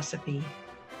of Philosophy.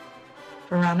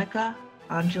 Veronica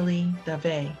Anjali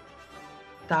Dave,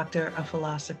 Doctor of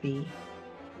Philosophy.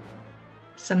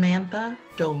 Samantha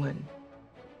Dolan,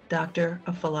 Doctor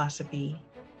of Philosophy.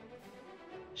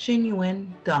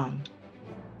 Xinyuan Deng,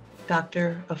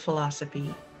 Doctor of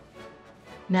Philosophy.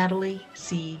 Natalie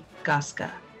C.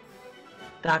 Gaska,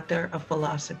 Doctor of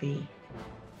Philosophy.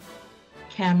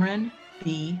 Cameron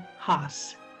B.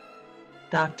 Haas,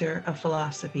 Doctor of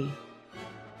Philosophy.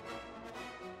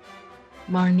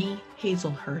 Marnie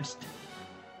Hazelhurst,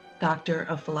 Doctor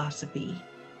of Philosophy.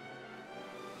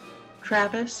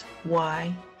 Travis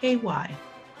Y. Hay,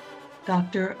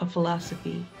 Doctor of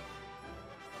Philosophy.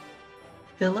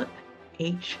 Philip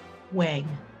H. Wang,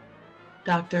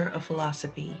 Doctor of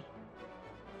Philosophy.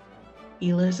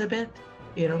 Elizabeth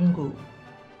Irungu,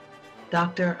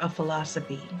 Doctor of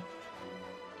Philosophy.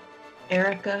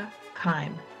 Erica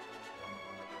Keim,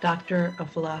 Doctor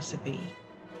of Philosophy.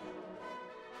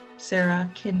 Sarah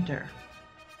Kinder,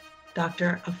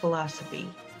 Doctor of Philosophy.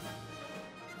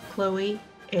 Chloe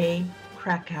A.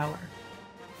 Krakauer,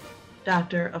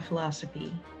 Doctor of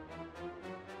Philosophy.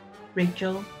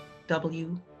 Rachel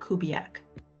W. Kubiak,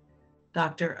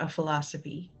 Doctor of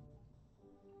Philosophy.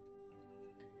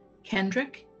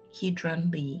 Kendrick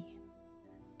Kedron Lee,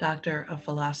 Doctor of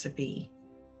Philosophy.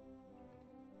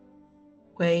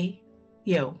 Wei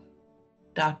Liu,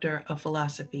 Doctor of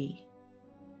Philosophy.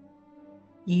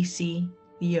 Yisi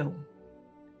Liu,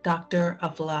 Doctor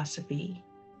of Philosophy.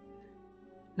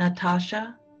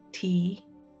 Natasha T.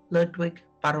 Ludwig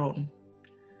Baron,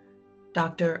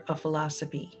 Doctor of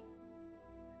Philosophy.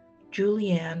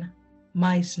 Julianne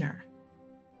Meisner,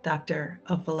 Doctor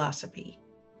of Philosophy.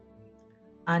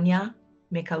 Anya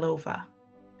Mikhailova,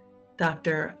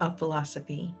 Doctor of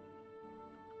Philosophy.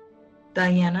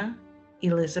 Diana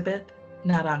Elizabeth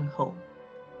Naranjo,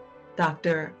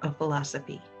 Doctor of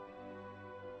Philosophy.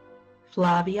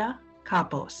 Flavia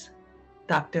Capos,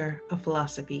 Doctor of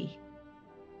Philosophy.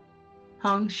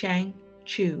 Hongshang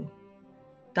Chu,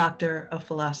 Doctor of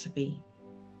Philosophy.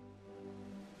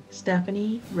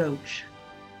 Stephanie Roach,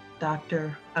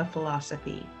 Doctor of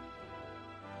Philosophy.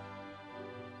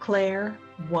 Claire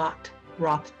Watt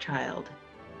Rothschild,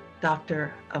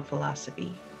 Doctor of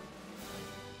Philosophy.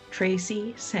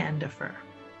 Tracy Sandifer,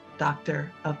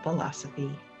 Doctor of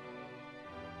Philosophy.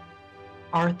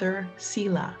 Arthur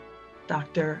Sela,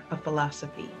 Doctor of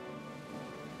Philosophy.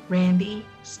 Randy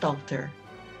Stalter,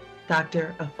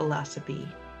 Doctor of Philosophy.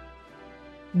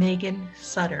 Megan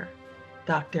Sutter,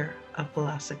 Doctor of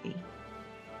Philosophy.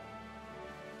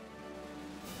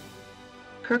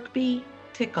 Kirkby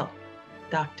Tickle,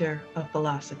 Doctor of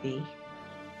Philosophy.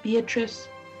 Beatrice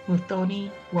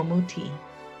Muthoni Wamuti,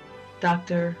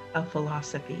 Doctor of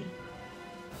Philosophy.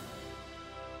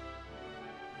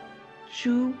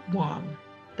 Shu Wang,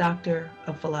 Doctor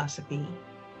of Philosophy.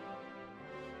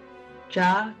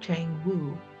 Jia Cheng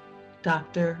Wu,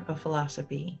 Doctor of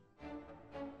Philosophy.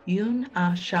 Yun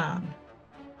Ah Shan,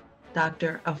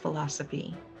 Doctor of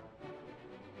Philosophy.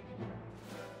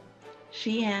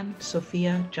 Xian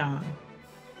Sophia Zhang,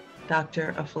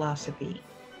 Doctor of Philosophy.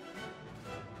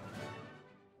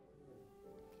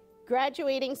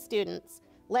 Graduating students,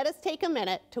 let us take a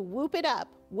minute to whoop it up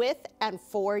with and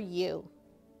for you.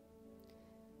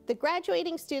 The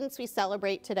graduating students we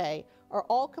celebrate today are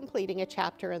all completing a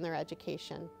chapter in their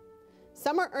education.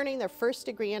 Some are earning their first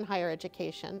degree in higher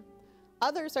education.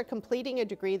 Others are completing a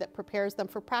degree that prepares them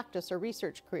for practice or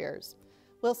research careers,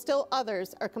 while still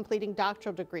others are completing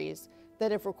doctoral degrees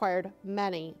that have required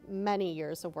many, many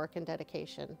years of work and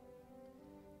dedication.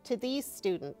 To these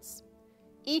students,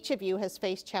 each of you has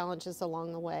faced challenges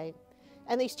along the way,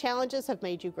 and these challenges have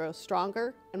made you grow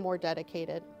stronger and more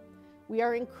dedicated. We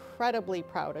are incredibly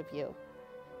proud of you.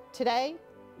 Today,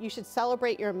 you should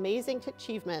celebrate your amazing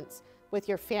achievements with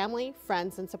your family,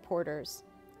 friends, and supporters.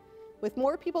 With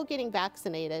more people getting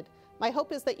vaccinated, my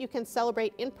hope is that you can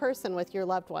celebrate in person with your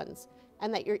loved ones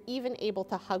and that you're even able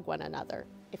to hug one another,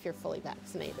 if you're fully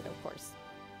vaccinated, of course.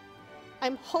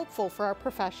 I'm hopeful for our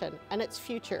profession and its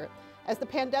future as the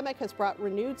pandemic has brought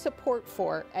renewed support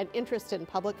for and interest in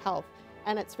public health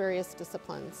and its various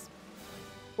disciplines.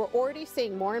 We're already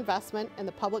seeing more investment in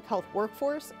the public health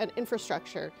workforce and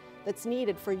infrastructure that's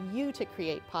needed for you to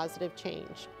create positive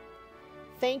change.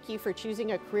 Thank you for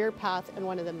choosing a career path in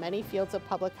one of the many fields of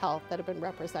public health that have been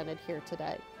represented here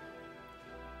today.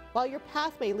 While your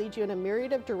path may lead you in a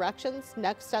myriad of directions,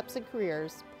 next steps, and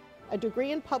careers, a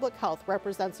degree in public health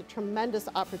represents a tremendous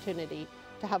opportunity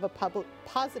to have a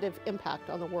positive impact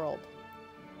on the world.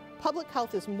 Public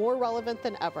health is more relevant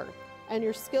than ever, and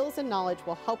your skills and knowledge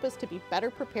will help us to be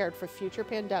better prepared for future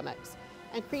pandemics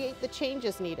and create the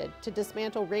changes needed to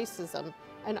dismantle racism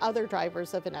and other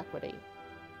drivers of inequity.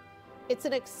 It's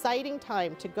an exciting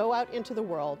time to go out into the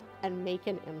world and make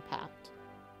an impact.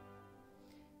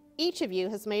 Each of you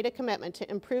has made a commitment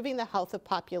to improving the health of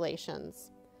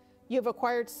populations. You have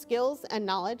acquired skills and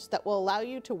knowledge that will allow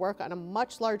you to work on a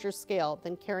much larger scale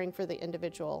than caring for the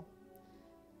individual.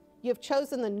 You have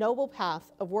chosen the noble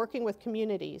path of working with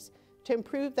communities to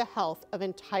improve the health of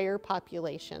entire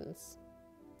populations.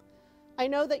 I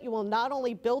know that you will not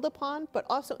only build upon, but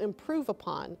also improve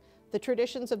upon the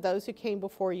traditions of those who came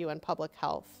before you in public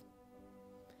health.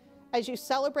 As you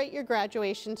celebrate your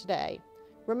graduation today,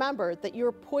 remember that you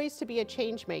are poised to be a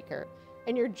change maker,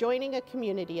 and you're joining a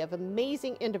community of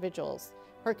amazing individuals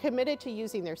who are committed to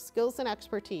using their skills and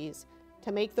expertise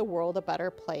to make the world a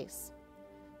better place.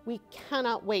 We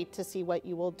cannot wait to see what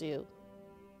you will do.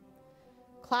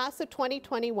 Class of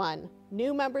 2021,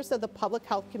 new members of the public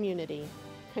health community,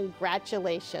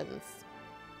 congratulations.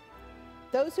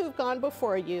 Those who have gone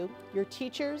before you, your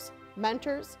teachers,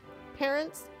 mentors,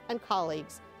 parents, and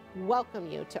colleagues,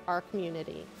 welcome you to our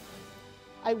community.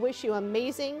 I wish you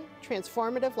amazing,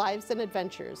 transformative lives and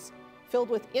adventures filled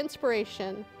with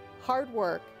inspiration, hard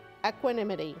work,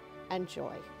 equanimity, and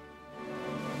joy.